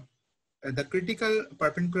 The critical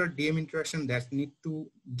perpendicular DM interaction that need to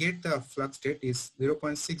get the flux state is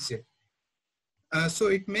 0.6 J. So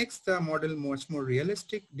it makes the model much more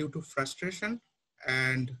realistic due to frustration.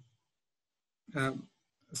 And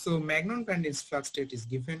so magnon band in flux state is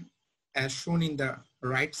given as shown in the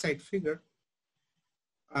right side figure,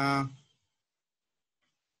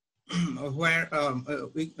 where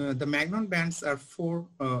the magnon bands are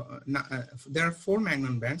there are 4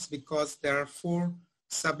 magnon bands because there are 4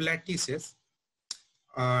 sublattices,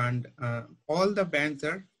 and all the bands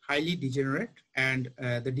are highly degenerate, and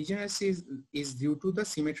the degeneracy is due to the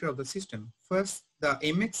symmetry of the system. First, the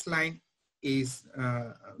MX line is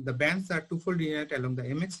the bands are twofold degenerate along the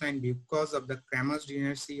MX line because of the Kramer's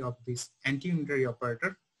degeneracy of this anti-unitary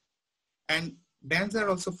operator, and bands are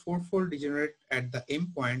also 4-fold degenerate at the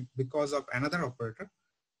M point because of another operator.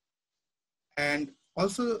 And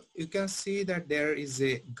also you can see that there is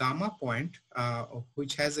a gamma point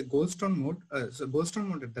which has a Goldstone mode. So Goldstone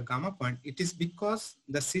mode at the gamma point, it is because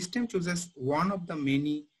the system chooses one of the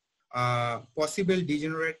many possible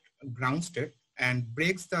degenerate ground state and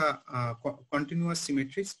breaks the continuous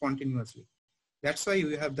symmetry spontaneously. That's why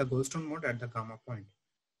you have the Goldstone mode at the gamma point.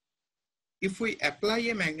 If we apply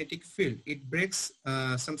a magnetic field, it breaks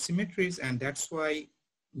some symmetries, and that's why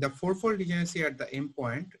the 4-fold degeneracy at the M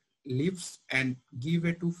point leaves and give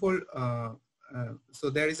a 2-fold. So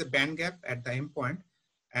there is a band gap at the M point,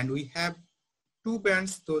 and we have 2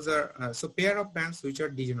 bands. Those are so pair of bands which are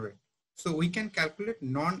degenerate. So we can calculate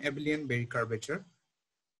non-abelian Berry curvature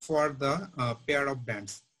for the pair of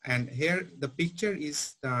bands. And here the picture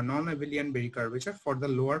is the non-abelian Berry curvature for the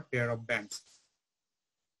lower pair of bands.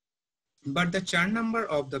 But the Chern number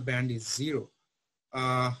of the band is 0,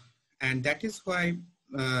 and that is why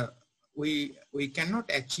we cannot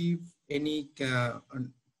achieve any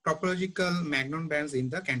topological magnon bands in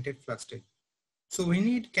the canted flux state. So we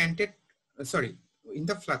need canted, in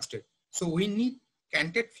the flux state. So we need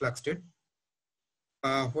canted flux state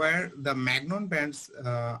where the magnon bands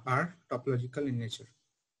are topological in nature.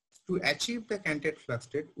 To achieve the canted flux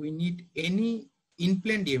state, we need any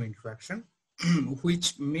in-plane DM interaction,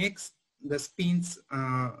 which makes the spins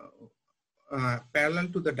parallel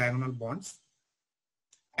to the diagonal bonds,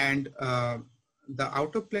 and the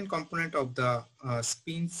outer plane component of the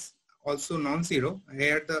spins also non-zero.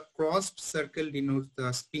 Here the crossed circle denotes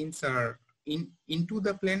the spins are into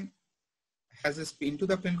the plane, has a spin into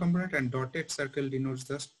the plane component, and dotted circle denotes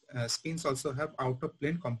the spins also have outer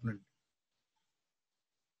plane component.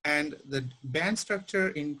 And the band structure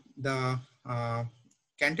in the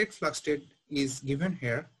canted flux state is given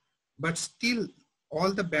here, but still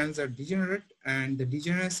all the bands are degenerate, and the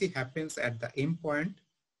degeneracy happens at the M point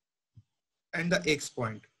and the X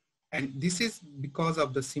point. And this is because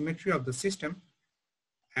of the symmetry of the system,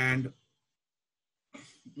 and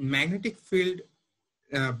magnetic field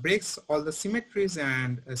breaks all the symmetries,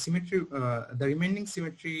 and the remaining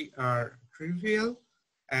symmetry are trivial,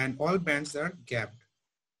 and all bands are gapped.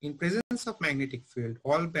 In presence of magnetic field,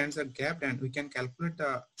 all bands are gapped, and we can calculate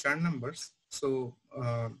the Chern numbers. So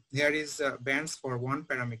here is bands for one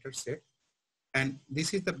parameter set, and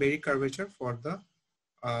this is the Berry curvature for the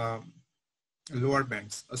lower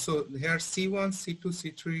bands. So here C1, C2,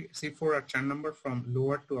 C3, C4 are Chern number from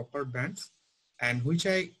lower to upper bands, and which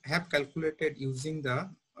I have calculated using the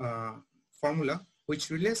formula which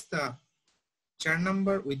relates the Chern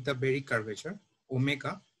number with the Berry curvature,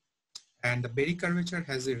 omega, and the Berry curvature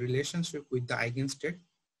has a relationship with the eigenstate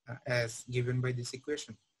as given by this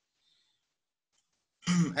equation.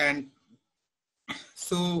 And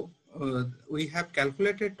so we have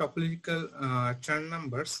calculated topological Chern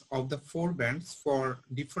numbers of the 4 bands for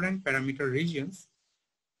different parameter regions,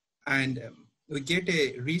 and we get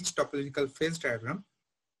a rich topological phase diagram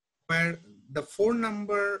where the 4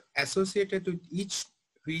 number associated with each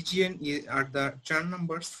region are the Chern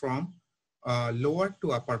numbers from lower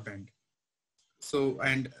to upper band. So,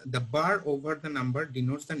 and the bar over the number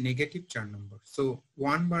denotes the negative Chern number. So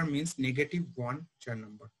 1 bar means negative 1 Chern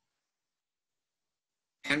number.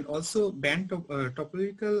 And also band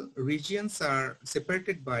topological regions are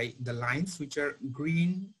separated by the lines which are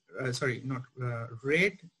green,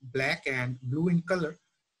 red, black, and blue in color,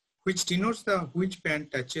 which denotes the which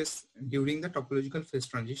band touches during the topological phase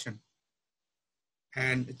transition.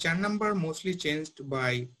 And Chern number mostly changed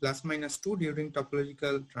by ±2 during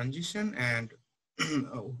topological transition, and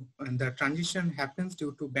the transition happens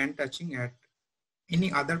due to band touching at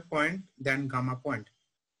any other point than gamma point.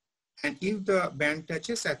 And if the band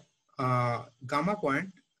touches at gamma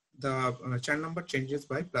point, the Chern number changes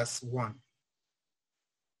by +1.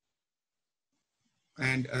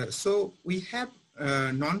 And so we have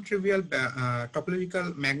non-trivial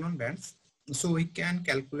topological magnon bands. So we can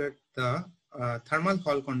calculate the thermal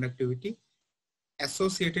Hall conductivity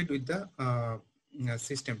associated with the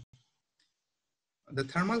system. The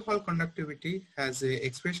thermal Hall conductivity has an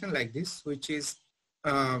expression like this, which is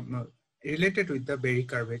related with the Berry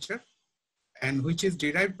curvature, and which is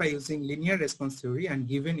derived by using linear response theory and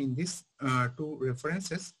given in these 2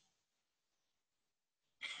 references.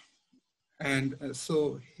 And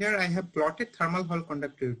so here I have plotted thermal Hall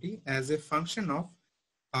conductivity as a function of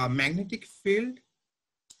magnetic field,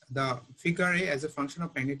 the figure A as a function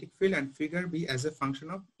of magnetic field, and figure B as a function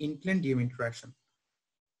of in-plane DM interaction.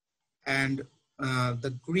 And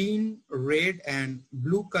the green, red, and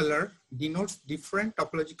blue color denotes different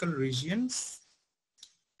topological regions,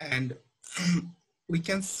 and we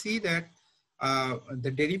can see that the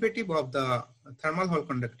derivative of the thermal Hall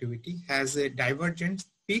conductivity has a divergent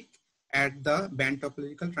peak at the band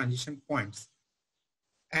topological transition points,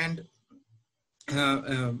 and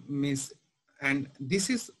this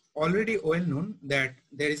is already well known that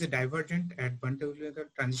there is a divergent at band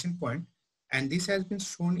topological transition point, and this has been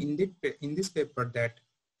shown in this paper that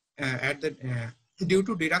due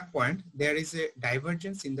to Dirac point there is a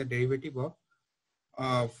divergence in the derivative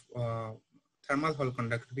of thermal Hall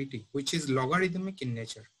conductivity, which is logarithmic in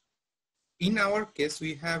nature. In our case,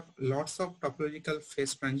 we have lots of topological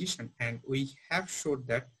phase transition, and we have showed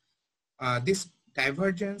that this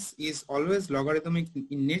divergence is always logarithmic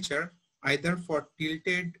in nature, either for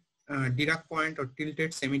tilted Dirac point or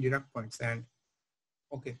tilted semi-Dirac points. And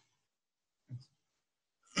okay,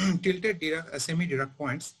 tilted semi-Dirac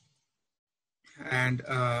points, and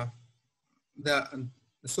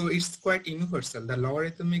so it's quite universal. The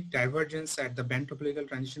logarithmic divergence at the band topological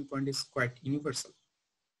transition point is quite universal.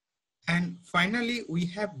 And finally, we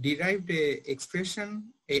have derived an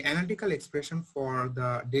analytical expression for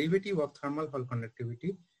the derivative of thermal Hall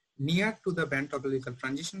conductivity near to the band topological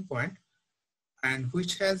transition point, and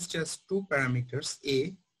which has just 2 parameters,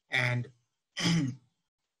 A and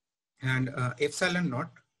epsilon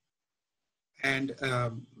naught. And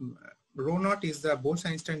rho naught is the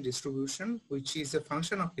Bose-Einstein distribution, which is a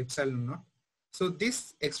function of epsilon naught. So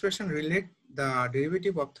this expression relates the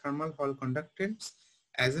derivative of thermal Hall conductance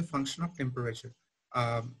as a function of temperature.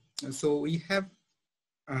 So we have,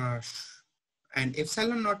 and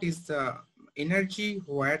epsilon naught is the energy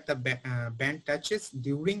where the band touches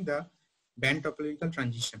during the band topological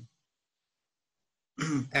transition.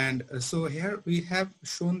 And so here we have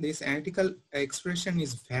shown this analytical expression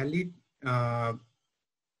is valid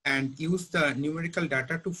and use the numerical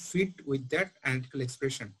data to fit with that analytical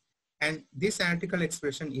expression. And this analytical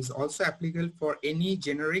expression is also applicable for any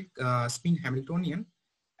generic spin Hamiltonian,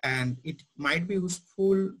 and it might be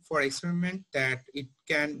useful for experiment that it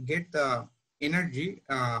can get the energy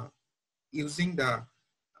using the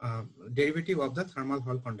derivative of the thermal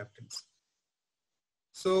Hall conductance.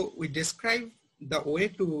 So we describe the way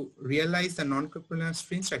to realize the non-coplanar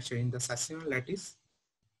spin structure in the Sasinian lattice,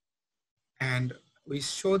 and we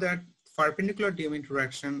show that perpendicular DM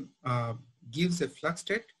interaction gives a flux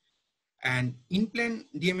state, and in-plane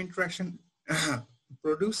DM interaction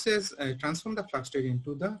transform the flux state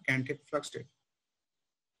into the canted flux state.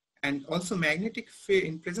 And also magnetic field,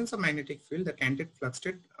 in presence of magnetic field, the canted flux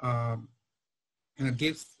state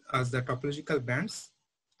gives us the topological bands,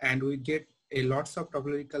 and we get a lots of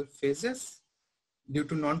topological phases due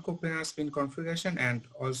to non-coplanar spin configuration, and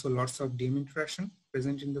also lots of DM interaction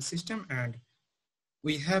present in the system. And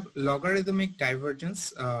we have logarithmic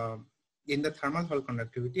divergence in the thermal Hall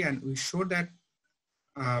conductivity, and we show that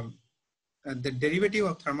the derivative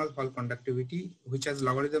of thermal Hall conductivity, which has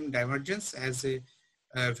logarithm divergence, has a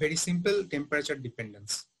very simple temperature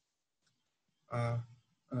dependence.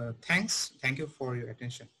 Thank you for your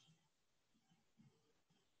attention.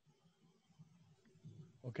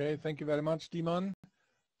 Okay, thank you very much, Dhiman.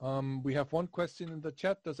 We have one question in the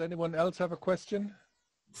chat. Does anyone else have a question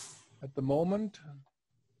at the moment?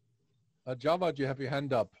 Javad, you have your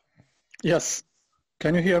hand up. Yes.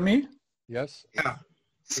 Can you hear me? Yes. Yeah.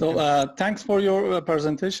 So thanks for your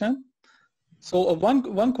presentation. So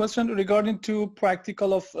one question regarding to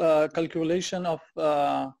practical of calculation of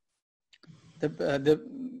the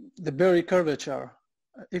Berry curvature.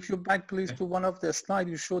 If you back please to one of the slides,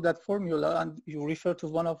 you show that formula and you refer to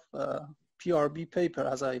one of PRB paper,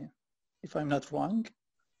 if I'm not wrong.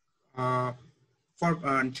 For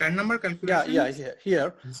channel number calculation? Yeah,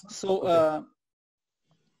 here. So, okay.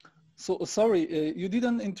 So sorry, you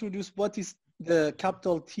didn't introduce what is the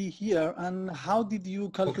capital T here, and how did you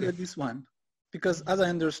calculate this one? Because as I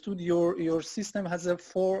understood, your system has a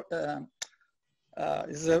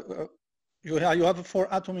you have a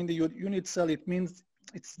 4 atom in the unit cell. It means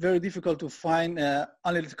it's very difficult to find an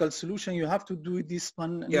analytical solution. You have to do this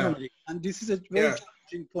one manually, and this is a very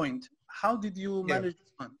challenging point. How did you manage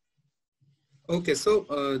this one? Okay, so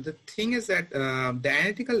the thing is that the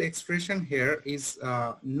analytical expression here is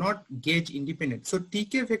not gauge independent. So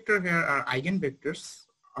TK vector here are eigenvectors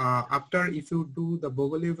after if you do the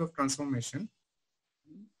Bogoliubov transformation,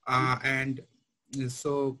 and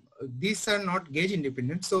so these are not gauge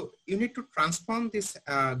independent. So you need to transform this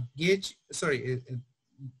gauge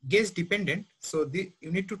dependent. So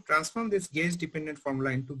you need to transform this gauge dependent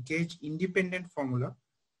formula into gauge independent formula.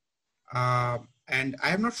 And I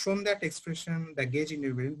have not shown that expression, the gauge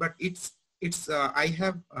independent, but I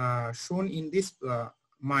have shown in this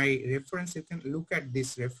my reference. You can look at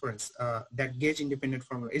this reference, that gauge independent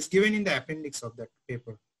formula. It's given in the appendix of that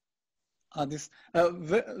paper. What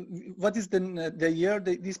is the year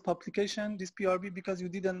this publication, this PRB? Because you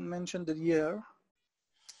didn't mention the year.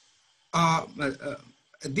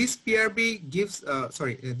 This PRB gives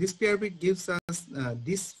this PRB gives us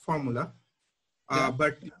this formula.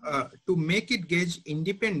 But to make it gauge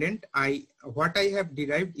independent, what I have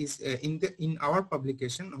derived is in our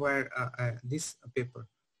publication where this paper.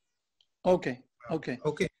 Okay.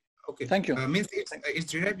 Thank you. Means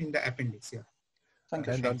it's derived in the appendix. Yeah. Thank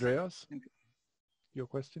you. And Andreas, your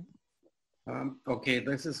question. Okay,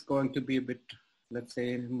 this is going to be a bit, let's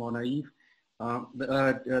say, more naive.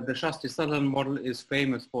 The Shastry-Sutherland model is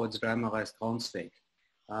famous for its diamerized ground state,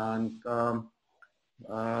 and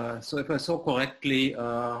so if I saw correctly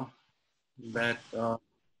that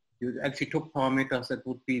you actually took parameters that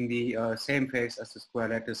would be in the same phase as the square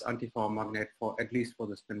lattice antiferromagnet for at least for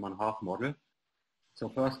the spin 1/2 model. So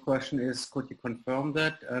first question is, could you confirm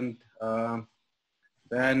that? And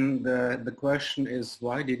then the question is,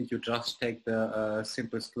 why didn't you just take the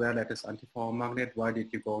simple square lattice antiferromagnet? Why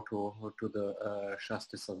did you go to the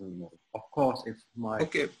Shastry-Sutherland model? Of course, if my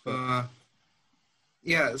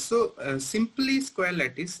yeah, so simply square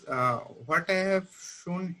lattice, what I have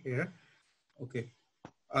shown here,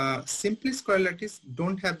 simply square lattice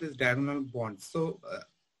don't have this diagonal bond. So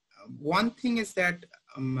one thing is that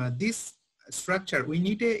this structure, we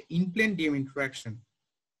need a in-plane DM interaction.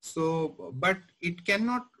 So, but it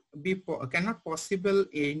cannot possible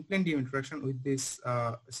a in-plane DM interaction with this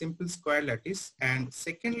simple square lattice. And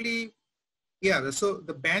secondly, yeah, so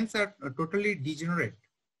the bands are totally degenerate.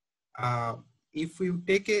 If you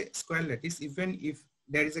take a square lattice, even if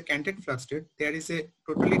there is a canted flux state, there is a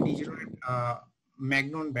totally degenerate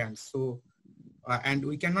magnon band. So, and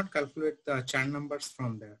we cannot calculate the Chern numbers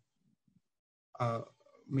from there.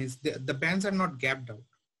 Means the bands are not gapped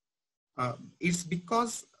out. It's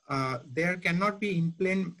because there cannot be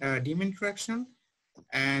in-plane DM interaction,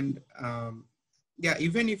 and yeah,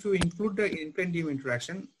 even if you include the in-plane DM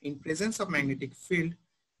interaction in presence of magnetic field,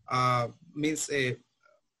 means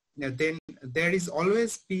then there is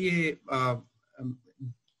always be a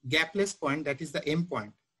gapless point, that is the M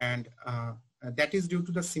point, and that is due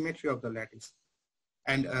to the symmetry of the lattice,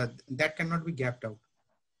 and that cannot be gapped out.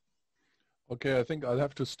 Okay, I think I'll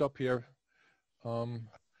have to stop here.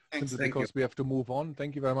 Thanks, because we have to move on.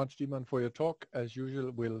 Thank you very much, Dhiman, for your talk. As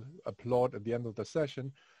usual, we'll applaud at the end of the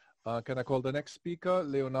session. Can I call the next speaker,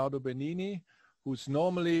 Leonardo Benini, who's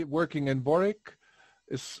normally working in Warwick,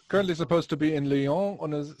 is currently supposed to be in Lyon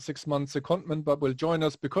on a 6-month secondment, but will join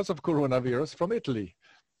us because of coronavirus from Italy.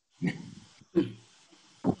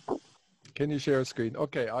 Can you share a screen?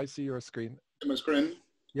 Okay, I see your screen. My screen?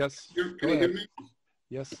 Yes. Can you hear me?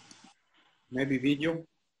 Yes. Maybe video?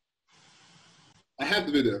 I have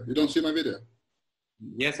the video. You don't see my video?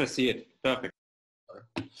 Yes, I see it. Perfect.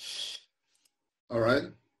 All right.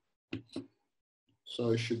 So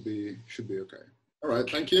it should be okay. All right.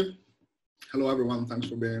 Thank you. Hello, everyone. Thanks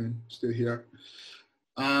for being still here.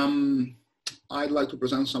 I'd like to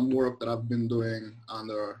present some work that I've been doing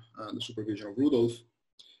under the supervision of Rudolf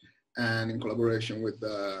and in collaboration with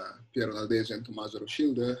Piero Nardesi and Tommaso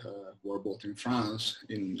Rothschilde, who are both in France,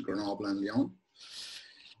 in Grenoble and Lyon.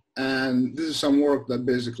 And this is some work that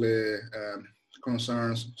basically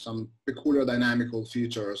concerns some peculiar dynamical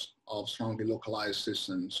features of strongly localized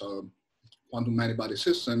systems, so quantum many-body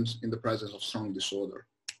systems in the presence of strong disorder.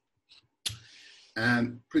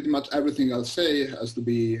 And pretty much everything I'll say has to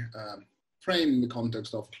be framed in the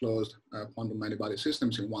context of closed quantum many-body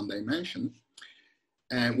systems in one dimension.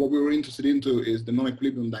 And what we were interested into is the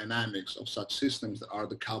non-equilibrium dynamics of such systems that are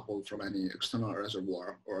decoupled from any external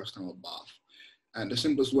reservoir or external bath. And the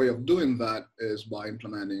simplest way of doing that is by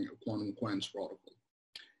implementing a quantum quench protocol,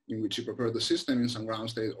 in which you prepare the system in some ground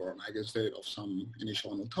state or an eigenstate of some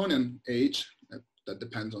initial Hamiltonian h that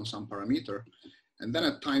depends on some parameter. And then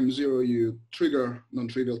at time 0, you trigger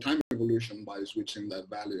non-trivial time evolution by switching that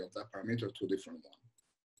value of that parameter to a different one.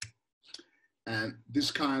 And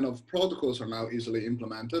this kind of protocols are now easily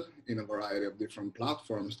implemented in a variety of different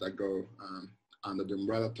platforms that go under the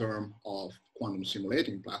umbrella term of quantum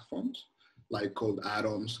simulating platforms, like cold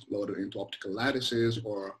atoms loaded into optical lattices,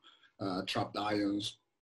 or trapped ions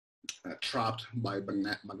trapped by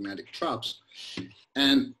magnetic traps.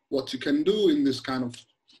 And what you can do in this kind of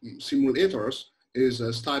simulators is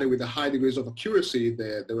study with a high degrees of accuracy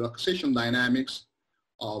the relaxation dynamics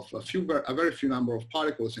of a very few number of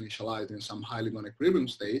particles initialized in some highly non-equilibrium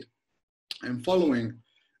state, and following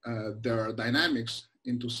their dynamics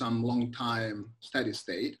into some long time steady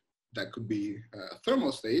state that could be a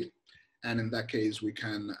thermal state. And in that case, we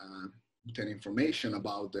can obtain information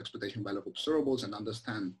about the expectation value of observables and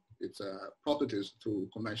understand its properties through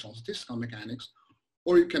conventional statistical mechanics.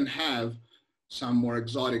 Or you can have some more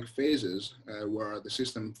exotic phases where the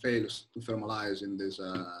system fails to thermalize in this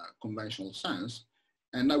conventional sense.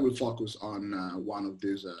 And I will focus on one of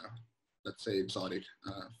these, let's say, exotic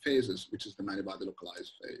phases, which is the many-body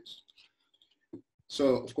localized phase.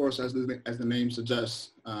 So, of course, as the name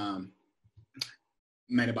suggests,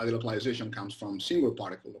 many-body localization comes from single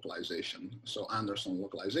particle localization. So Anderson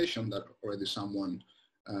localization that already someone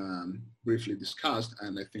briefly discussed,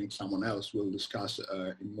 and I think someone else will discuss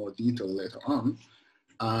in more detail later on.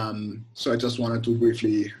 So I just wanted to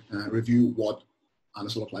briefly review what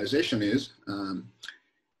Anderson localization is.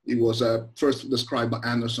 It was first described by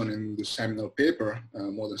Anderson in the seminal paper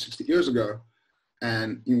more than 60 years ago,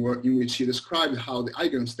 and in which he described how the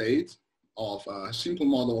eigenstate of a simple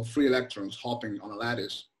model of free electrons hopping on a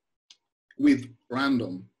lattice with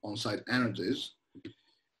random on-site energies.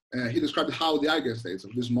 He described how the eigenstates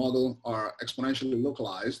of this model are exponentially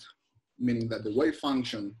localized, meaning that the wave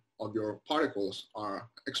function of your particles are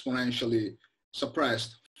exponentially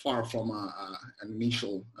suppressed far from an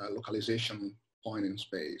initial localization point in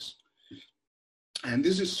space. And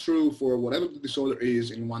this is true for whatever the disorder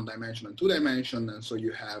is in 1 dimension and 2 dimension. And so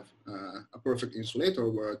you have a perfect insulator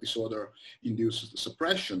where disorder induces the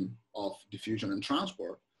suppression of diffusion and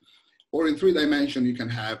transport. Or in 3 dimension, you can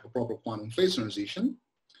have a proper quantum phase transition,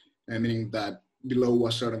 meaning that below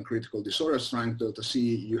a certain critical disorder strength delta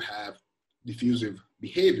C, you have diffusive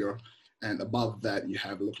behavior, and above that, you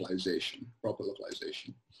have localization, proper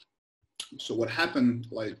localization. So what happened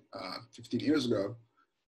like 15 years ago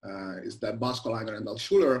is that Baskolainer and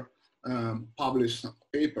Altschuler published a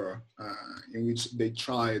paper in which they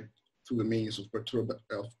tried through the means of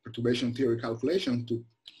perturbation theory calculation to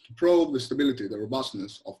probe the stability, the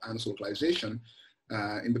robustness of Anderson localization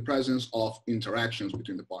in the presence of interactions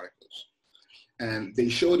between the particles. And they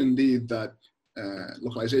showed indeed that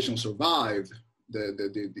localization survived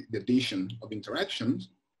the addition of interactions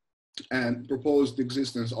and proposed the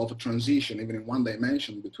existence of a transition, even in 1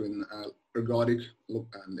 dimension, between ergodic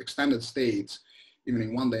and extended states, even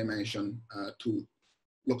in 1 dimension, to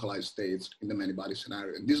localized states in the many-body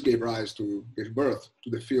scenario. And this gave birth to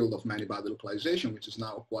the field of many-body localization, which is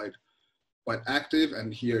now quite active.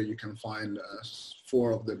 And here you can find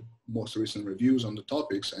 4 of the most recent reviews on the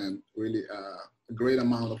topics, and really a great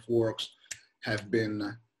amount of works have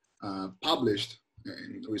been published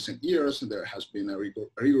in recent years. There has been a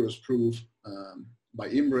rigorous proof by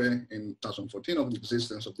Imre in 2014 of the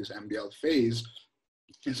existence of this MBL phase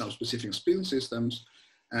in some specific spin systems.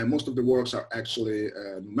 And most of the works are actually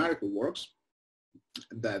numerical works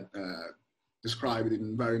that describe it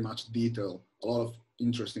in very much detail a lot of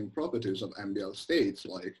interesting properties of MBL states,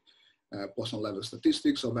 like Poisson level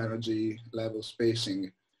statistics of energy level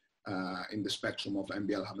spacing in the spectrum of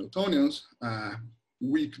MBL Hamiltonians,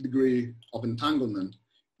 weak degree of entanglement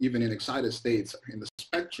even in excited states in the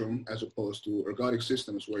spectrum, as opposed to ergodic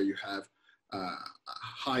systems where you have a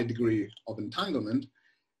high degree of entanglement.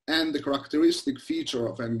 And the characteristic feature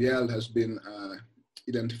of MBL has been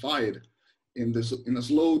identified in a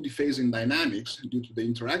slow dephasing dynamics due to the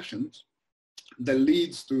interactions that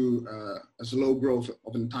leads to a slow growth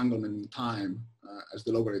of entanglement in time as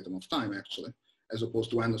the logarithm of time, actually, as opposed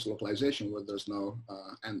to endless localization where there's no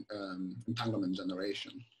entanglement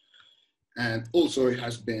generation. And also it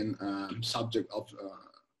has been subject of a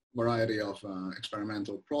variety of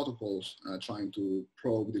experimental protocols trying to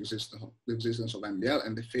probe the existence of MBL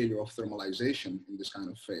and the failure of thermalization in this kind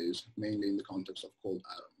of phase, mainly in the context of cold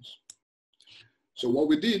atoms. So what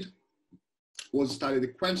we did was study the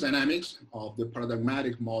quench dynamics of the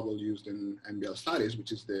paradigmatic model used in MBL studies,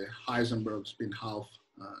 which is the Heisenberg spin-half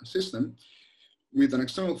system, with an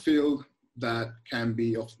external field that can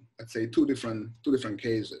be of, let's say, two different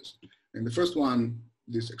cases. In the first one,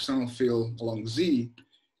 this external field along Z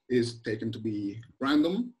is taken to be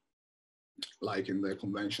random, like in the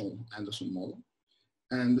conventional Anderson model.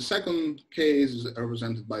 And the second case is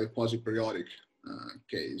represented by the quasi-periodic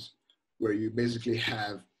case, where you basically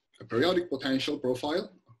have a periodic potential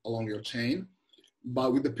profile along your chain,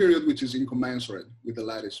 but with the period which is incommensurate with the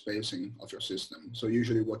lattice spacing of your system. So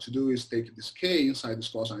usually what you do is take this K inside this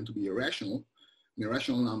cosine to be irrational, an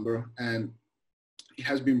irrational number, and it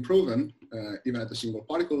has been proven, even at the single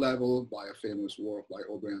particle level, by a famous work by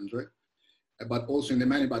Aubry-André, but also in the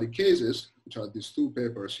many-body cases, which are these two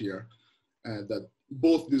papers here, that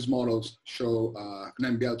both these models show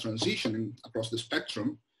an MBL transition across the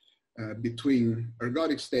spectrum between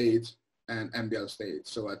ergodic states and MBL states.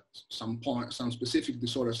 So at some point, some specific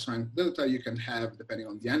disorder strength delta, you can have, depending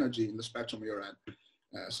on the energy in the spectrum you're at,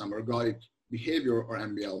 some ergodic behavior or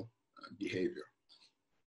MBL behavior.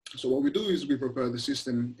 So what we do is we prepare the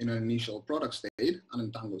system in an initial product state, an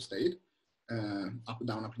entangled state, up,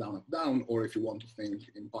 down, up, down, up, down, or if you want to think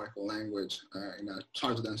in particle language, in a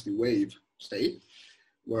charge density wave state,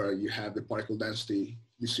 where you have the particle density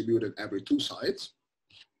distributed every two sides.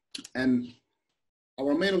 And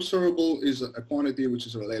our main observable is a quantity which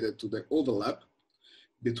is related to the overlap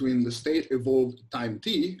between the state evolved time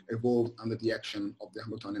t, evolved under the action of the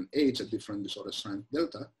Hamiltonian H at different disorder strength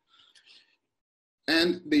delta,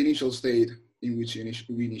 and the initial state in which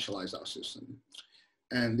we initialize our system.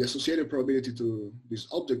 And the associated probability to this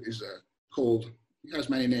object is called, it has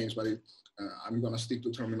many names, but I'm going to stick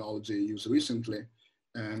to terminology used recently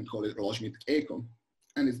and call it Loschmidt echo.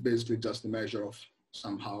 And it's basically just a measure of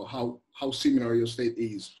somehow how similar your state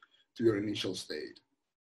is to your initial state.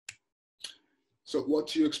 So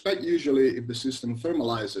what you expect usually if the system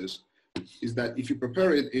thermalizes is that if you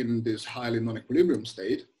prepare it in this highly non-equilibrium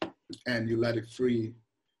state and you let it free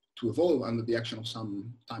to evolve under the action of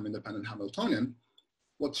some time-independent Hamiltonian,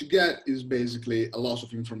 what you get is basically a loss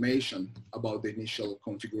of information about the initial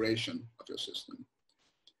configuration of your system.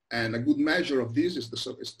 And a good measure of this is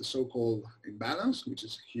the so-called imbalance, which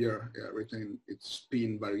is here written its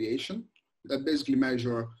spin variation, that basically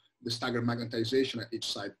measure the staggered magnetization at each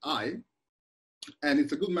side I. And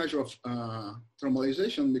it's a good measure of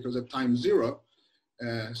thermalization because at time 0,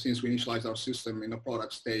 since we initialize our system in a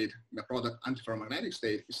product state, in a product antiferromagnetic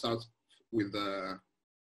state, it starts with a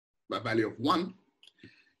value of 1.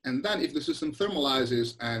 And then if the system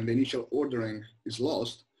thermalizes and the initial ordering is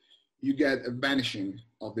lost, you get a vanishing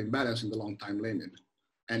of the imbalance in the long time limit.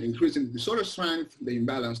 And increasing the disorder strength, the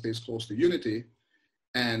imbalance stays close to unity,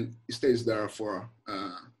 and it stays there for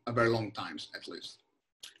a very long time at least.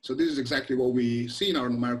 So this is exactly what we see in our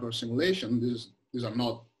numerical simulation. These are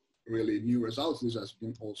not really new results. This has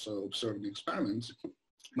been also observed in experiments.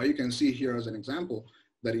 But you can see here as an example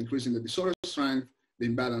that increasing the disorder strength, the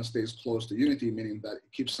imbalance stays close to unity, meaning that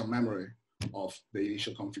it keeps some memory of the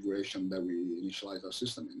initial configuration that we initialize our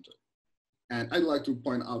system into. And I'd like to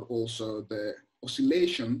point out also the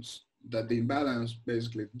oscillations that the imbalance,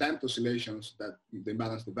 basically damped oscillations that the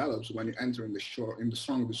imbalance develops when you enter in the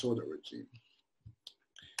strong disorder regime.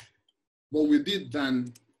 What we did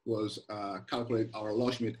then was calculate our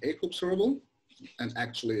Loschmidt echo observable and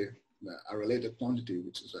actually a related quantity,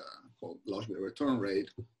 which is called Loschmidt return rate,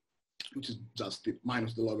 which is just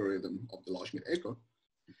minus the logarithm of the Loschmidt echo.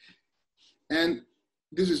 And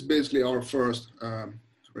this is basically our first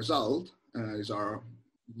result, is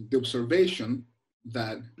the observation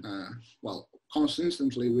that, well,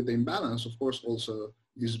 consistently with the imbalance, of course, also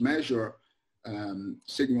this measure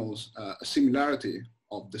signals a similarity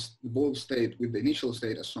of the both state with the initial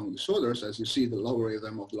state as strong disorders. As you see, the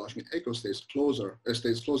logarithm of the Loschmidt echo stays closer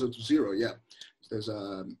to 0. Yeah, there's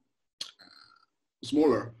a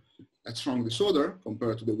smaller at strong disorder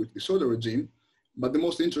compared to the weak disorder regime. But the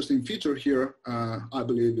most interesting feature here, I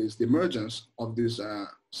believe, is the emergence of this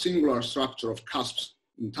singular structure of cusps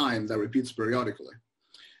in time that repeats periodically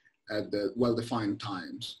at the well-defined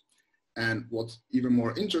times. And what's even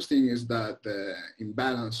more interesting is that the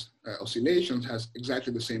imbalance oscillations has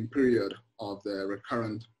exactly the same period of the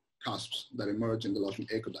recurrent cusps that emerge in the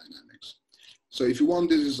Loschmidt echo dynamics. So if you want,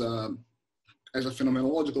 this is as a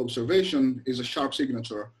phenomenological observation, is a sharp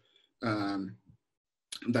signature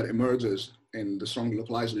that emerges in the strongly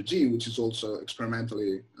localized regime, which is also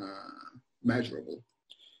experimentally measurable.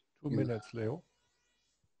 2 minutes, Leo.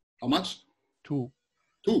 How much? 2.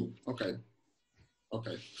 2, okay.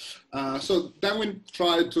 Okay. So then we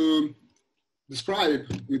try to describe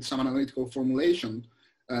with some analytical formulation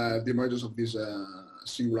the emergence of these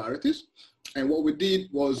singularities. And what we did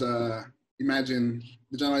was imagine,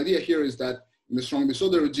 the general idea here is that in the strong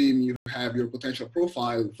disorder regime, you have your potential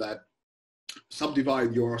profile that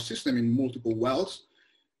subdivide your system in multiple wells,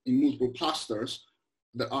 in multiple clusters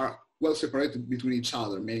that are well separated between each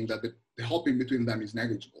other, meaning that the hopping between them is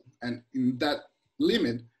negligible. And in that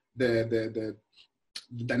limit, the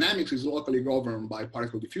dynamics is locally governed by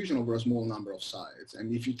particle diffusion over a small number of sites.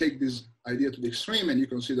 And if you take this idea to the extreme and you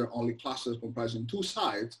consider only clusters comprising 2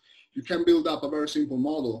 sites, you can build up a very simple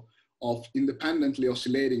model of independently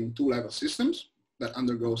oscillating 2-level systems that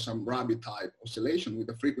undergo some rabbit type oscillation with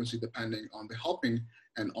the frequency depending on the hopping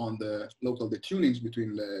and on the local detunings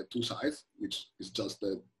between the 2 sides, which is just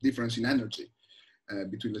the difference in energy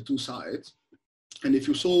between the 2 sides. And if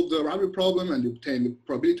you solve the rabbit problem and you obtain the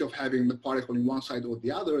probability of having the particle in one side or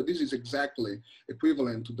the other, this is exactly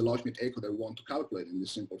equivalent to the Loschmidt echo that we want to calculate in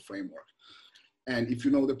this simple framework. And if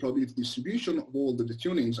you know the probability distribution of all the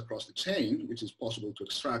detunings across the chain, which is possible to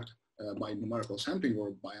extract by numerical sampling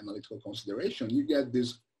or by analytical consideration, you get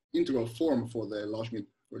this integral form for the Loschmidt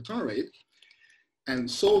return rate. And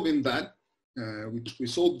solving that, we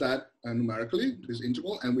solved that numerically, this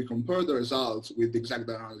integral, and we compared the results with the exact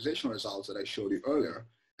diagonalization results that I showed you earlier.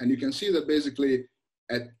 And you can see that basically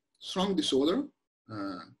at strong disorder,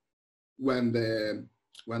 when the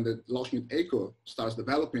Loschmidt echo starts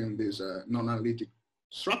developing this non-analytic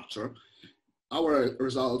structure, our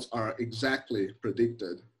results are exactly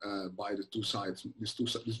predicted by the 2 sides,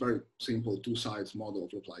 this very simple 2 sides model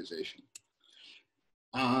of localization.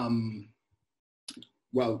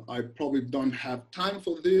 Well, I probably don't have time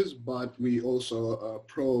for this, but we also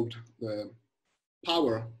probed the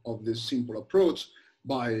power of this simple approach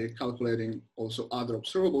by calculating also other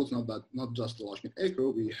observables, not just the Loschmidt echo.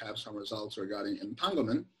 We have some results regarding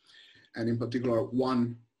entanglement, and in particular,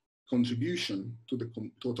 one contribution to the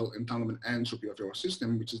total entanglement entropy of your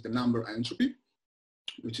system, which is the number entropy,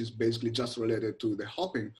 which is basically just related to the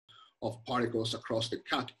hopping of particles across the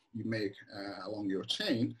cut you make along your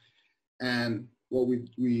chain. And what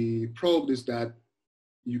we probed is that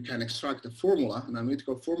you can extract a formula, an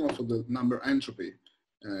analytical formula for the number entropy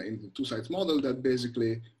in the 2 sides model that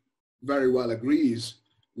basically very well agrees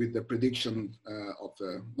with the prediction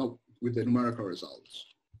with the numerical results.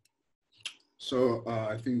 So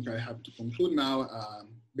I think I have to conclude now.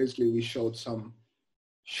 basically we showed some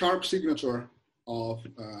sharp signature of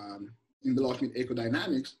in the Loschmidt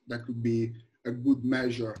ecodynamics that could be a good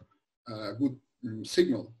measure, a good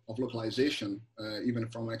signal of localization, even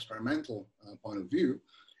from an experimental point of view.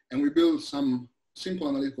 And we built some simple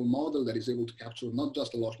analytical model that is able to capture not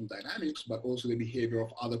just the Loschmidt dynamics, but also the behavior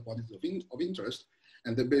of other quantities of interest.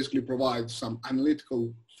 And that basically provides some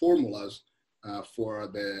analytical formulas for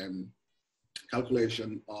the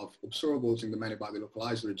calculation of observables in the many-body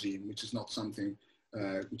localized regime, which is not something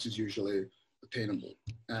which is usually attainable.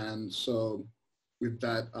 And so with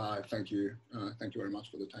that, thank you very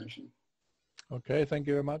much for the attention. Okay, thank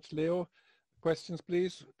you very much, Leo. Questions,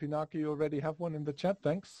 please. Pinaki, you already have one in the chat.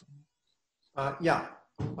 Thanks. Yeah.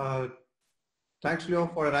 Thanks, Leo,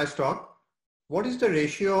 for a nice talk. What is the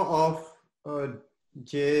ratio of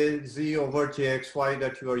Jz over Jxy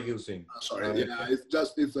that you are using? Sorry, yeah,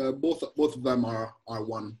 it's both of them are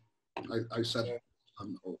one. I said at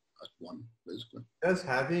one, basically. Does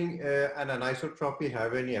having an anisotropy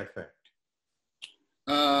have any effect?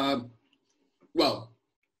 Well,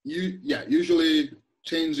 usually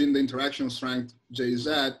change in the interaction strength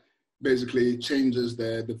Jz basically changes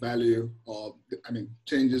the value of,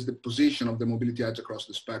 changes the position of the mobility edge across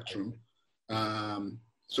the spectrum.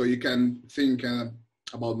 So you can think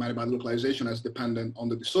about many-body localization as dependent on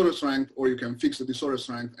the disorder strength, or you can fix the disorder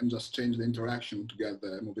strength and just change the interaction to get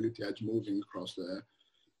the mobility edge moving across the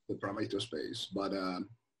parameter space. But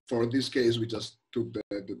for this case, we just took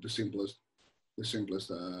the simplest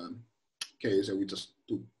case, and we just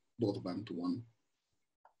took both of them to one.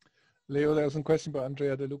 Leo, there's a question by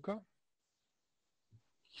Andrea De Luca.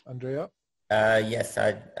 Andrea? Yes,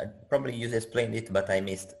 I probably you explained it, but I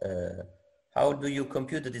missed. How do you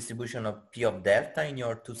compute the distribution of P of delta in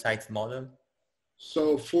your two-sides model?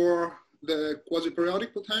 So for the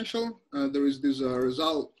quasi-periodic potential, there is this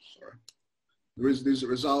result. Sorry. There is this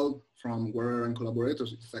result from Warwick and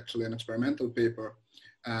collaborators. It's actually an experimental paper.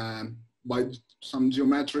 And by some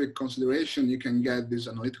geometric consideration, you can get this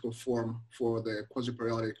analytical form for the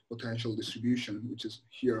quasi-periodic potential distribution, which is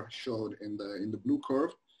here showed in the blue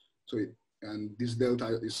curve. So and this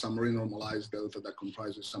delta is some renormalized delta that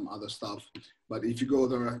comprises some other stuff. But if you go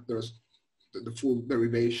there, there's the full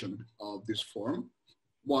derivation of this form.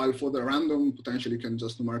 While for the random potential, you can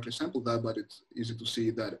just numerically sample that, but it's easy to see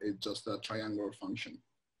that it's just a triangular function.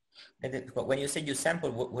 And when you say you sample,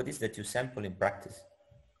 what is that you sample in practice?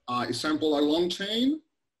 You sample a long chain,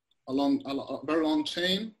 a very long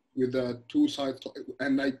chain with two sides,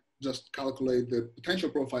 and I just calculate the potential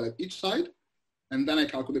profile at each side. And then I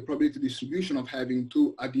calculate the probability distribution of having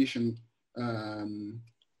two addition,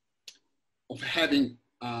 of having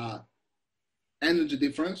energy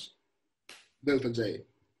difference, delta J.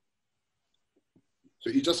 So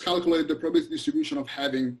you just calculate the probability distribution of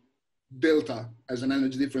having delta as an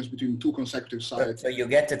energy difference between two consecutive sides. So you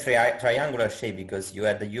get a triangular shape because you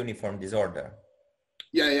had the uniform disorder.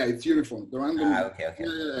 Yeah, it's uniform. The random. Okay.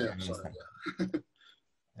 Yeah. Sorry.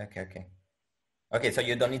 Okay. Okay, so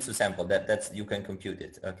you don't need to sample that. That's you can compute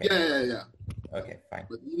it. Okay. Yeah. Okay, fine.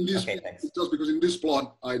 But in this, okay, thanks. Just because in this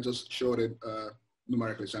plot I just showed it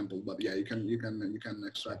numerically sampled, but yeah, you can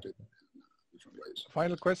extract it in different ways.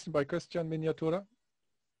 Final question by Christian Miniatura.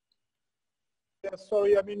 Yeah,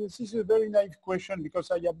 sorry. This is a very naive question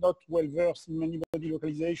because I am not well versed in many-body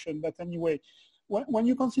localization. But anyway, when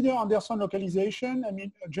you consider Anderson localization,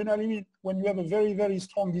 generally when you have a very, very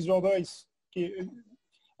strong disorder, I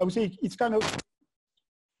would say it's kind of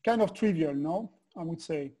trivial, no? I would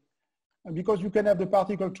say, because you can have the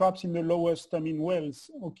particle traps in the lowest, wells,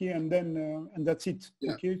 okay, and then and that's it,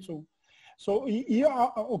 yeah. Okay. So here,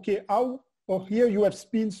 okay, here you have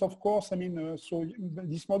spins, of course. So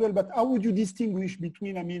this model, but how would you distinguish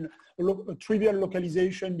between, a trivial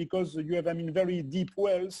localization because you have, very deep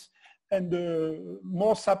wells, and the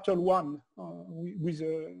more subtle one with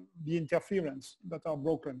the interference that are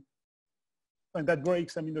broken? And that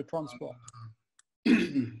breaks, the transport.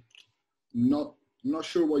 Not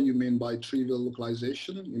sure what you mean by trivial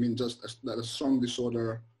localization. You mean just that a strong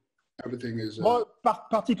disorder, everything is. Well,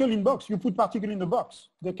 particle in box. You put particle in the box.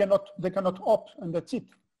 They cannot hop, and that's it.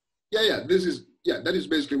 Yeah. That is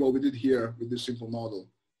basically what we did here with this simple model.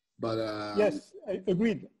 But yes, I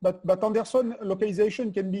agreed. But Anderson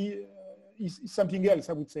localization can be is something else,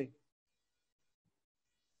 I would say.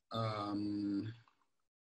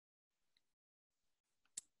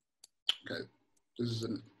 Okay, this is a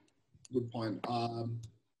good point.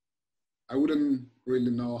 I wouldn't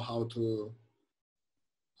really know how to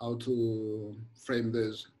frame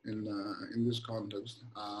this in this context.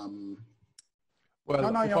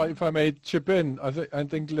 Well, if I may chip in, I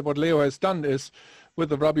think what Leo has done is with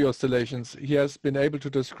the Rabi oscillations, he has been able to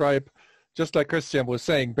describe, just like Christian was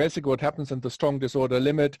saying, basically what happens in the strong disorder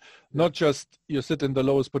limit, not just you sit in the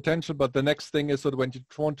lowest potential, but the next thing is that when you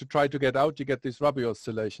want to try to get out, you get these Rabi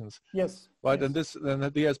oscillations. Yes. Right, yes.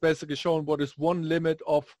 and he has basically shown what is one limit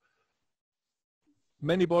of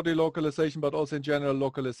many body localization, but also in general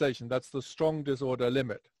localization. That's the strong disorder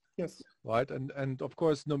limit. Yes. Right, and of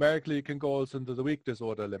course numerically you can go also into the weak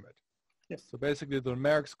disorder limit. Yes. So basically the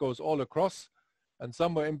numerics goes all across, and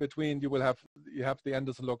somewhere in between you have the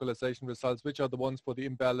Anderson localization results, which are the ones for the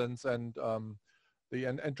imbalance and the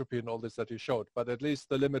entropy and all this that you showed. But at least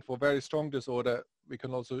the limit for very strong disorder, we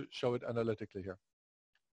can also show it analytically here.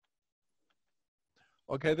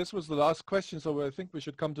 Okay, this was the last question, so I think we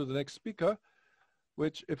should come to the next speaker,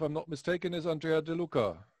 which, if I'm not mistaken, is Andrea De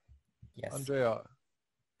Luca. Yes. Andrea,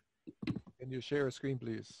 can you share a screen,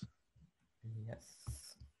 please? Yes.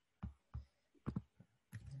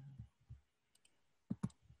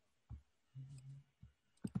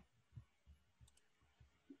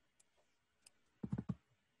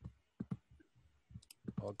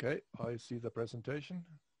 Okay, I see the presentation.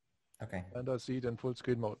 Okay. And I see it in full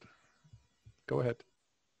screen mode. Go ahead.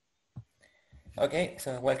 Okay,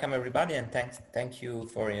 so welcome everybody, and thank you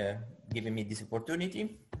for giving me this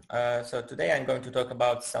opportunity. So today I'm going to talk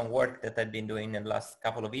about some work that I've been doing in the last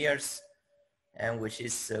couple of years, and which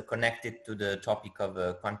is connected to the topic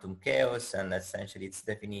of quantum chaos and essentially its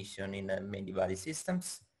definition in many body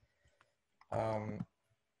systems.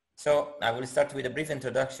 So I will start with a brief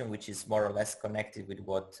introduction, which is more or less connected with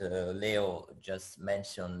what Leo just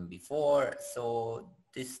mentioned before. So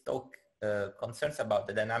this talk concerns about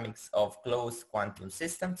the dynamics of closed quantum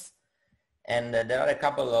systems. And there are a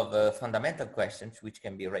couple of fundamental questions which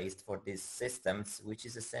can be raised for these systems, which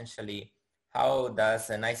is essentially how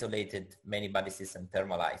does an isolated many-body system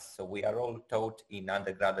thermalize? So we are all taught in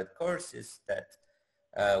undergraduate courses that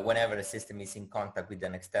whenever a system is in contact with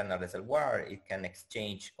an external reservoir, it can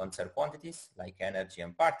exchange conserved quantities like energy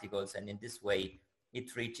and particles, and in this way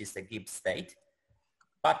it reaches a Gibbs state.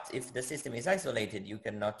 But if the system is isolated, you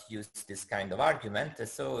cannot use this kind of argument,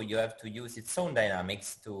 so you have to use its own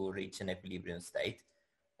dynamics to reach an equilibrium state.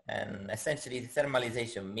 And essentially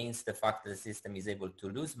thermalization means the fact that the system is able to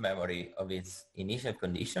lose memory of its initial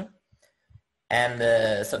condition. And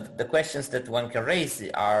so the questions that one can raise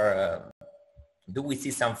are, do we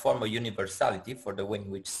see some form of universality for the way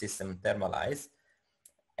in which systems thermalize?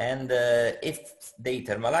 And if they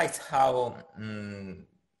thermalize, how,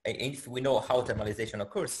 if we know how thermalization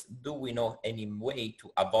occurs, do we know any way to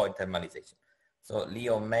avoid thermalization? So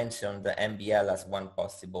Leo mentioned the MBL as one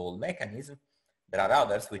possible mechanism. There are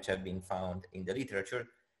others which have been found in the literature.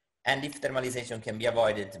 And if thermalization can be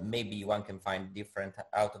avoided, maybe one can find different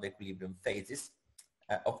out of equilibrium phases.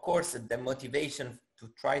 Of course, the motivation to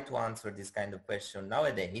try to answer this kind of question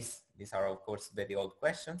nowadays, these are of course very old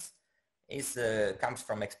questions, comes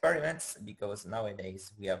from experiments, because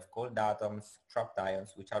nowadays we have cold atoms, trapped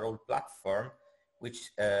ions, which are all platform,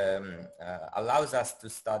 which allows us to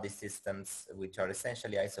study systems which are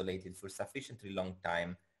essentially isolated for sufficiently long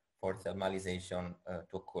time for thermalization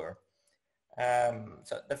to occur.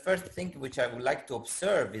 So the first thing which I would like to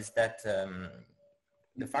observe is that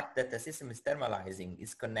the fact that the system is thermalizing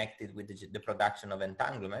is connected with the production of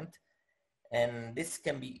entanglement. And this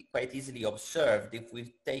can be quite easily observed if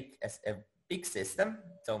we take a big system.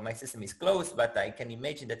 So my system is closed, but I can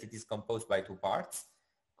imagine that it is composed by two parts,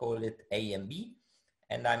 call it A and B.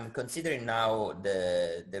 And I'm considering now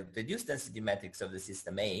the reduced density matrix of the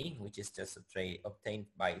system A, which is just obtained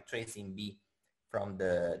by tracing B from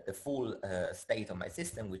the full state of my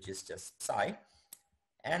system, which is just psi.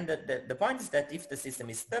 And the point is that if the system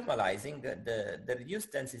is thermalizing, the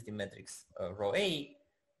reduced density matrix rho A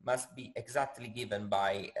must be exactly given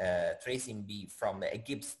by tracing B from a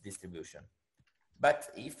Gibbs distribution. But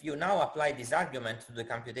if you now apply this argument to the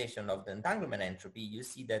computation of the entanglement entropy, you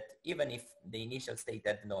see that even if the initial state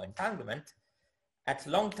had no entanglement, at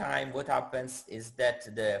long time what happens is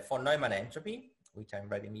that the von Neumann entropy, which I'm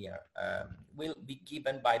writing here, will be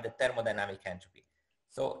given by the thermodynamic entropy.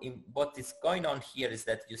 So what is going on here is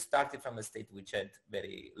that you started from a state which had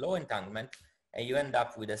very low entanglement, and you end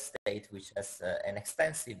up with a state which has an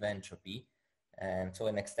extensive entropy, and so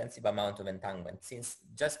an extensive amount of entanglement, since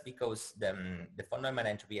just because the von Neumann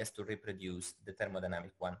entropy has to reproduce the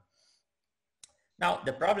thermodynamic one. Now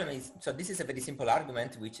the problem is, so this is a very simple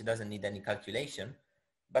argument which doesn't need any calculation,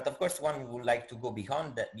 but of course one would like to go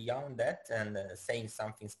beyond that and saying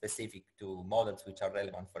something specific to models which are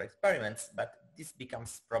relevant for experiments, but this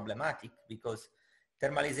becomes problematic because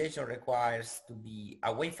thermalization requires to be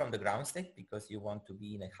away from the ground state because you want to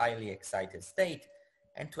be in a highly excited state.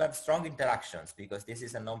 and to have strong interactions, because this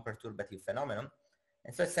is a non-perturbative phenomenon.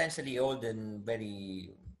 And so essentially all the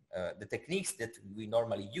the techniques that we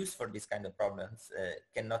normally use for this kind of problems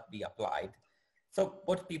cannot be applied. So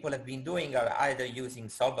what people have been doing are either using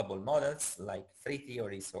solvable models like free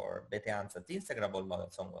theories or Bethe-Ansatz integrable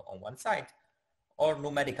models on one side, or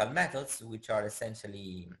numerical methods, which are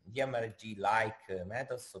essentially DMRG-like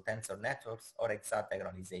methods, so tensor networks or exact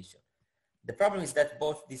diagonalization. The problem is that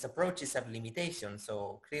both these approaches have limitations,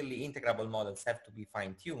 so clearly integrable models have to be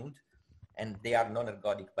fine-tuned, and they are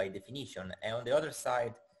non-ergodic by definition. And on the other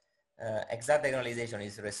side, exact diagonalization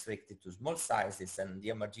is restricted to small sizes, and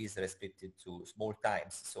DMRG is restricted to small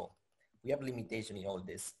times. So we have limitation in all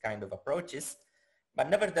these kind of approaches, but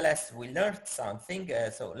nevertheless, we learned something.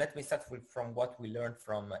 So let me start from what we learned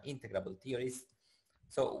from integrable theories.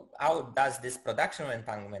 So how does this production of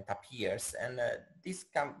entanglement appears? And this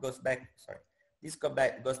goes back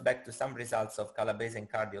to some results of Calabrese and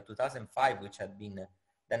Cardio 2005, which had been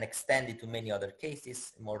then extended to many other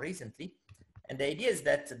cases more recently. And the idea is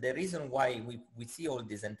that the reason why we see all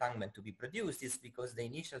this entanglement to be produced is because the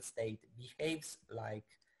initial state behaves like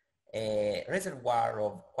a reservoir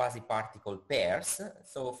of quasi-particle pairs.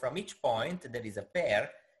 So from each point there is a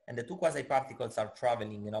pair, and the two quasi-particles are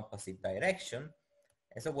traveling in opposite direction.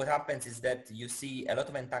 And so what happens is that you see a lot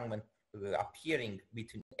of entanglement appearing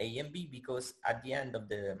between A and B, because at the end of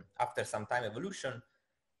after some time evolution,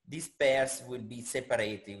 these pairs will be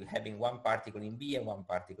separated, having one particle in B and one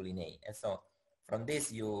particle in A. And so from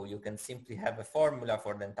this, you can simply have a formula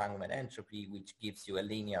for the entanglement entropy, which gives you a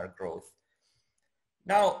linear growth.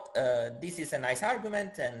 Now, this is a nice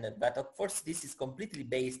argument, but of course, this is completely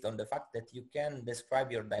based on the fact that you can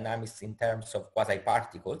describe your dynamics in terms of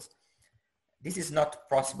quasi-particles. This is not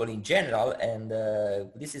possible in general, and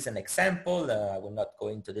this is an example. I will not go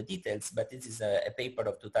into the details, but this is a paper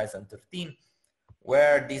of 2013,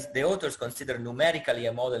 where the authors consider numerically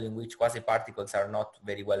a model in which quasi-particles are not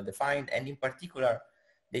very well defined, and in particular,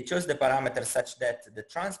 they chose the parameters such that the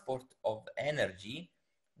transport of energy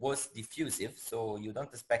was diffusive, so you don't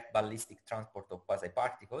expect ballistic transport of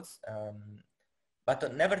quasi-particles,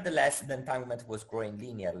 but nevertheless, the entanglement was growing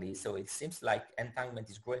linearly, so it seems like entanglement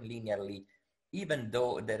is growing linearly even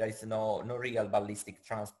though there is no real ballistic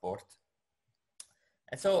transport.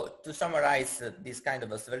 And so to summarize these kind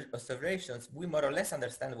of observations, we more or less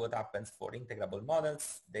understand what happens for integrable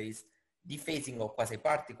models. There is dephasing of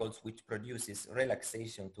quasi-particles, which produces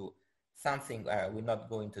relaxation to something, we'll not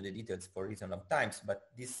go into the details for reason of times, but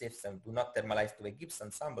these systems do not thermalize to a Gibbs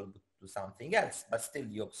ensemble, but to something else, but still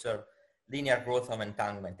you observe linear growth of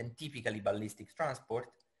entanglement and typically ballistic transport.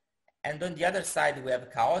 And on the other side, we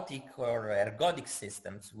have chaotic or ergodic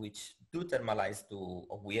systems, which do thermalize to,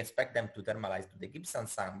 or we expect them to thermalize to the Gibbs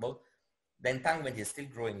ensemble. The entanglement is still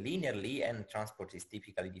growing linearly and transport is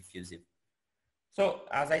typically diffusive. So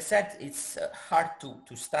as I said, it's hard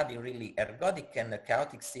to study really ergodic and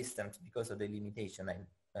chaotic systems because of the limitation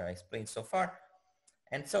I explained so far.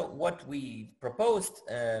 And so what we proposed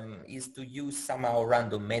is to use somehow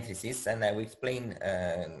random matrices, and I will explain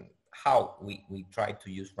how we try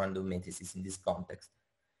to use random matrices in this context.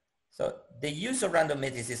 So the use of random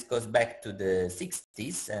matrices goes back to the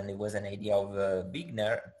 60s, and it was an idea of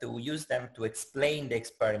Wigner to use them to explain the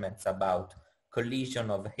experiments about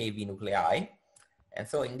collision of heavy nuclei. And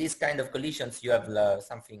so in this kind of collisions, you have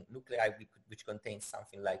nuclei which contains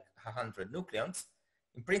something like 100 nucleons.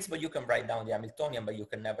 In principle, you can write down the Hamiltonian, but you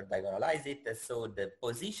can never diagonalize it. And so the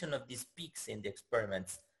position of these peaks in the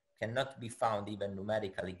experiments cannot be found even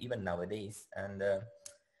numerically, even nowadays. And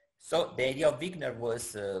so the idea of Wigner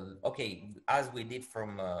was, okay, as we did for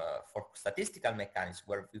statistical mechanics,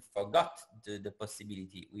 where we forgot the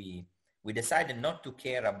possibility, we decided not to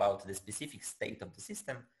care about the specific state of the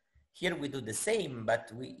system. Here we do the same, but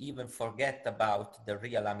we even forget about the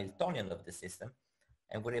real Hamiltonian of the system,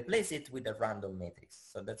 and we replace it with a random matrix.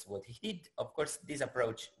 So that's what he did. Of course, this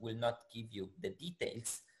approach will not give you the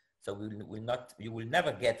details, so you will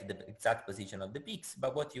never get the exact position of the peaks,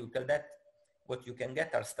 but what you can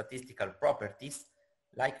get are statistical properties,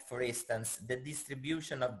 like for instance, the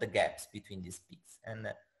distribution of the gaps between these peaks. And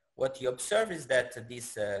what you observe is that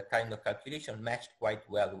this kind of calculation matched quite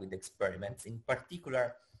well with experiments. In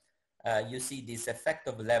particular, you see this effect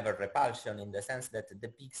of level repulsion in the sense that the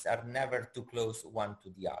peaks are never too close one to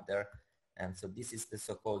the other. And so this is the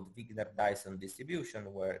so-called Wigner-Dyson distribution,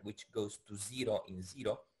 which goes to 0 in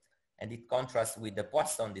 0. And it contrasts with the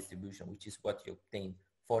Poisson distribution, which is what you obtain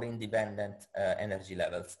for independent energy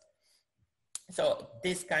levels. So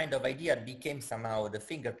this kind of idea became somehow the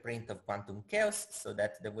fingerprint of quantum chaos, so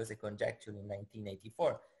that there was a conjecture in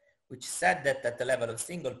 1984 which said that at the level of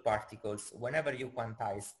single particles, whenever you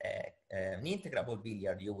quantize an integrable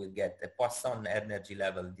billiard, you will get a Poisson energy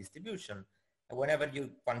level distribution. And whenever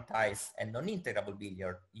you quantize a non-integrable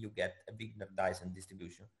billiard, you get a Wigner-Dyson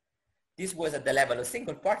distribution. This was at the level of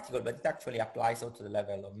single particle, but it actually applies also to the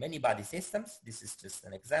level of many-body systems. This is just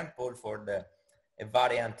an example for a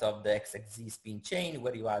variant of the XXZ spin chain,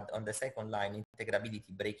 where you add on the second line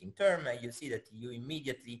integrability breaking term, and you see that you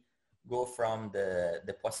immediately go from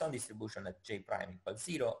the Poisson distribution at J prime equals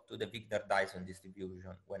 0 to the Wigner-Dyson distribution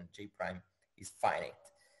when J prime is finite.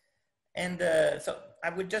 And so I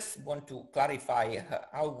would just want to clarify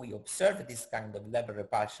how we observe this kind of level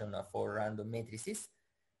repulsion for random matrices.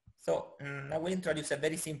 So I will introduce a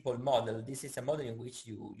very simple model. This is a model in which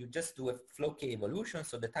you just do a flow K evolution,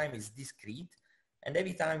 so the time is discrete. And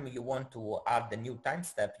every time you want to add the new time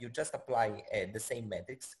step, you just apply the same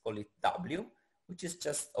matrix, call it W, which is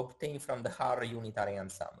just obtained from the Haar unitary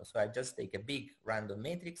ensemble. So I just take a big random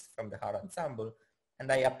matrix from the Haar ensemble,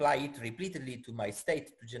 and I apply it repeatedly to my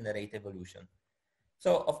state to generate evolution.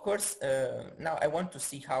 So of course, now I want to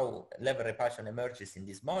see how level repulsion emerges in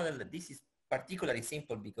this model. This is particularly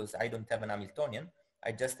simple because I don't have an Hamiltonian.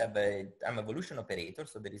 I just have an evolution operator,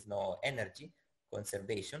 so there is no energy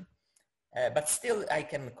conservation. But still, I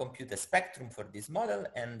can compute a spectrum for this model,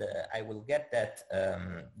 and I will get that,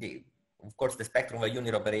 of course, the spectrum of a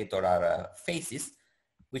unit operator are phases,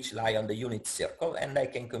 which lie on the unit circle, and I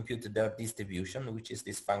can compute their distribution, which is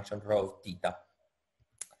this function rho theta.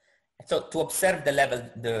 So to observe the level,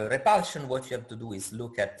 the repulsion, what you have to do is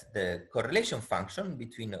look at the correlation function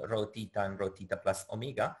between rho theta and rho theta plus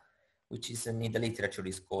omega, which is in the literature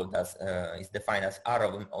is called as, is defined as R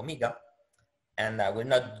of omega. And I will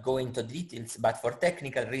not go into details, but for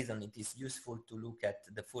technical reason, it is useful to look at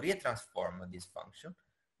the Fourier transform of this function,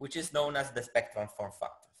 which is known as the spectrum form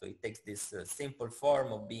factor. So it takes this simple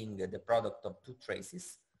form of being the product of two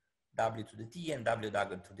traces, W to the T and W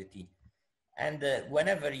dagger to the T. And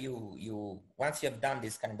whenever once you have done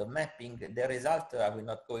this kind of mapping, the result, I will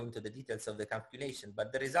not go into the details of the calculation,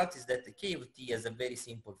 but the result is that the K of T has a very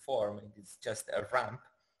simple form. It is just a ramp,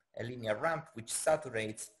 a linear ramp, which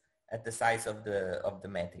saturates at the size of the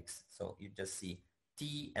matrix. So you just see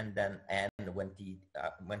T and then N when T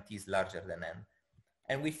is larger than N.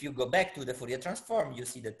 And if you go back to the Fourier transform, you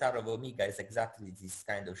see that R of omega is exactly this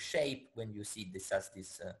kind of shape when you see this as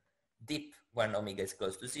this dip when omega is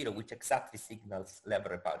close to 0, which exactly signals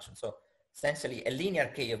level repulsion. So essentially a linear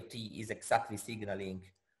K of T is exactly signaling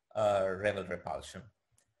level repulsion.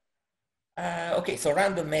 Okay, so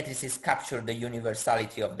random matrices capture the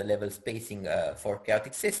universality of the level spacing for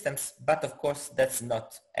chaotic systems, but of course that's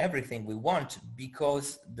not everything we want,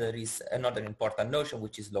 because there is another important notion,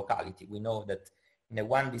 which is locality. We know that in a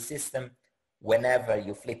 1D system, whenever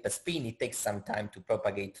you flip a spin, it takes some time to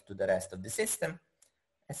propagate to the rest of the system.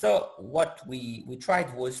 And so what we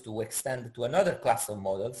tried was to extend to another class of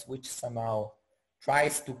models, which somehow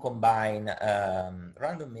tries to combine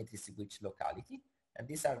random matrices with locality. And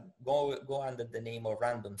these are go under the name of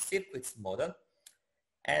random circuits model.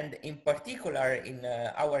 And in particular, in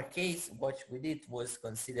our case, what we did was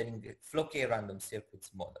considering the flow K random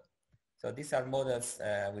circuits model. So these are models,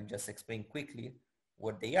 we'll just explain quickly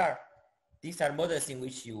what they are. These are models in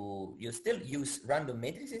which you still use random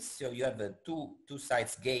matrices. So you have two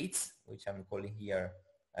sides gates, which I'm calling here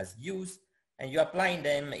as U's, and you're applying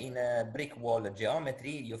them in a brick wall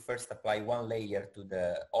geometry. You first apply one layer to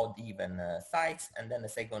the odd even sides, and then a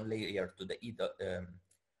second layer to the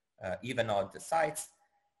even odd sides.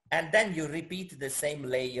 And then you repeat the same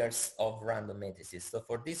layers of random matrices. So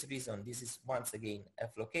for this reason, this is once again a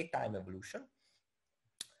flow K time evolution.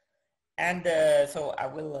 And so I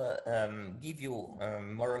will give you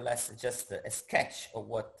more or less just a sketch of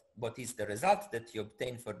what is the result that you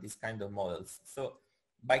obtain for this kind of models. So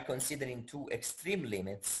by considering two extreme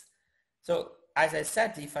limits. So as I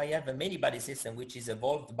said, if I have a many-body system which is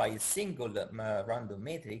evolved by a single random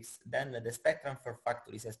matrix, then the spectrum for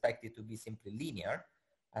factor is expected to be simply linear,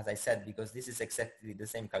 as I said, because this is exactly the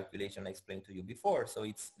same calculation I explained to you before. So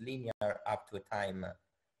it's linear up to a time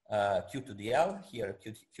Q to the L. Here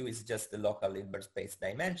Q is just the local Hilbert space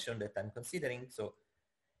dimension that I'm considering. So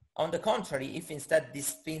on the contrary, if instead these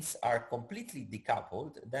spins are completely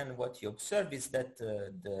decoupled, then what you observe is that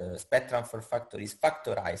the spectrum for factor is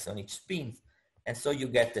factorized on each spin, and so you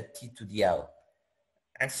get the T to the L.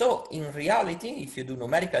 And so in reality, if you do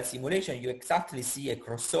numerical simulation, you exactly see a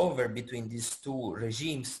crossover between these two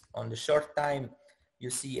regimes. On the short time, you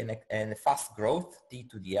see a fast growth, T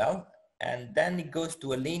to the L, and then it goes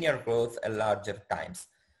to a linear growth at larger times.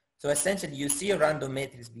 So essentially you see a random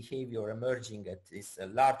matrix behavior emerging at this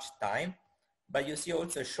large time, but you see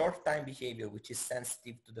also short time behavior, which is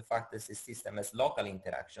sensitive to the fact that the system has local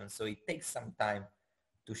interaction. So it takes some time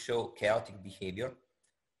to show chaotic behavior.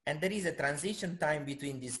 And there is a transition time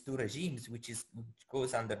between these two regimes, which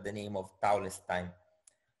goes under the name of tau-less time.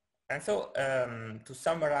 And so to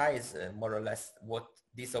summarize more or less what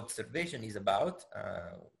this observation is about,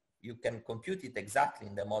 you can compute it exactly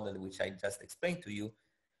in the model which I just explained to you.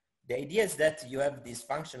 The idea is that you have this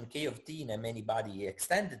function k of t in a many-body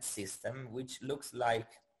extended system, which looks like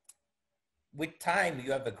with time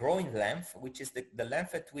you have a growing length, which is the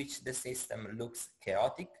length at which the system looks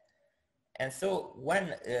chaotic. And so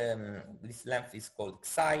when this length is called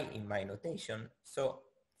psi in my notation, so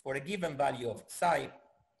for a given value of psi,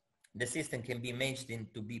 the system can be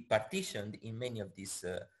imagined to be partitioned in many of these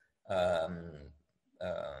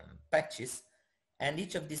patches, and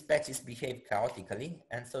each of these patches behave chaotically,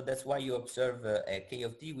 and so that's why you observe a k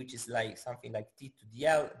of t, which is like something like t to the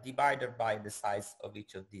L divided by the size of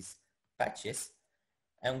each of these patches.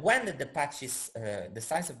 And when the patches, the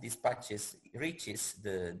size of these patches reaches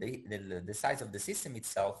the size of the system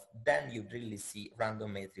itself, then you really see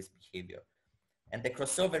random matrix behavior. And the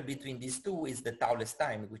crossover between these two is the tau-less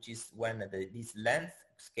time, which is when this length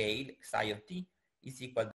scale, psi of t, is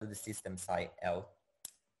equal to the system psi L.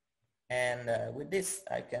 And with this,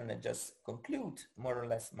 I can just conclude more or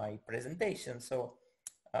less my presentation. So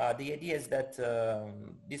the idea is that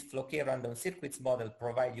this Floquet random circuits model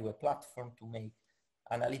provide you a platform to make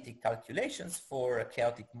analytic calculations for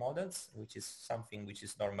chaotic models, which is something which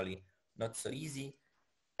is normally not so easy.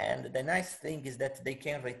 And the nice thing is that they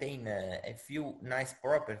can retain a few nice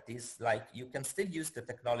properties, like you can still use the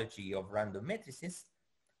technology of random matrices,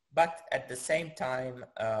 but at the same time,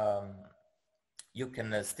 you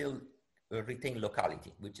can still retain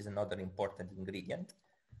locality, which is another important ingredient.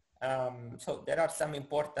 So there are some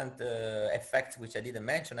important effects which I didn't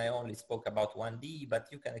mention. I only spoke about 1D, but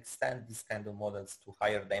you can extend these kind of models to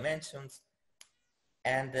higher dimensions.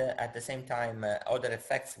 And at the same time, other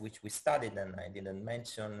effects which we studied and I didn't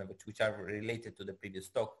mention, which are related to the previous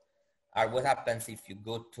talk, are what happens if you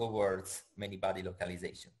go towards many-body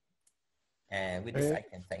localization. And with this, I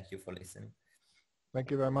can thank you for listening. Thank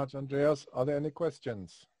you very much, Andreas. Are there any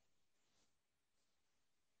questions?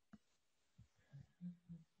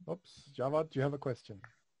 Oops, Javad, do you have a question?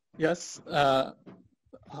 Yes.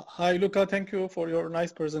 Hi, Luca. Thank you for your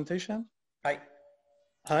nice presentation. Hi.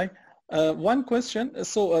 Hi. One question.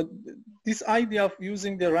 So this idea of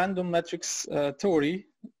using the random matrix theory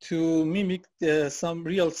to mimic some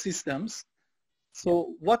real systems.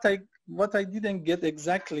 So what I didn't get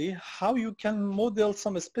exactly, how you can model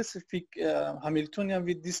some specific Hamiltonian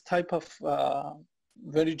with this type of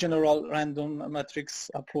very general random matrix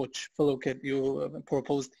approach Floquet you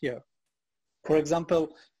proposed here. For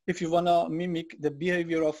example, if you want to mimic the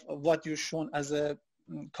behavior of what you've shown as a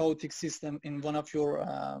chaotic system in one of your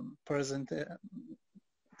present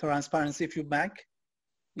transparency feedback,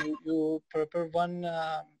 you prepare one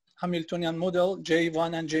Hamiltonian model,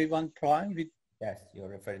 J1 and J1 prime with. Yes, you're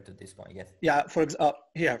referring to this one, yes. Yeah, for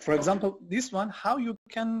example, this one, how you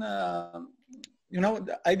can, you know,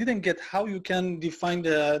 I didn't get how you can define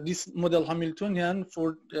this model Hamiltonian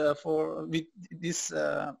for with this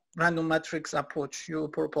random matrix approach you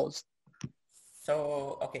proposed.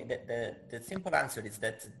 So, okay, the simple answer is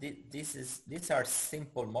that these are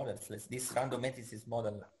simple models. These random matrices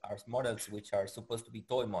model are models which are supposed to be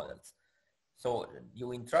toy models. So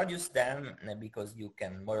you introduce them because you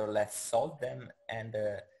can more or less solve them, and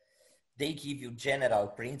they give you general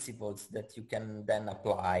principles that you can then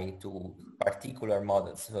apply to particular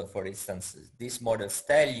models. So for instance, these models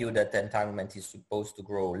tell you that the entanglement is supposed to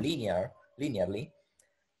grow linearly.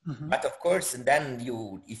 Mm-hmm. But of course, then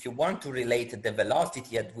if you want to relate the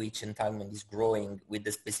velocity at which entanglement is growing with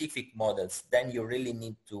the specific models, then you really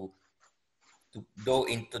need to go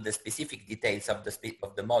into the specific details of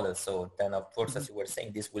the model. So then, of course, as you were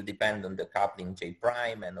saying, this will depend on the coupling J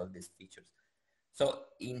prime and all these features. So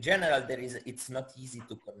in general, it's not easy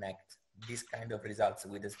to connect this kind of results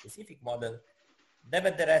with a specific model.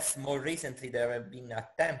 Nevertheless, more recently, there have been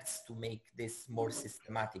attempts to make this more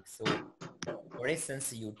systematic. So for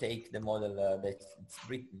instance, you take the model that's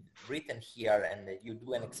written here and you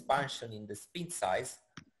do an expansion in the spin size,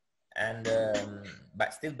 and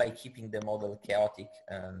but still by keeping the model chaotic.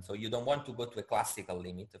 So you don't want to go to a classical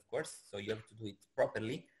limit, of course, so you have to do it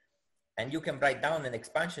properly. And you can write down an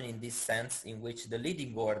expansion in this sense in which the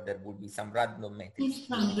leading order would be some random matrix.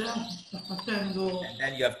 And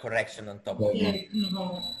then you have correction on top of it.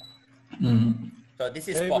 So this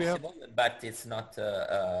is possible, but it's not,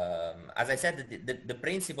 as I said, the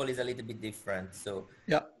principle is a little bit different. So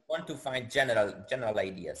you want to find general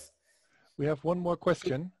ideas. We have one more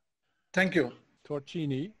question. Thank you.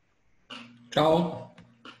 Torcini. Ciao.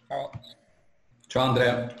 Ciao. Ciao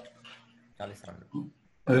Andrea. Alessandro.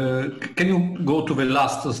 Can you go to the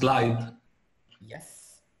last slide?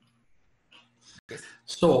 Yes.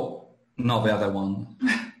 So, no, the other one.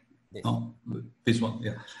 This. No, this one,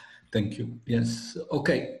 yeah. Thank you. Yes.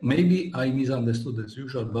 Okay, maybe I misunderstood as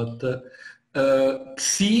usual, but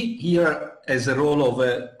Xi here has a role of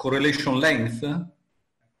a correlation length.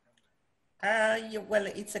 Yeah, well,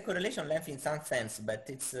 it's a correlation length in some sense, but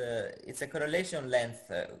it's a correlation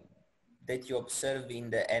length that you observe in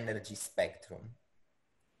the energy spectrum.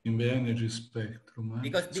 In the energy spectrum.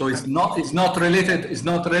 Because so it's not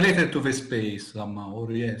related to the space somehow,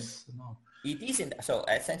 or yes? No. It isn't. So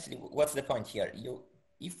essentially, what's the point here?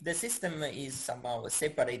 If the system is somehow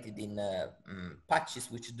separated in patches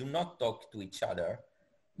which do not talk to each other,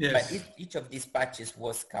 yes. But if each of these patches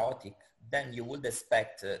was chaotic, then you would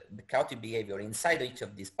expect the chaotic behavior inside each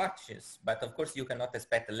of these patches. But of course, you cannot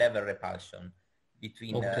expect level repulsion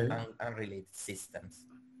between unrelated systems.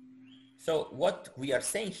 So what we are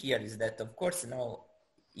saying here is that, of course, now,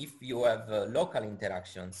 if you have local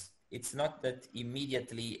interactions, it's not that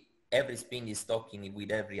immediately every spin is talking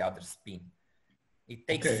with every other spin. It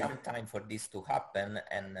takes some time for this to happen,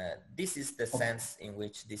 and this is the sense in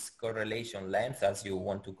which this correlation length, as you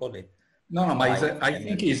want to call it. No, but I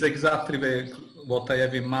think it's exactly what I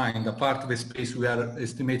have in mind, apart the space we are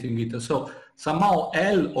estimating it. So somehow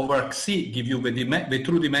L over Xi give you the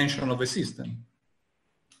true dimension of a system.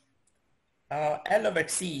 L over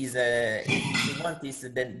Xi is, if you want, is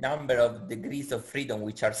the number of degrees of freedom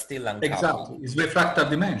which are still uncounted. Exactly, it's the fractal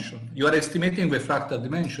dimension. You are estimating the fractal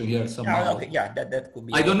dimension here somehow. Okay, yeah, that could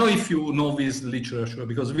be. I don't know if you know this literature,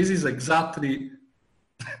 because this is exactly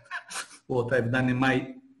what I've done in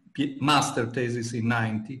my master thesis in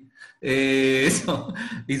 90. So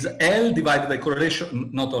it's L divided by correlation,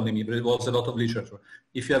 not only me, but it was a lot of literature.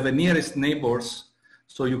 If you have a nearest neighbors,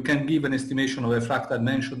 so you can give an estimation of a fractal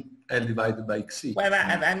dimension L divided by Xi. Well,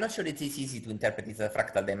 I'm not sure it is easy to interpret it as a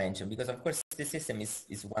fractal dimension, because of course the system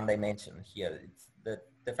is one dimension here. It's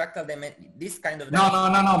the fractal dimension, this kind of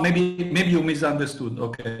dimension. No, maybe you misunderstood.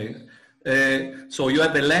 Okay. So you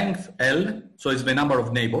have a length L, so it's the number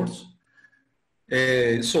of neighbors.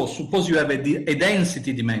 So suppose you have a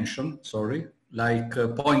density dimension, like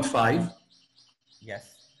 0.5.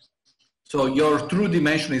 Yes. So your true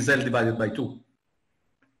dimension is L divided by 2.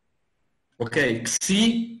 Okay,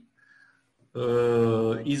 Xi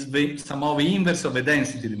is somehow the inverse of a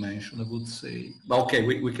density dimension, I would say. But okay,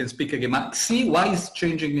 we can speak again. Xi, why is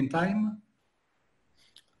changing in time?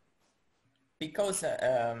 Because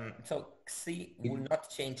so Xi will not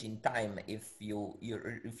change in time if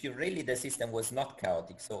really the system was not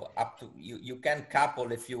chaotic. So up to you can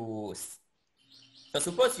couple a few. So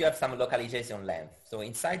suppose you have some localization length. So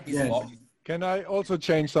inside this volume. Can I also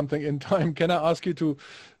change something in time? Can I ask you to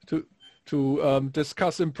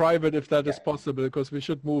discuss in private if that is possible, because we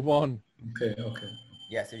should move on. Okay.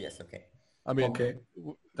 Yes, okay. I mean,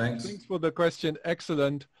 thanks for the question,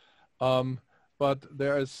 excellent. But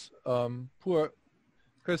there is poor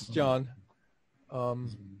Christian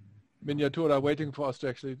Miniatura waiting for us to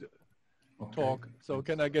actually talk. So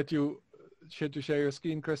can I get you to share your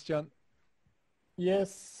screen, Christian?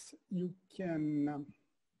 Yes, you can.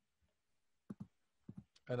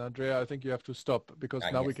 And Andrea, I think you have to stop, because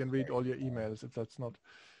now we can read all your emails if that's not.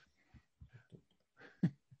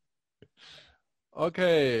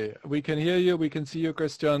 Okay, we can hear you, we can see you,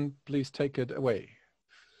 Christian. Please take it away.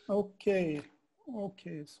 Okay,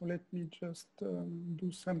 so let me just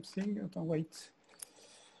do something. Wait.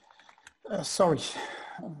 Sorry,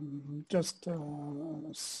 just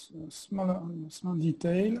small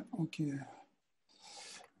detail. Okay,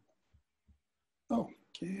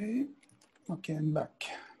 I'm back.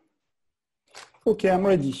 Okay, I'm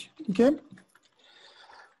ready.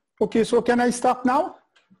 Okay, so can I start now?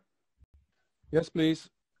 Yes, please.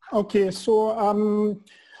 Okay, so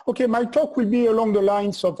my talk will be along the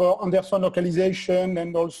lines of Anderson localization,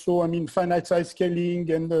 and also, finite size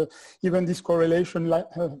scaling, and even this correlation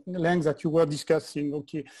length that you were discussing.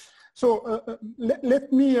 Okay, so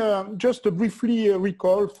let me just briefly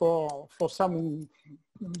recall for some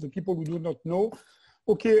of the people who do not know.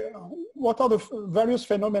 Okay, what are the various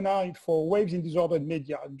phenomena for waves in disordered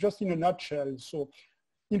media, just in a nutshell? So,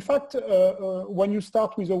 in fact, when you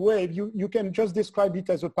start with a wave, you can just describe it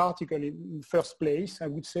as a particle in first place, I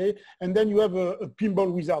would say, and then you have a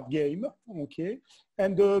pinball wizard game, okay?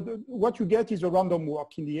 And what you get is a random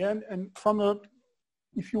walk in the end, and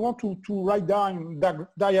if you want to write down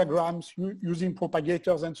diagrams using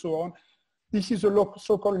propagators and so on, This is a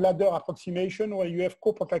so-called ladder approximation where you have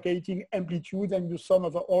co-propagating amplitudes and you sum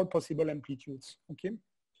over all possible amplitudes, okay?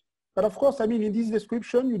 But of course, I mean, in this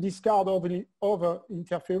description, you discard over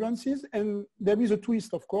interferences, and there is a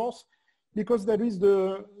twist, of course, because there is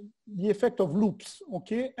the effect of loops,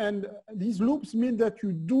 okay? And these loops mean that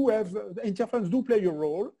you do have, the interference do play a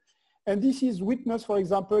role, and this is witnessed, for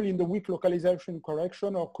example, in the weak localization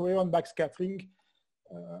correction or coherent backscattering,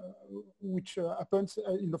 which happens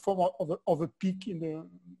in the form of a peak in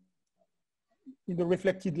the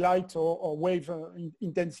reflected light or wave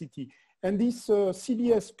intensity. And this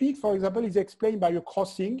CBS peak, for example, is explained by a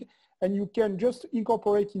crossing, and you can just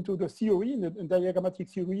incorporate into the theory, in the diagrammatic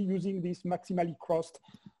theory, using these maximally crossed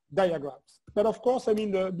diagrams. But of course, I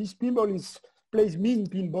mean, this pinball plays mean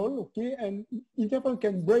pinball, okay, and interference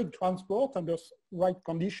can break transport under right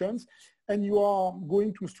conditions, and you are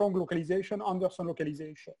going to strong localization, Anderson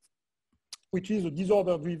localization, which is a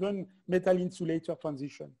disorder-driven metal insulator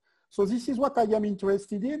transition. So this is what I am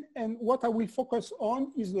interested in, and what I will focus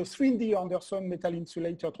on is the 3D Anderson metal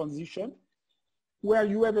insulator transition, where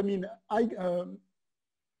you have, I mean,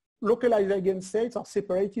 localized eigenstates are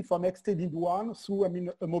separated from extended one through, I mean,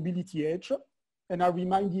 a mobility edge. And I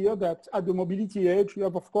remind here that at the mobility edge, you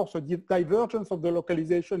have, of course, a divergence of the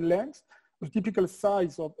localization length, the typical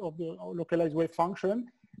size of the localized wave function,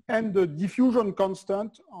 and the diffusion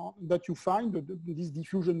constant that you find, this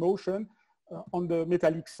diffusion motion, on the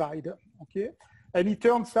metallic side, okay? And it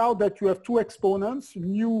turns out that you have two exponents,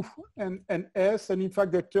 mu and s, and in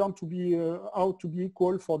fact they turn to be out to be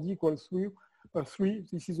equal for d equals 3.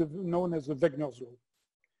 This is known as the Wegener's law.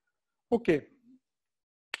 Okay.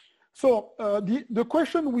 So the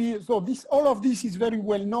question all of this is very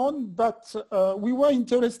well known, but we were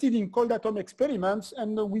interested in cold atom experiments,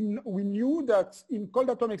 and we knew that in cold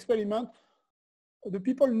atom experiment, the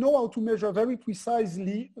people know how to measure very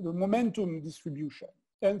precisely the momentum distribution.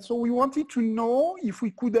 And so we wanted to know if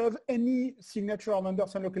we could have any signature of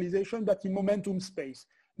Anderson localization, but in momentum space,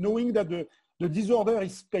 knowing that the disorder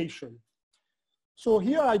is spatial. So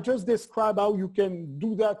here I just describe how you can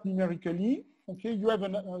do that numerically. Okay, you have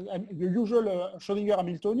the usual Schrödinger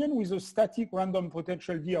Hamiltonian with a static random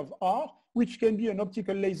potential V of R, which can be an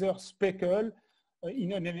optical laser speckle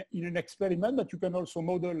in an experiment that you can also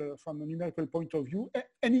model from a numerical point of view,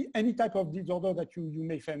 any type of disorder that you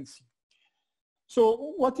may fancy.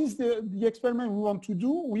 So what is the experiment we want to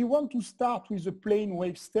do? We want to start with a plane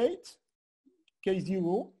wave state,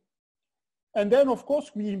 K0, and then of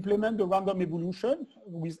course we implement the random evolution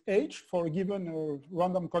with H for a given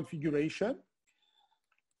random configuration.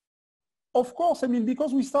 Of course, I mean,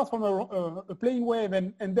 because we start from a plane wave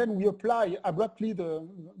and then we apply abruptly the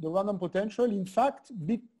random potential, in fact,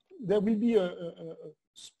 there will be a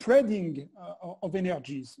spreading of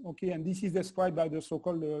energies, okay? And this is described by the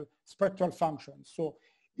so-called spectral functions. So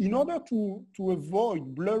in order to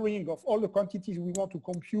avoid blurring of all the quantities we want to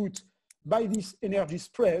compute by this energy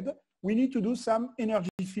spread, we need to do some energy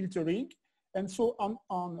filtering. And so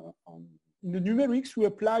in the numerics, we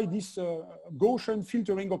apply this Gaussian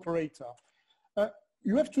filtering operator.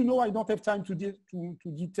 You have to know, I don't have time to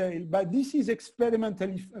detail, but this is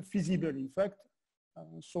experimentally feasible, in fact.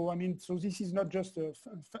 So, I mean, so this is not just a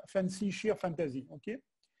fancy sheer fantasy, okay?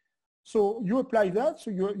 So you apply that, so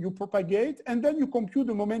you propagate, and then you compute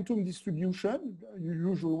the momentum distribution,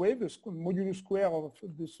 usual way, the modulus square of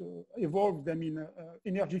this evolved, I mean,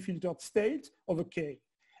 energy filtered state over K.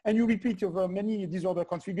 And you repeat over many disorder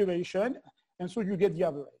configuration, and so you get the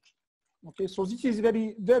average. Okay, so this is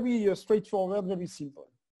very, very straightforward, very simple.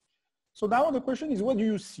 So now the question is, what do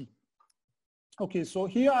you see? Okay, so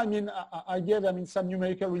here, I mean, I gave, I mean, some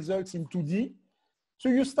numerical results in 2D. So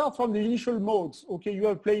you start from the initial modes. Okay, you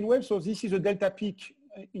have plane wave, so this is a delta peak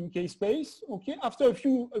in K space. Okay, after a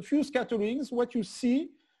few scatterings, what you see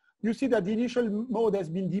that the initial mode has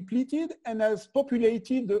been depleted and has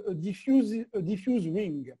populated a diffuse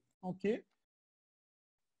ring. Okay,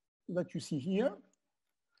 that you see here.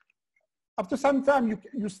 After some time,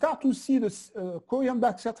 you start to see the coherent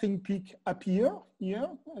backscattering peak appear here,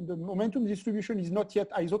 and the momentum distribution is not yet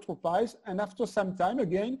isotropized. And after some time,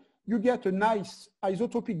 again, you get a nice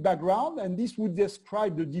isotropic background, and this would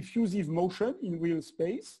describe the diffusive motion in real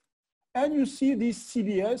space. And you see this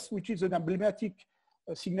CBS, which is an emblematic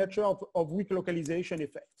signature of weak localization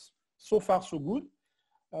effects. So far, so good.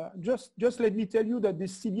 Just let me tell you that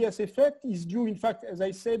this CBS effect is due, in fact, as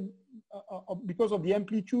I said, because of the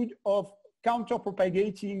amplitude of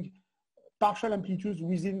counter-propagating partial amplitudes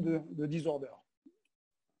within the disorder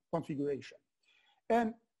configuration.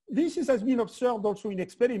 And this has been observed also in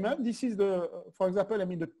experiment. This is for example, I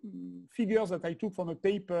mean, the figures that I took from a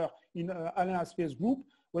paper in Alain Aspier's group,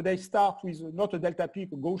 where they start with not a delta peak,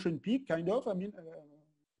 a Gaussian peak, kind of. I mean,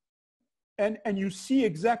 and you see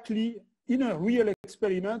exactly in a real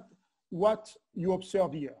experiment what you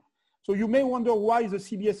observe here. So you may wonder why the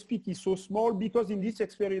CBS peak is so small, because in this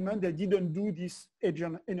experiment they didn't do this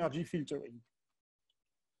energy filtering.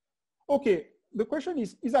 Okay, the question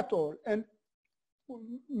is that all? And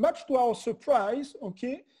much to our surprise,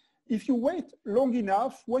 okay, if you wait long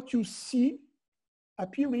enough, what you see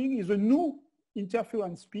appearing is a new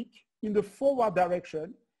interference peak in the forward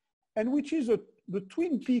direction, and which is the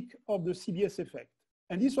twin peak of the CBS effect.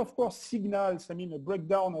 And this, of course, signals, I mean, a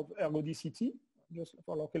breakdown of ergodicity, just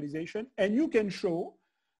for localization. And you can show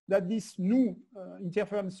that this new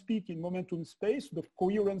interference peak in momentum space, the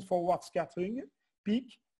coherent forward scattering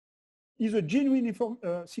peak, is a genuine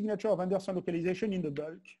signature of Anderson localization in the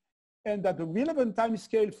bulk, and that the relevant time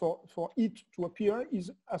scale for it to appear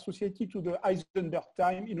is associated to the Heisenberg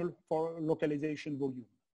time for localization volume.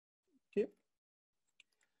 Okay.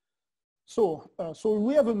 So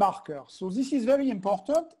we have a marker. So this is very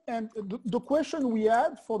important. And the question we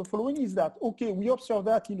had for the following is that, okay, we observe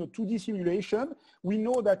that in a 2D simulation. We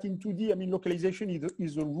know that in 2D, I mean, localization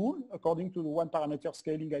is a rule according to the one parameter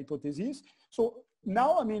scaling hypothesis. So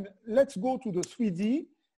now, I mean, let's go to the 3D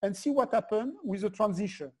and see what happened with the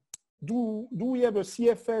transition. Do we have a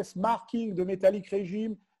CFS marking the metallic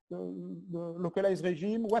regime, the localized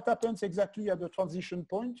regime? What happens exactly at the transition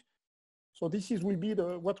point? So this will be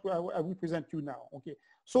what I will present you now. Okay.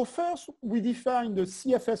 So first, we define the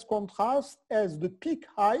CFS contrast as the peak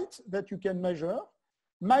height that you can measure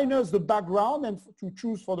minus the background, and to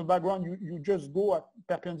choose for the background, you just go at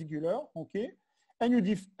perpendicular, okay, and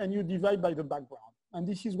you divide by the background, and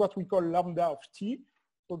this is what we call lambda of t,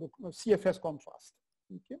 so the CFS contrast.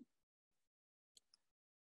 Okay.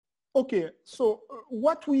 Okay. So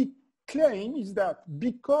what we claim is that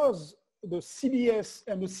because the CBS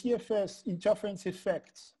and the CFS interference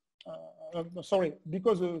effects,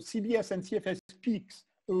 because the CBS and CFS peaks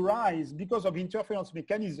arise because of interference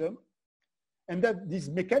mechanism, and that this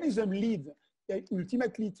mechanism leads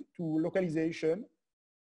ultimately to localization,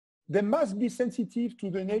 they must be sensitive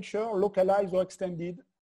to the nature, localized or extended,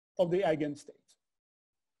 of the eigenstate.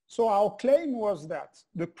 So our claim was that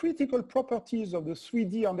the critical properties of the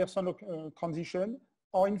 3D Anderson transition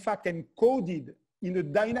are in fact encoded in the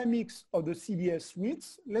dynamics of the CBS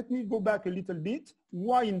widths. Let me go back a little bit.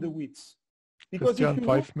 Why in the widths? Because Christian,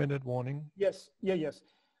 5-minute warning. Yes, yes.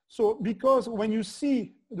 So because when you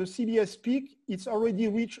see the CBS peak, it's already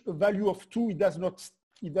reached a value of 2. It does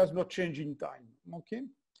not change in time. Okay.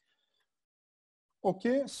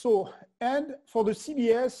 Okay. So, and for the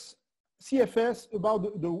CFS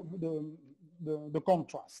about the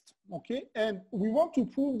contrast. Okay. And we want to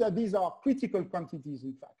prove that these are critical quantities,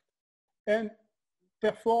 in fact, and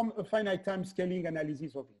perform a finite time scaling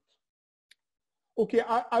analysis of it. Okay,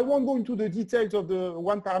 I won't go into the details of the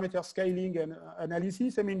one parameter scaling and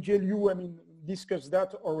analysis. I mean, Jie Liu, I mean, discussed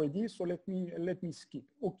that already, so let me skip.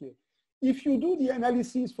 Okay, if you do the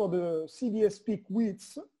analysis for the CBS peak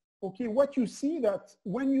widths, okay, what you see that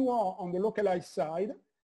when you are on the localized side,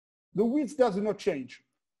 the width does not change.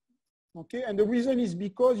 Okay, and the reason is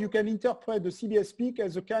because you can interpret the CBS peak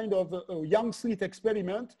as a kind of a Young slit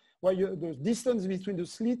experiment, where the distance between the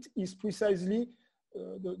slit is precisely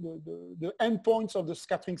the endpoints of the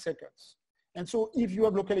scattering seconds. And so if you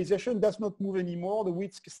have localization, it does not move anymore, the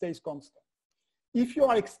width stays constant. If you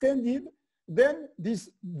are extended, then this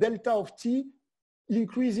delta of t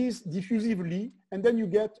increases diffusively, and then you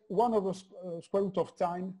get 1 over square root of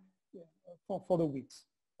time for the width.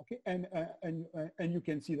 Okay, and you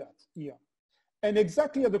can see that here. And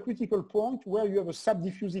exactly at the critical point where you have a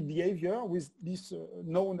subdiffusive behavior with this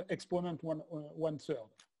known exponent 1/3.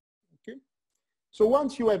 Okay, so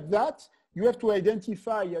once you have that, you have to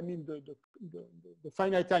identify, I mean, the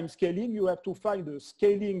finite time scaling. You have to find the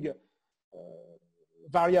scaling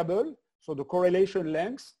variable, so the correlation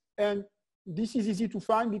length, and this is easy to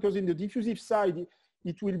find because in the diffusive side,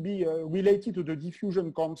 it will be related to the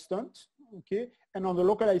diffusion constant. Okay, and on the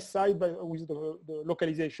localized side with the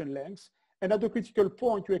localization length. And at the critical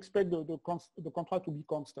point, you expect the contrast to be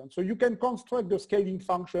constant. So you can construct the scaling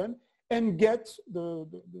function and get the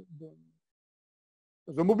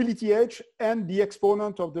mobility edge and the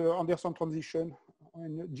exponent of the Anderson transition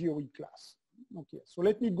in GOE class. Okay, so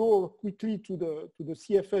let me go quickly to the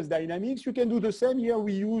CFS dynamics. You can do the same here.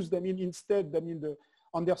 We used, instead, the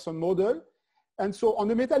Anderson model. And so on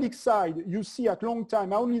the metallic side, you see at long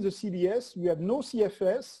time only the CBS, you have no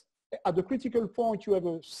CFS. At the critical point, you have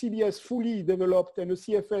a CBS fully developed and a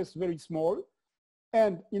CFS very small.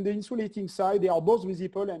 And in the insulating side, they are both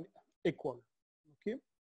visible and equal. Okay.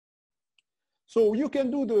 So you can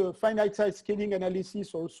do the finite size scaling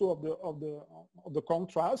analysis also of the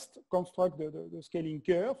contrast, construct the scaling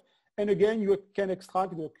curve, and again you can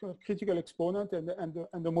extract the critical exponent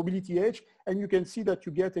and the mobility edge, and you can see that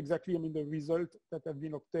you get exactly, I mean, the result that have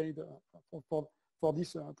been obtained for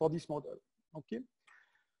this model. Okay.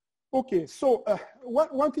 Okay. So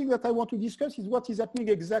one thing that I want to discuss is what is happening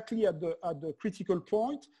exactly at the critical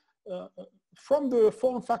point. From the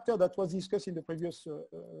form factor that was discussed in the previous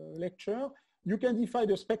lecture, you can define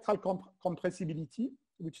the spectral compressibility,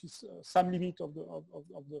 which is some limit of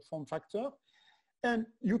the form factor. And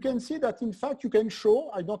you can see that, in fact, you can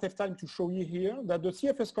show, I don't have time to show you here, that the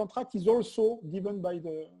CFS contract is also given by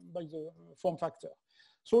the form factor.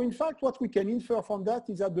 So in fact, what we can infer from that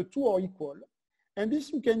is that the two are equal. And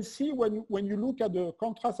this you can see when you look at the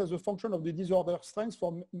contrast as a function of the disorder strength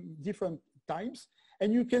from different times.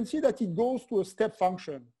 And you can see that it goes to a step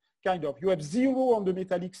function, kind of. You have 0 on the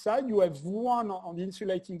metallic side, you have 1 on the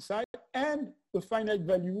insulating side, and a finite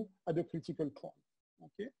value at the critical point.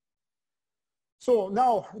 Okay. So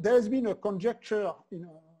now there has been a conjecture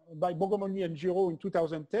by Bogomolny and Giraud in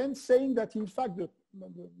 2010 saying that in fact at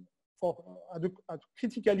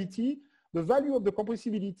criticality, the value of the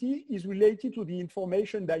compressibility is related to the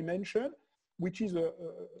information dimension, which is a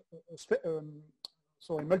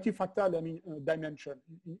multifractal dimension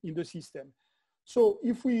in the system. So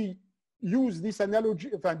if we use this analogy,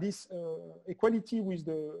 this equality with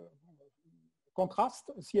the contrast,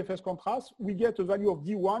 CFS contrast, we get a value of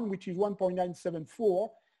D1, which is 1.974,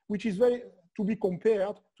 which is to be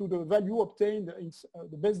compared to the value obtained,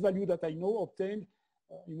 the best value that I know obtained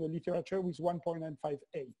in the literature with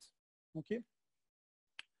 1.958. Okay.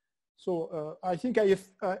 So I think I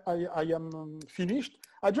am finished.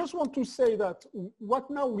 I just want to say that what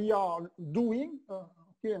now we are doing,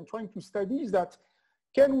 okay, and trying to study is that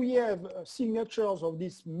can we have signatures of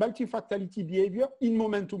this multifractality behavior in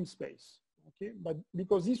momentum space? Okay, but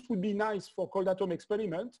because this would be nice for cold atom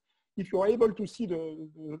experiment. If you are able to see the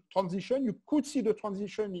transition, you could see the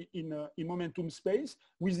transition in momentum space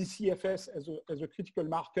with the CFS as a critical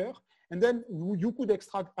marker, and then you could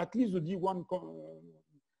extract at least the D1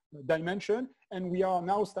 dimension, and we are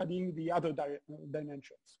now studying the other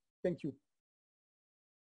dimensions. Thank you.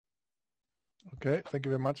 Okay, thank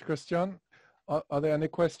you very much, Christian. Are there any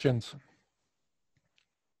questions?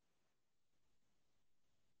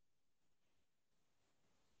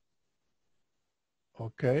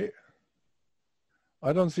 Okay.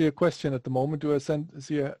 I don't see a question at the moment. Do I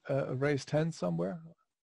see a raised hand somewhere?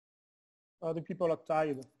 The people are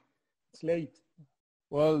tired. It's late.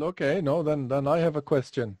 Well, okay. No, then I have a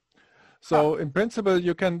question. So in principle,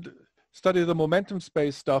 you can study the momentum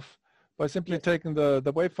space stuff by simply taking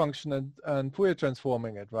the wave function and Fourier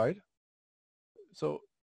transforming it, right? So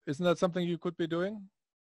isn't that something you could be doing?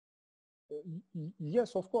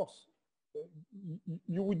 Yes, of course.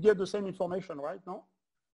 You would get the same information, right? No?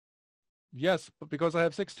 Yes, but because I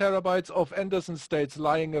have 6 terabytes of Anderson states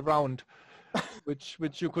lying around,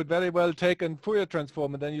 which you could very well take and Fourier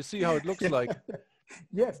transform, and then you see how it looks like.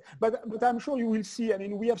 Yes, but I'm sure you will see. I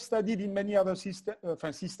mean, we have studied in many other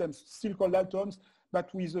systems, still called atoms, but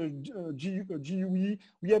with GUE.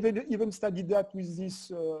 We have even studied that with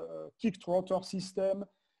this kicked rotor system.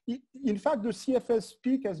 In fact, the CFS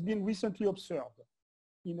peak has been recently observed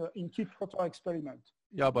in kicked rotor experiment.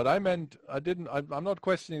 Yeah, but I meant, I'm not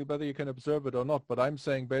questioning whether you can observe it or not, but I'm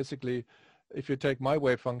saying basically, if you take my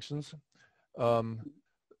wave functions,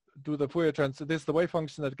 do the Fourier transform, this is the wave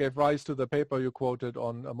function that gave rise to the paper you quoted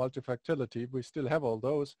on multifractality. We still have all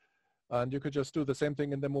those. And you could just do the same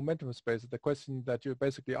thing in the momentum space. The question that you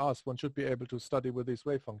basically asked, one should be able to study with these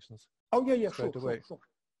wave functions. Oh, yeah, sure.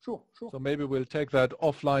 So maybe we'll take that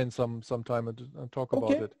offline sometime and talk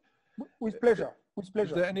about it. With pleasure.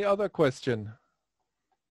 Is there any other question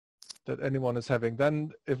that anyone is having?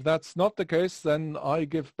 Then if that's not the case, then I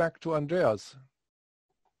give back to Andreas.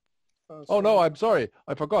 Oh no, I'm sorry,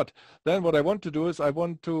 I forgot. Then what I want to do is I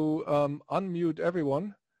want to unmute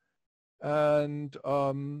everyone, and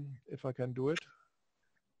if I can do it,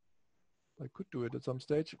 I could do it at some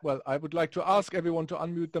stage. Well, I would like to ask everyone to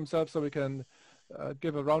unmute themselves so we can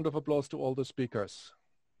give a round of applause to all the speakers.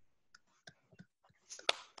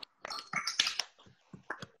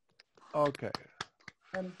 Okay.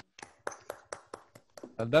 And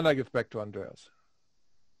then I give back to Andreas.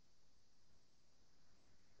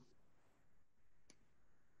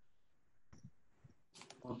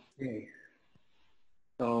 Okay.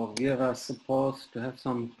 So we are supposed to have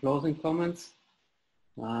some closing comments.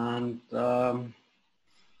 And well,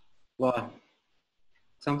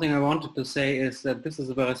 something I wanted to say is that this is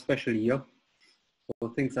a very special year. So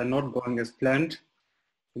things are not going as planned.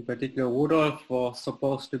 In particular, Rudolf was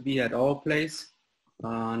supposed to be at our place.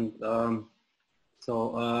 And can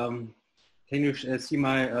you see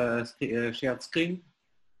my shared screen?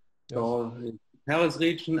 Yes. So Paris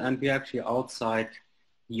region, and we're actually outside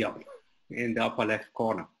here in the upper left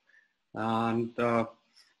corner. And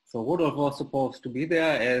so Rudolf was supposed to be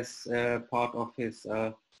there as part of his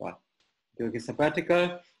during his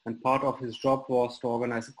sabbatical, and part of his job was to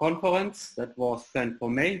organize a conference that was planned for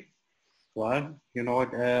May. Well, you know,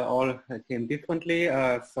 it all came differently.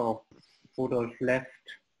 So Rudolf left.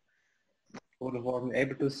 Rudolf wasn't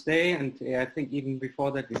able to stay, and I think even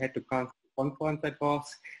before that we had to cancel the conference that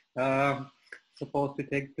was supposed to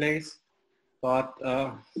take place. But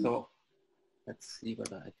so let's see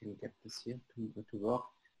whether I can get this here to work.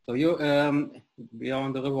 So you, we are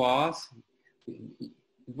on the Rivoirs.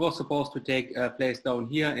 It was supposed to take place down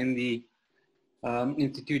here in the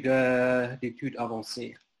Institut d'Études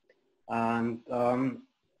Avancées. And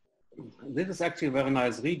this is actually a very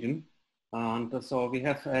nice region. And so we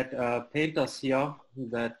have had painters here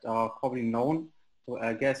that are probably known. So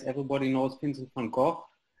I guess everybody knows Vincent van Gogh.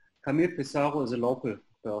 Camille Pissarro is a local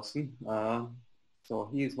person. So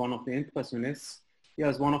he is one of the Impressionists. He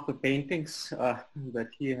has one of the paintings that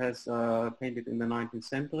he has painted in the 19th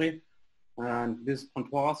century. And this is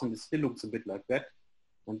Pontoise, and it still looks a bit like that.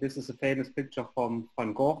 And this is a famous picture from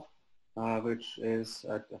Van Gogh, which is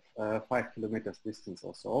at 5 kilometers distance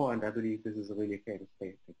or so. And I believe this is a really famous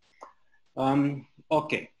painting.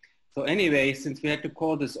 Okay, so anyway, since we had to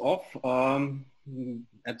call this off,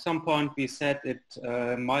 at some point we said it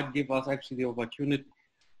might give us actually the opportunity.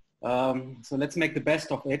 So let's make the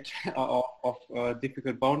best of it, of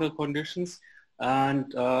difficult boundary conditions.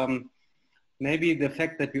 And maybe the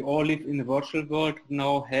fact that we all live in the virtual world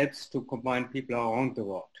now helps to combine people around the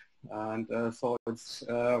world. And so it's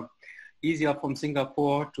easier from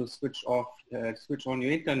Singapore to switch on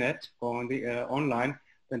your internet or on the online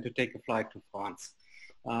than to take a flight to France.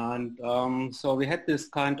 And so we had this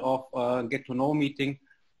kind of get to know meeting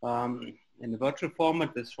in the virtual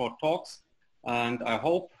format with short talks. And I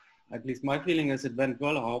hope, at least my feeling is it went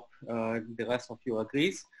well. I hope the rest of you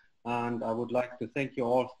agrees. And I would like to thank you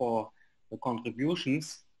all for the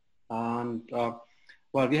contributions. And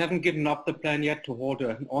well, we haven't given up the plan yet to hold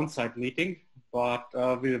an on-site meeting, but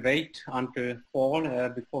we'll wait until fall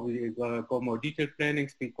before we go more detailed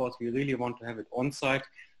plannings, because we really want to have it on-site,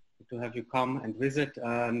 to have you come and visit,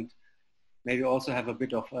 and maybe also have a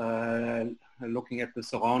bit of looking at the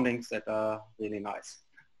surroundings that are really nice.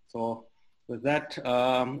 So with that,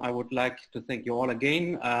 I would like to thank you all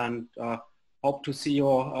again, and hope to see you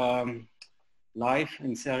live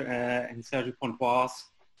in Cergy-Pontoise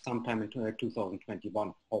sometime in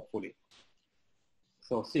 2021, hopefully.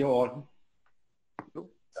 So see you all.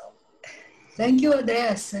 Thank you,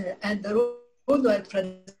 Andreas, and Rudo and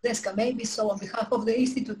Francesca. Maybe so on behalf of the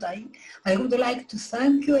Institute, I would like to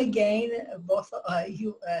thank you again, both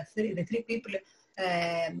the three people,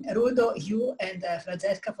 Rudo, you, and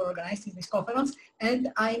Francesca, for organizing this conference.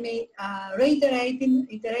 And I may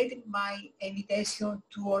reiterating my invitation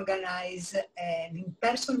to organize an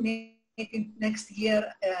in-person meeting next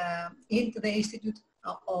year into the Institute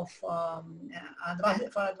of for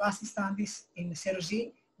Advanced Studies in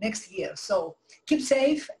Cergy next year. So keep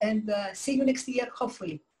safe, and see you next year,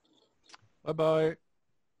 hopefully. Bye-bye.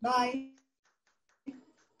 Bye.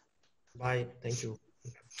 Bye. Thank you.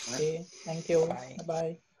 Okay, thank you. Bye.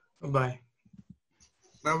 Bye-bye. Bye-bye.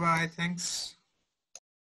 Bye-bye. Thanks.